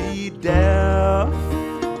rather be deaf,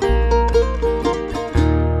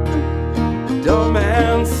 dumb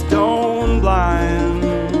and stone blind,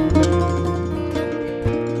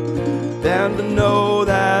 than to know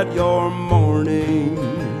that your mornings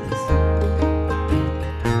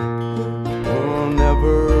will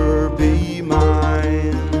never be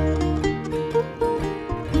mine.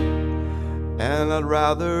 And I'd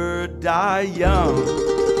rather die young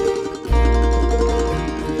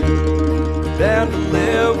than to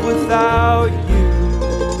live without you.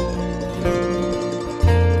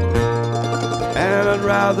 And I'd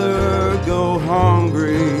rather go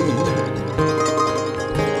hungry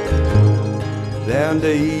than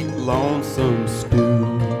to eat lonesome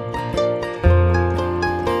stew.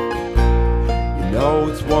 You know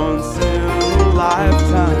it's once in a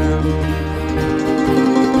lifetime,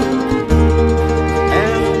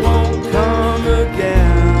 and it won't come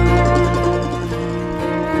again.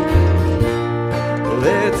 Well,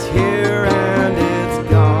 it's here and it's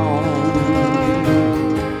gone,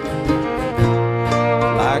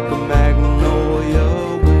 like a magnolia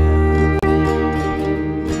wind.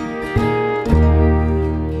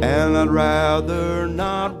 And I'd rather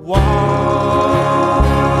not walk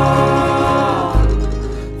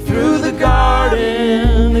through the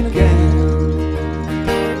garden again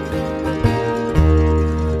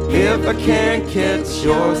if I can't catch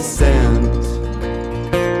your scent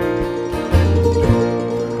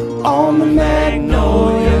on the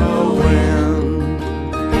magnolia wind.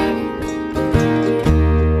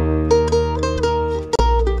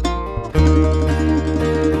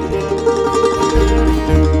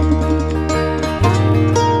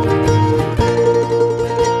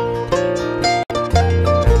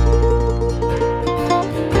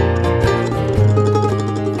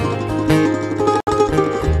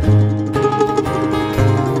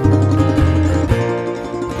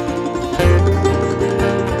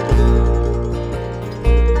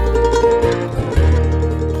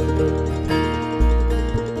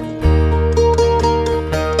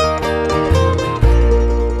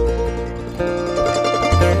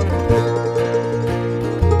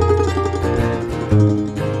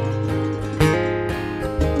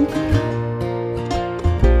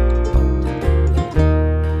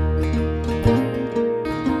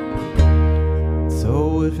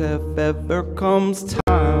 Comes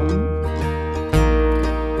time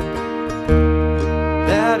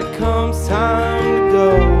that it comes time to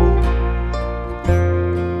go,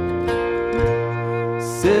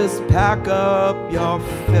 sis, pack up your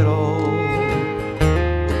fiddle,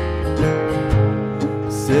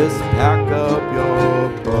 sis, pack up your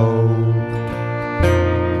bow.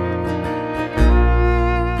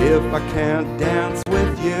 If I can't dance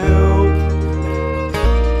with you,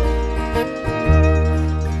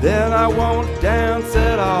 then I won't dance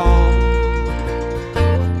at all.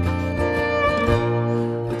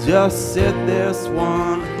 just sit this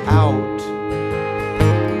one out.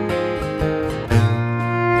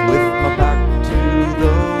 With my back to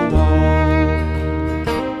the wall,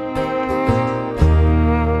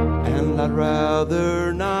 and I'd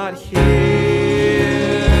rather not hear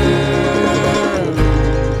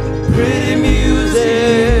pretty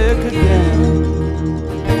music again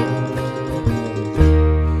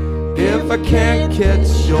if I can't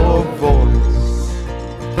catch your voice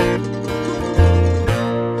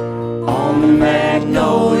on the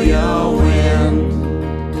magnolia wind.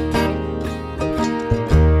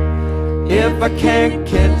 If I can't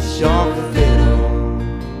catch your fiddle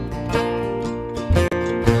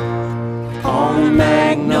on the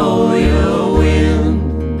magnolia wind.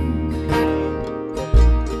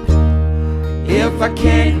 If I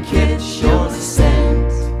can't catch your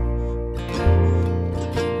scent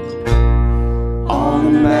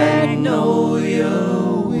on the magnolia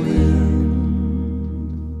wind.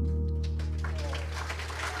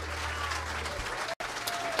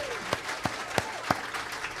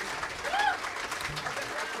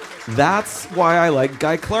 That's why I like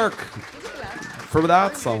Guy Clark for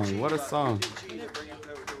that song. What a song. You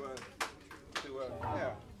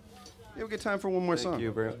have a good time for one more song. Thank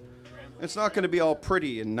you, Brad. It's not going to be all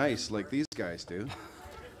pretty and nice like these guys do.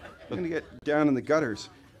 We're going to get down in the gutters.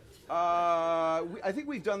 I think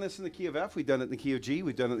we've done this in the key of F. We've done it in the key of G.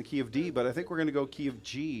 We've done it in the key of D. But I think we're going to go key of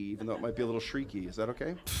G, even though it might be a little shrieky. Is that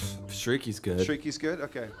okay? Shrieky's good. Shrieky's good?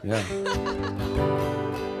 Okay. Yeah.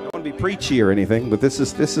 I don't want to be preachy or anything, but this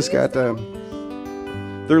has got there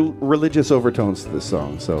are religious overtones to this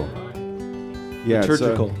song. So yeah,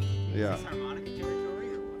 Liturgical. Yeah.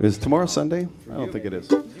 Is tomorrow Sunday? I don't think it is.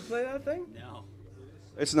 Did you play that thing? No.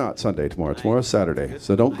 It's not Sunday tomorrow. Tomorrow's Saturday.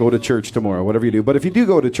 So don't go to church tomorrow, whatever you do. But if you do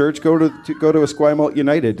go to church, go to Esquimalt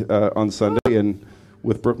United on Sunday and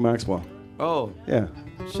with Brooke Maxwell. Oh, Yeah,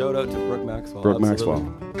 shout out to Brooke Maxwell. Brooke Absolutely.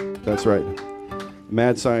 Maxwell. That's right.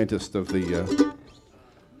 Mad scientist of the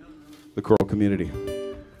choral community.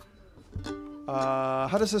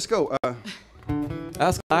 How does this go?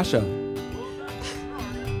 Ask Asha.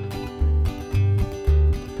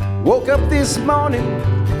 Woke up this morning,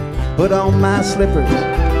 put on my slippers,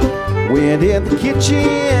 went in the kitchen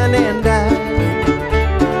and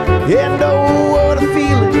oh, what a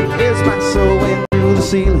feeling as my soul went through the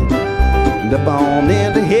ceiling. And up on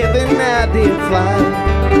into heaven I did fly.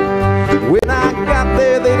 When I got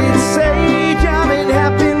there they did say, John, it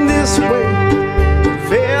happened this way.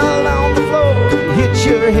 Fell on the floor, hit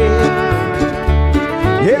your head.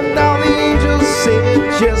 And all the angels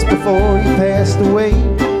said just before you passed away,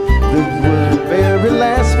 those were the very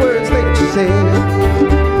last words that you said.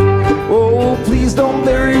 Oh, please don't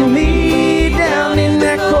bury me down in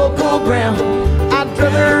that cold, cold ground. I'd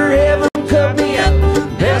rather heaven cut me up,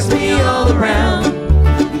 pass me all around.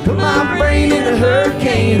 Put my brain in a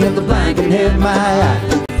hurricane of the blanket hit my eye.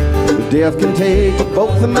 The death can take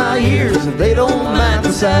both of my ears if they don't mind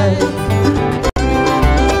the size.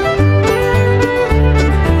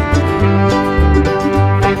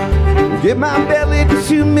 Give my belly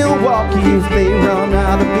to Milwaukee if they run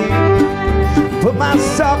out of beer. Put my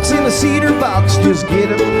socks in a cedar box, just get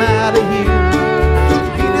them out of here.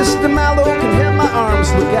 Venus de Malo can have my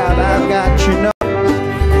arms, look out, I've got your nose.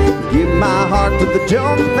 Give my heart to the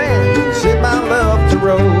junk band, send my love to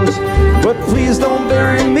Rose. But please don't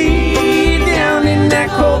bury me down in that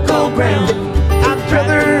cold, cold ground. I'd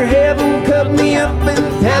rather heaven cut me up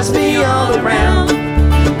and pass me all around.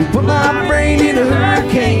 Put my brain in a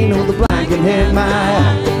hurricane, oh, the blanket hit my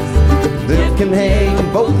eyes. That can hang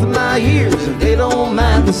both of my ears if they don't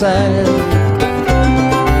mind the size.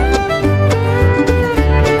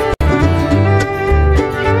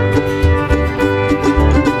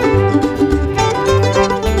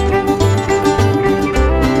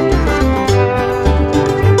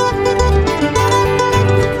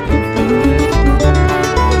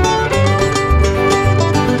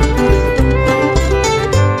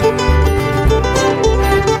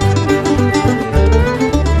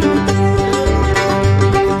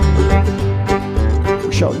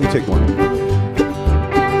 Rachelle, you take one.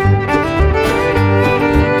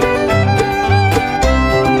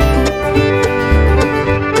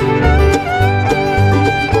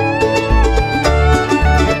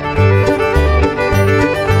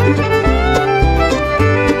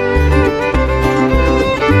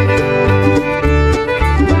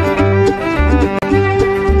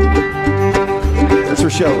 That's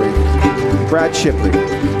Rachelle Reath, Brad Shipley,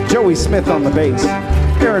 Joey Smith on the bass,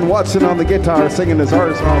 Aaron Watson on the guitar singing his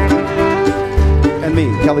heart song, and me,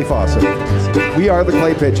 Kelly Fawcett. We are the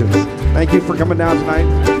Clay Pigeons. Thank you for coming down tonight.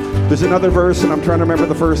 There's another verse, and I'm trying to remember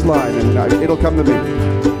the first line, and it'll come to me.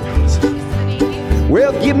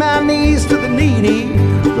 Well, give my knees to the needy,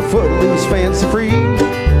 the footloose, fancy free.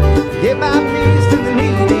 Give my knees to the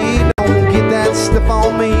needy, don't get that stuff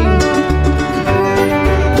on me.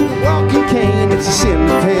 Walking cane, it's a sin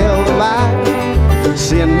to tell a lie.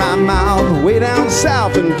 Send my mouth way down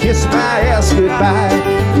south and kiss my ass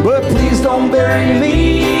goodbye. But please don't bury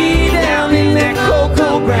me down in that cold,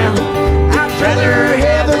 cold ground. I'd rather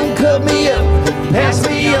heaven cut me up, pass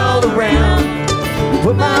me all around.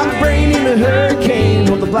 Put my brain in a hurricane,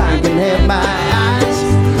 or the blind can have my eyes.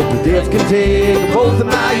 The deaf can take both of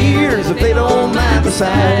my ears if they don't mind the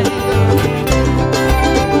sight.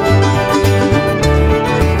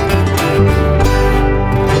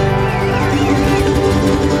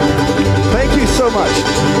 Thank you so much.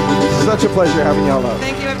 Such a pleasure having y'all up.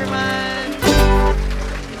 Thank you, everyone.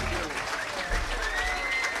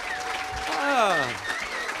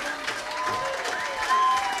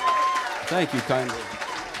 Thank you kindly.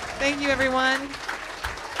 Thank you, everyone.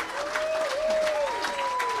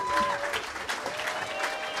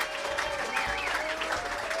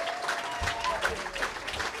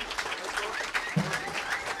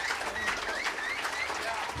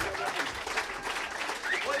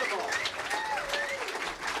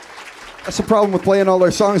 That's the problem with playing all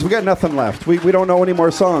our songs. We got nothing left. We don't know any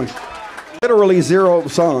more songs. Literally 0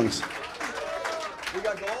 songs. We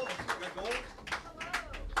got gold? You got gold?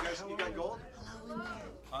 You guys, you got gold?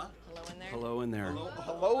 Huh? Hello in there.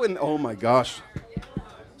 Hello and oh my gosh.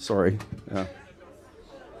 Sorry. Yeah.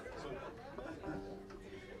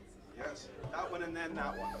 Yes. That one and then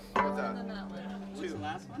that one. How about that? Two.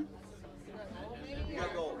 Last one? You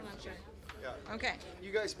got gold. Yeah. Okay.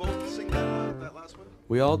 You guys both sing that last one?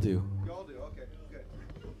 We all do. You all do? Okay.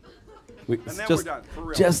 Good. It's then just, we're done, for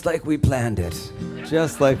real. just like we planned it.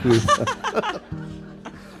 Just like we.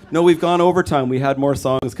 No, we've gone overtime. We had more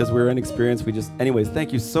songs because we were inexperienced. Anyways,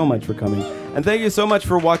 thank you so much for coming. And thank you so much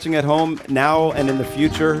for watching at home now and in the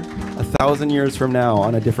future, 1,000 years from now,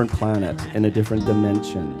 on a different planet, in a different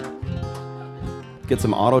dimension. Get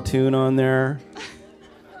some auto-tune on there.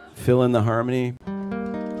 Fill in the harmony.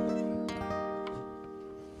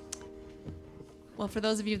 Well, for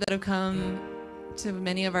those of you that have come to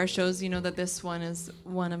many of our shows, you know that this one is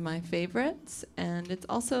one of my favorites. And it's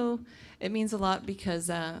also, it means a lot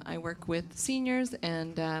because I work with seniors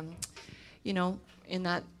and, you know, in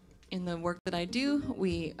the work that I do,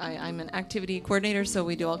 I'm an activity coordinator, so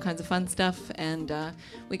we do all kinds of fun stuff. And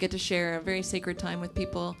we get to share a very sacred time with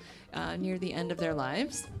people near the end of their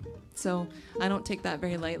lives. So I don't take that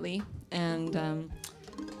very lightly. And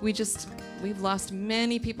we've lost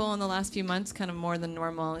many people in the last few months, kind of more than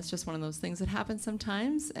normal. It's just one of those things that happens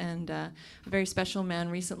sometimes. And a very special man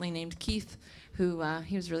recently named Keith, who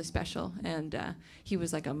he was really special. And he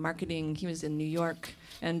was like he was in New York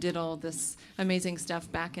and did all this amazing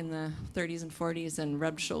stuff back in the 30s and 40s and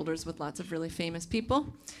rubbed shoulders with lots of really famous people.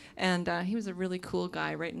 And he was a really cool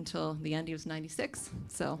guy right until the end. He was 96.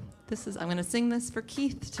 So I'm going to sing this for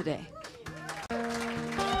Keith today.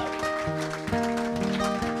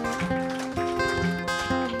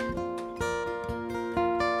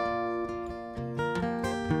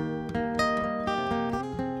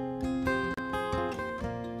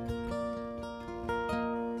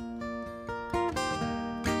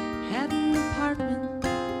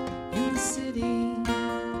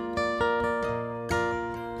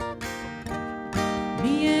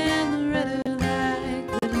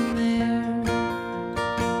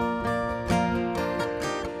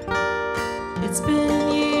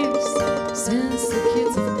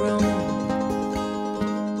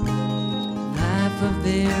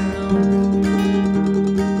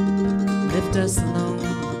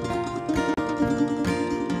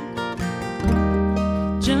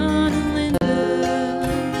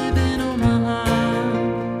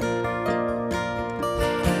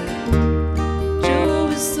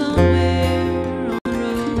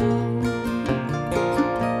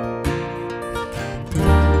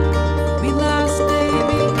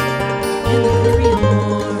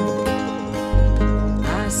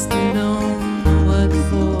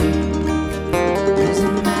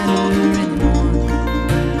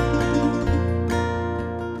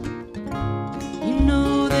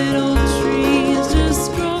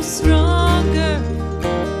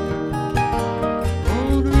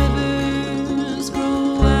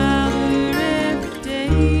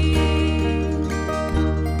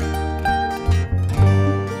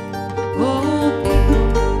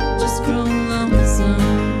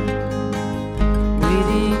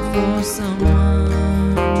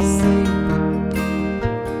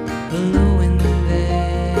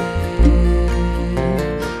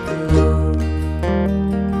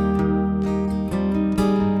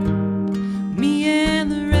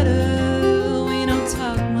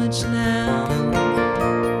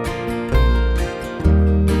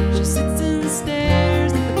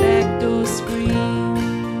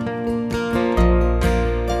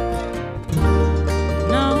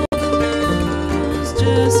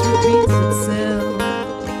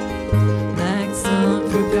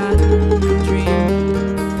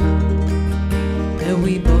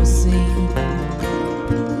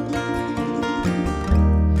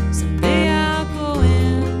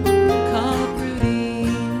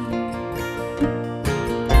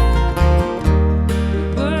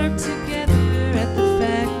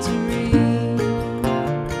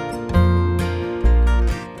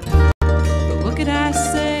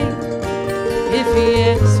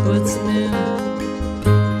 ask what's new.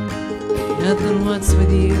 Nothing, what's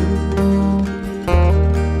with you?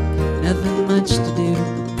 Nothing much to do.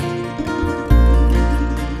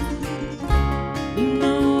 You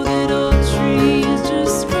know that old trees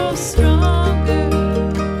just grow stronger.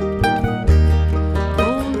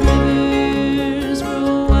 Old rivers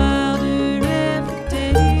grow wilder every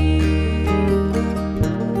day.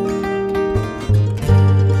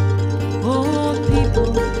 Old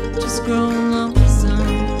people just grow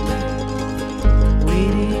lonesome,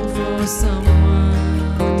 waiting for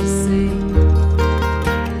someone to say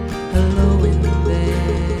hello in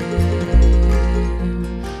there.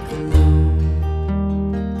 Hello.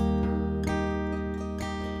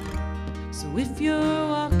 So if you're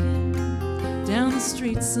walking down the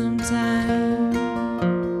street sometime,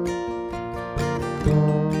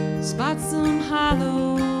 spot some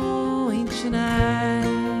hollow ancient eye.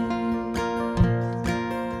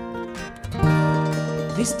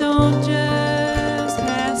 Please don't just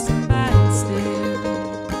pass them by and stare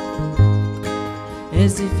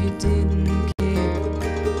as if you didn't care.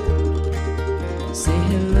 Say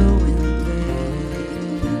hello in there.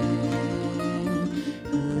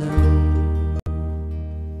 Hello.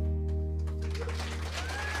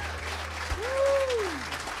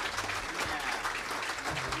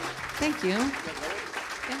 Thank you.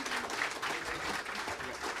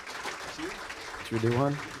 Should we do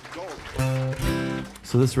one?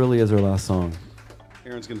 So this really is our last song.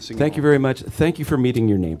 Aaron's going to sing. Thank you very much. Thank you for meeting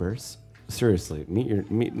your neighbors. Seriously,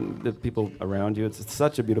 meet the people around you. It's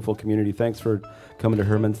such a beautiful community. Thanks for coming to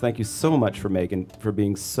Herman's. Thank you so much for Megan, for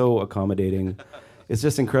being so accommodating. It's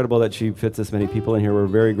just incredible that she fits this many people in here. We're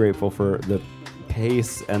very grateful for the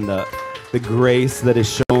pace and the grace that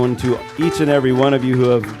is shown to each and every one of you who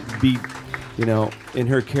have been, in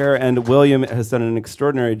her care. And William has done an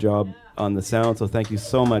extraordinary job on the sound. So thank you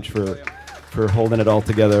so much for holding it all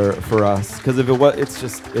together for us. Because if it was,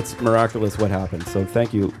 it's miraculous what happened. So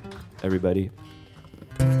thank you, everybody.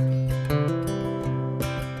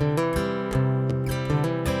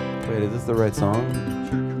 Wait, is this the right song?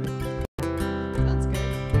 Sounds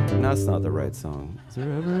good. No, that's not the right song. Is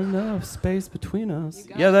there ever enough space between us?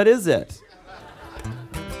 Yeah, that is it.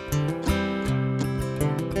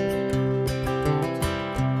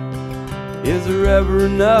 Is there ever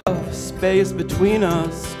enough space between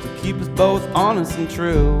us to keep us both honest and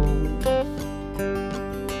true?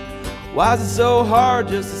 Why is it so hard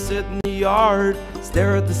just to sit in the yard,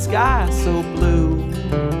 stare at the sky so blue?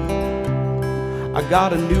 I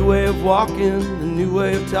got a new way of walking, a new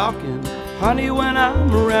way of talking, honey, when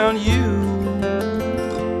I'm around you.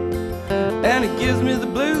 And it gives me the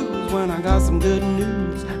blues when I got some good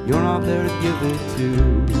news you're not there to give it to.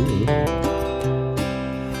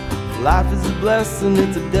 Life is a blessing,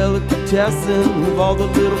 it's a delicatessen of all the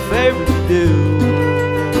little favors you do.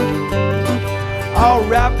 All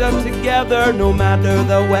wrapped up together, no matter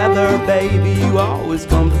the weather, baby, you always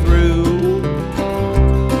come through.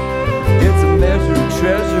 It's a measure of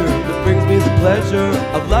treasure that brings me the pleasure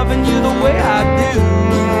of loving you the way I do.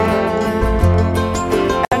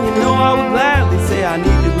 And you know I would gladly say I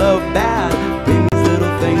need your love bad, bring these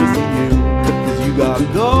little things to you, 'cause you got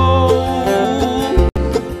gold.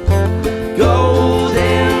 Gold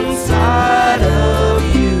inside of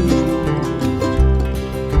you,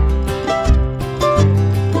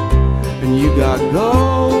 and you got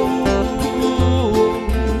gold,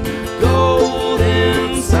 gold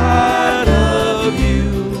inside of you,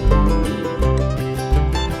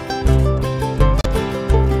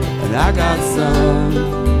 and I got some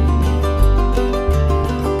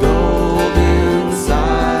gold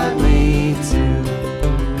inside me too.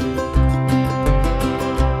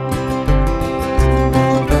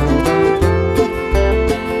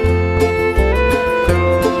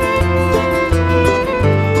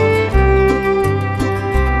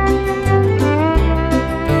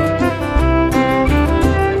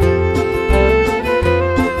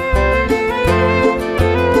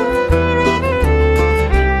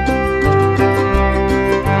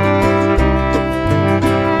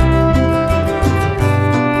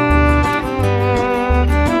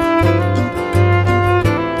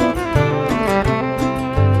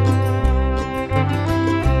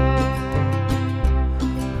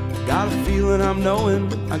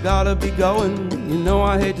 I gotta be going, you know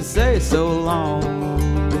I hate to say so long.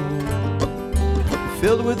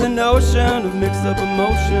 Filled with an ocean of mixed up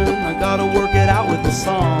emotion, I gotta work it out with a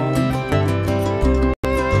song.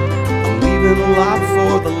 I'm leaving a lot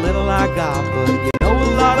for the little I got, but you know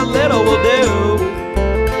a lot of little will do.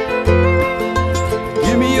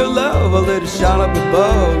 Give me your love, I'll let it shine up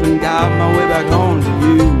above and guide my way back home to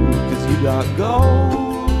you. 'Cause you got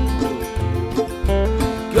gold,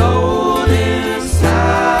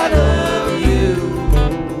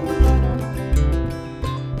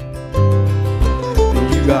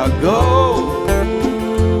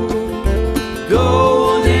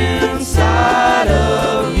 gold inside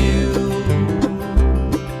of you.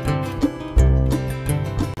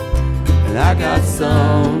 And I got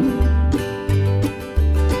some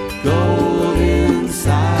gold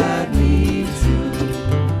inside me too.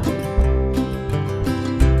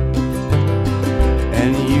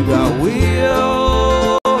 And you got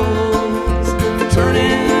wheels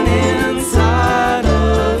turning inside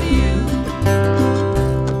of you.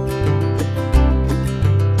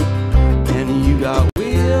 And you got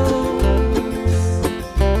wheels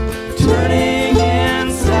turning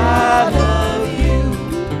inside of you.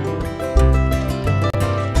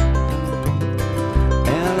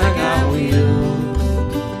 And I got wheels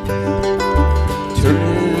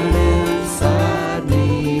turning inside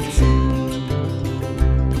me too.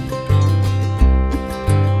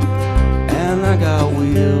 And I got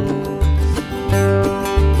wheels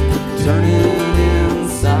turning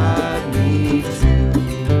inside me too.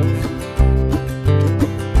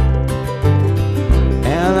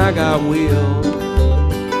 And I got wheels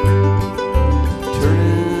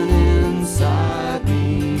turning inside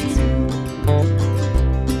me too.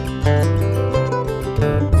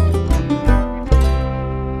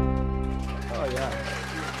 Oh yeah.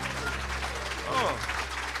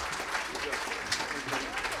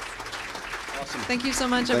 Thank you so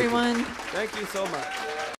much, everyone. Thank you so much.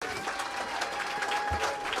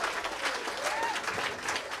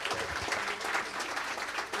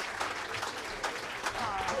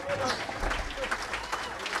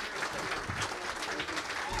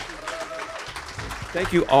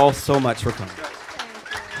 Thank you all so much for coming.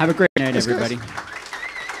 Have a great night, everybody.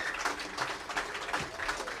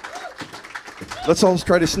 Let's all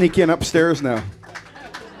try to sneak in upstairs now.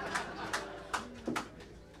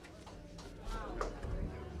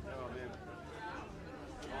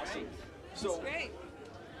 So, Great.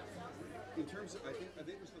 in terms of, I think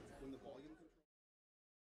it was when the volume.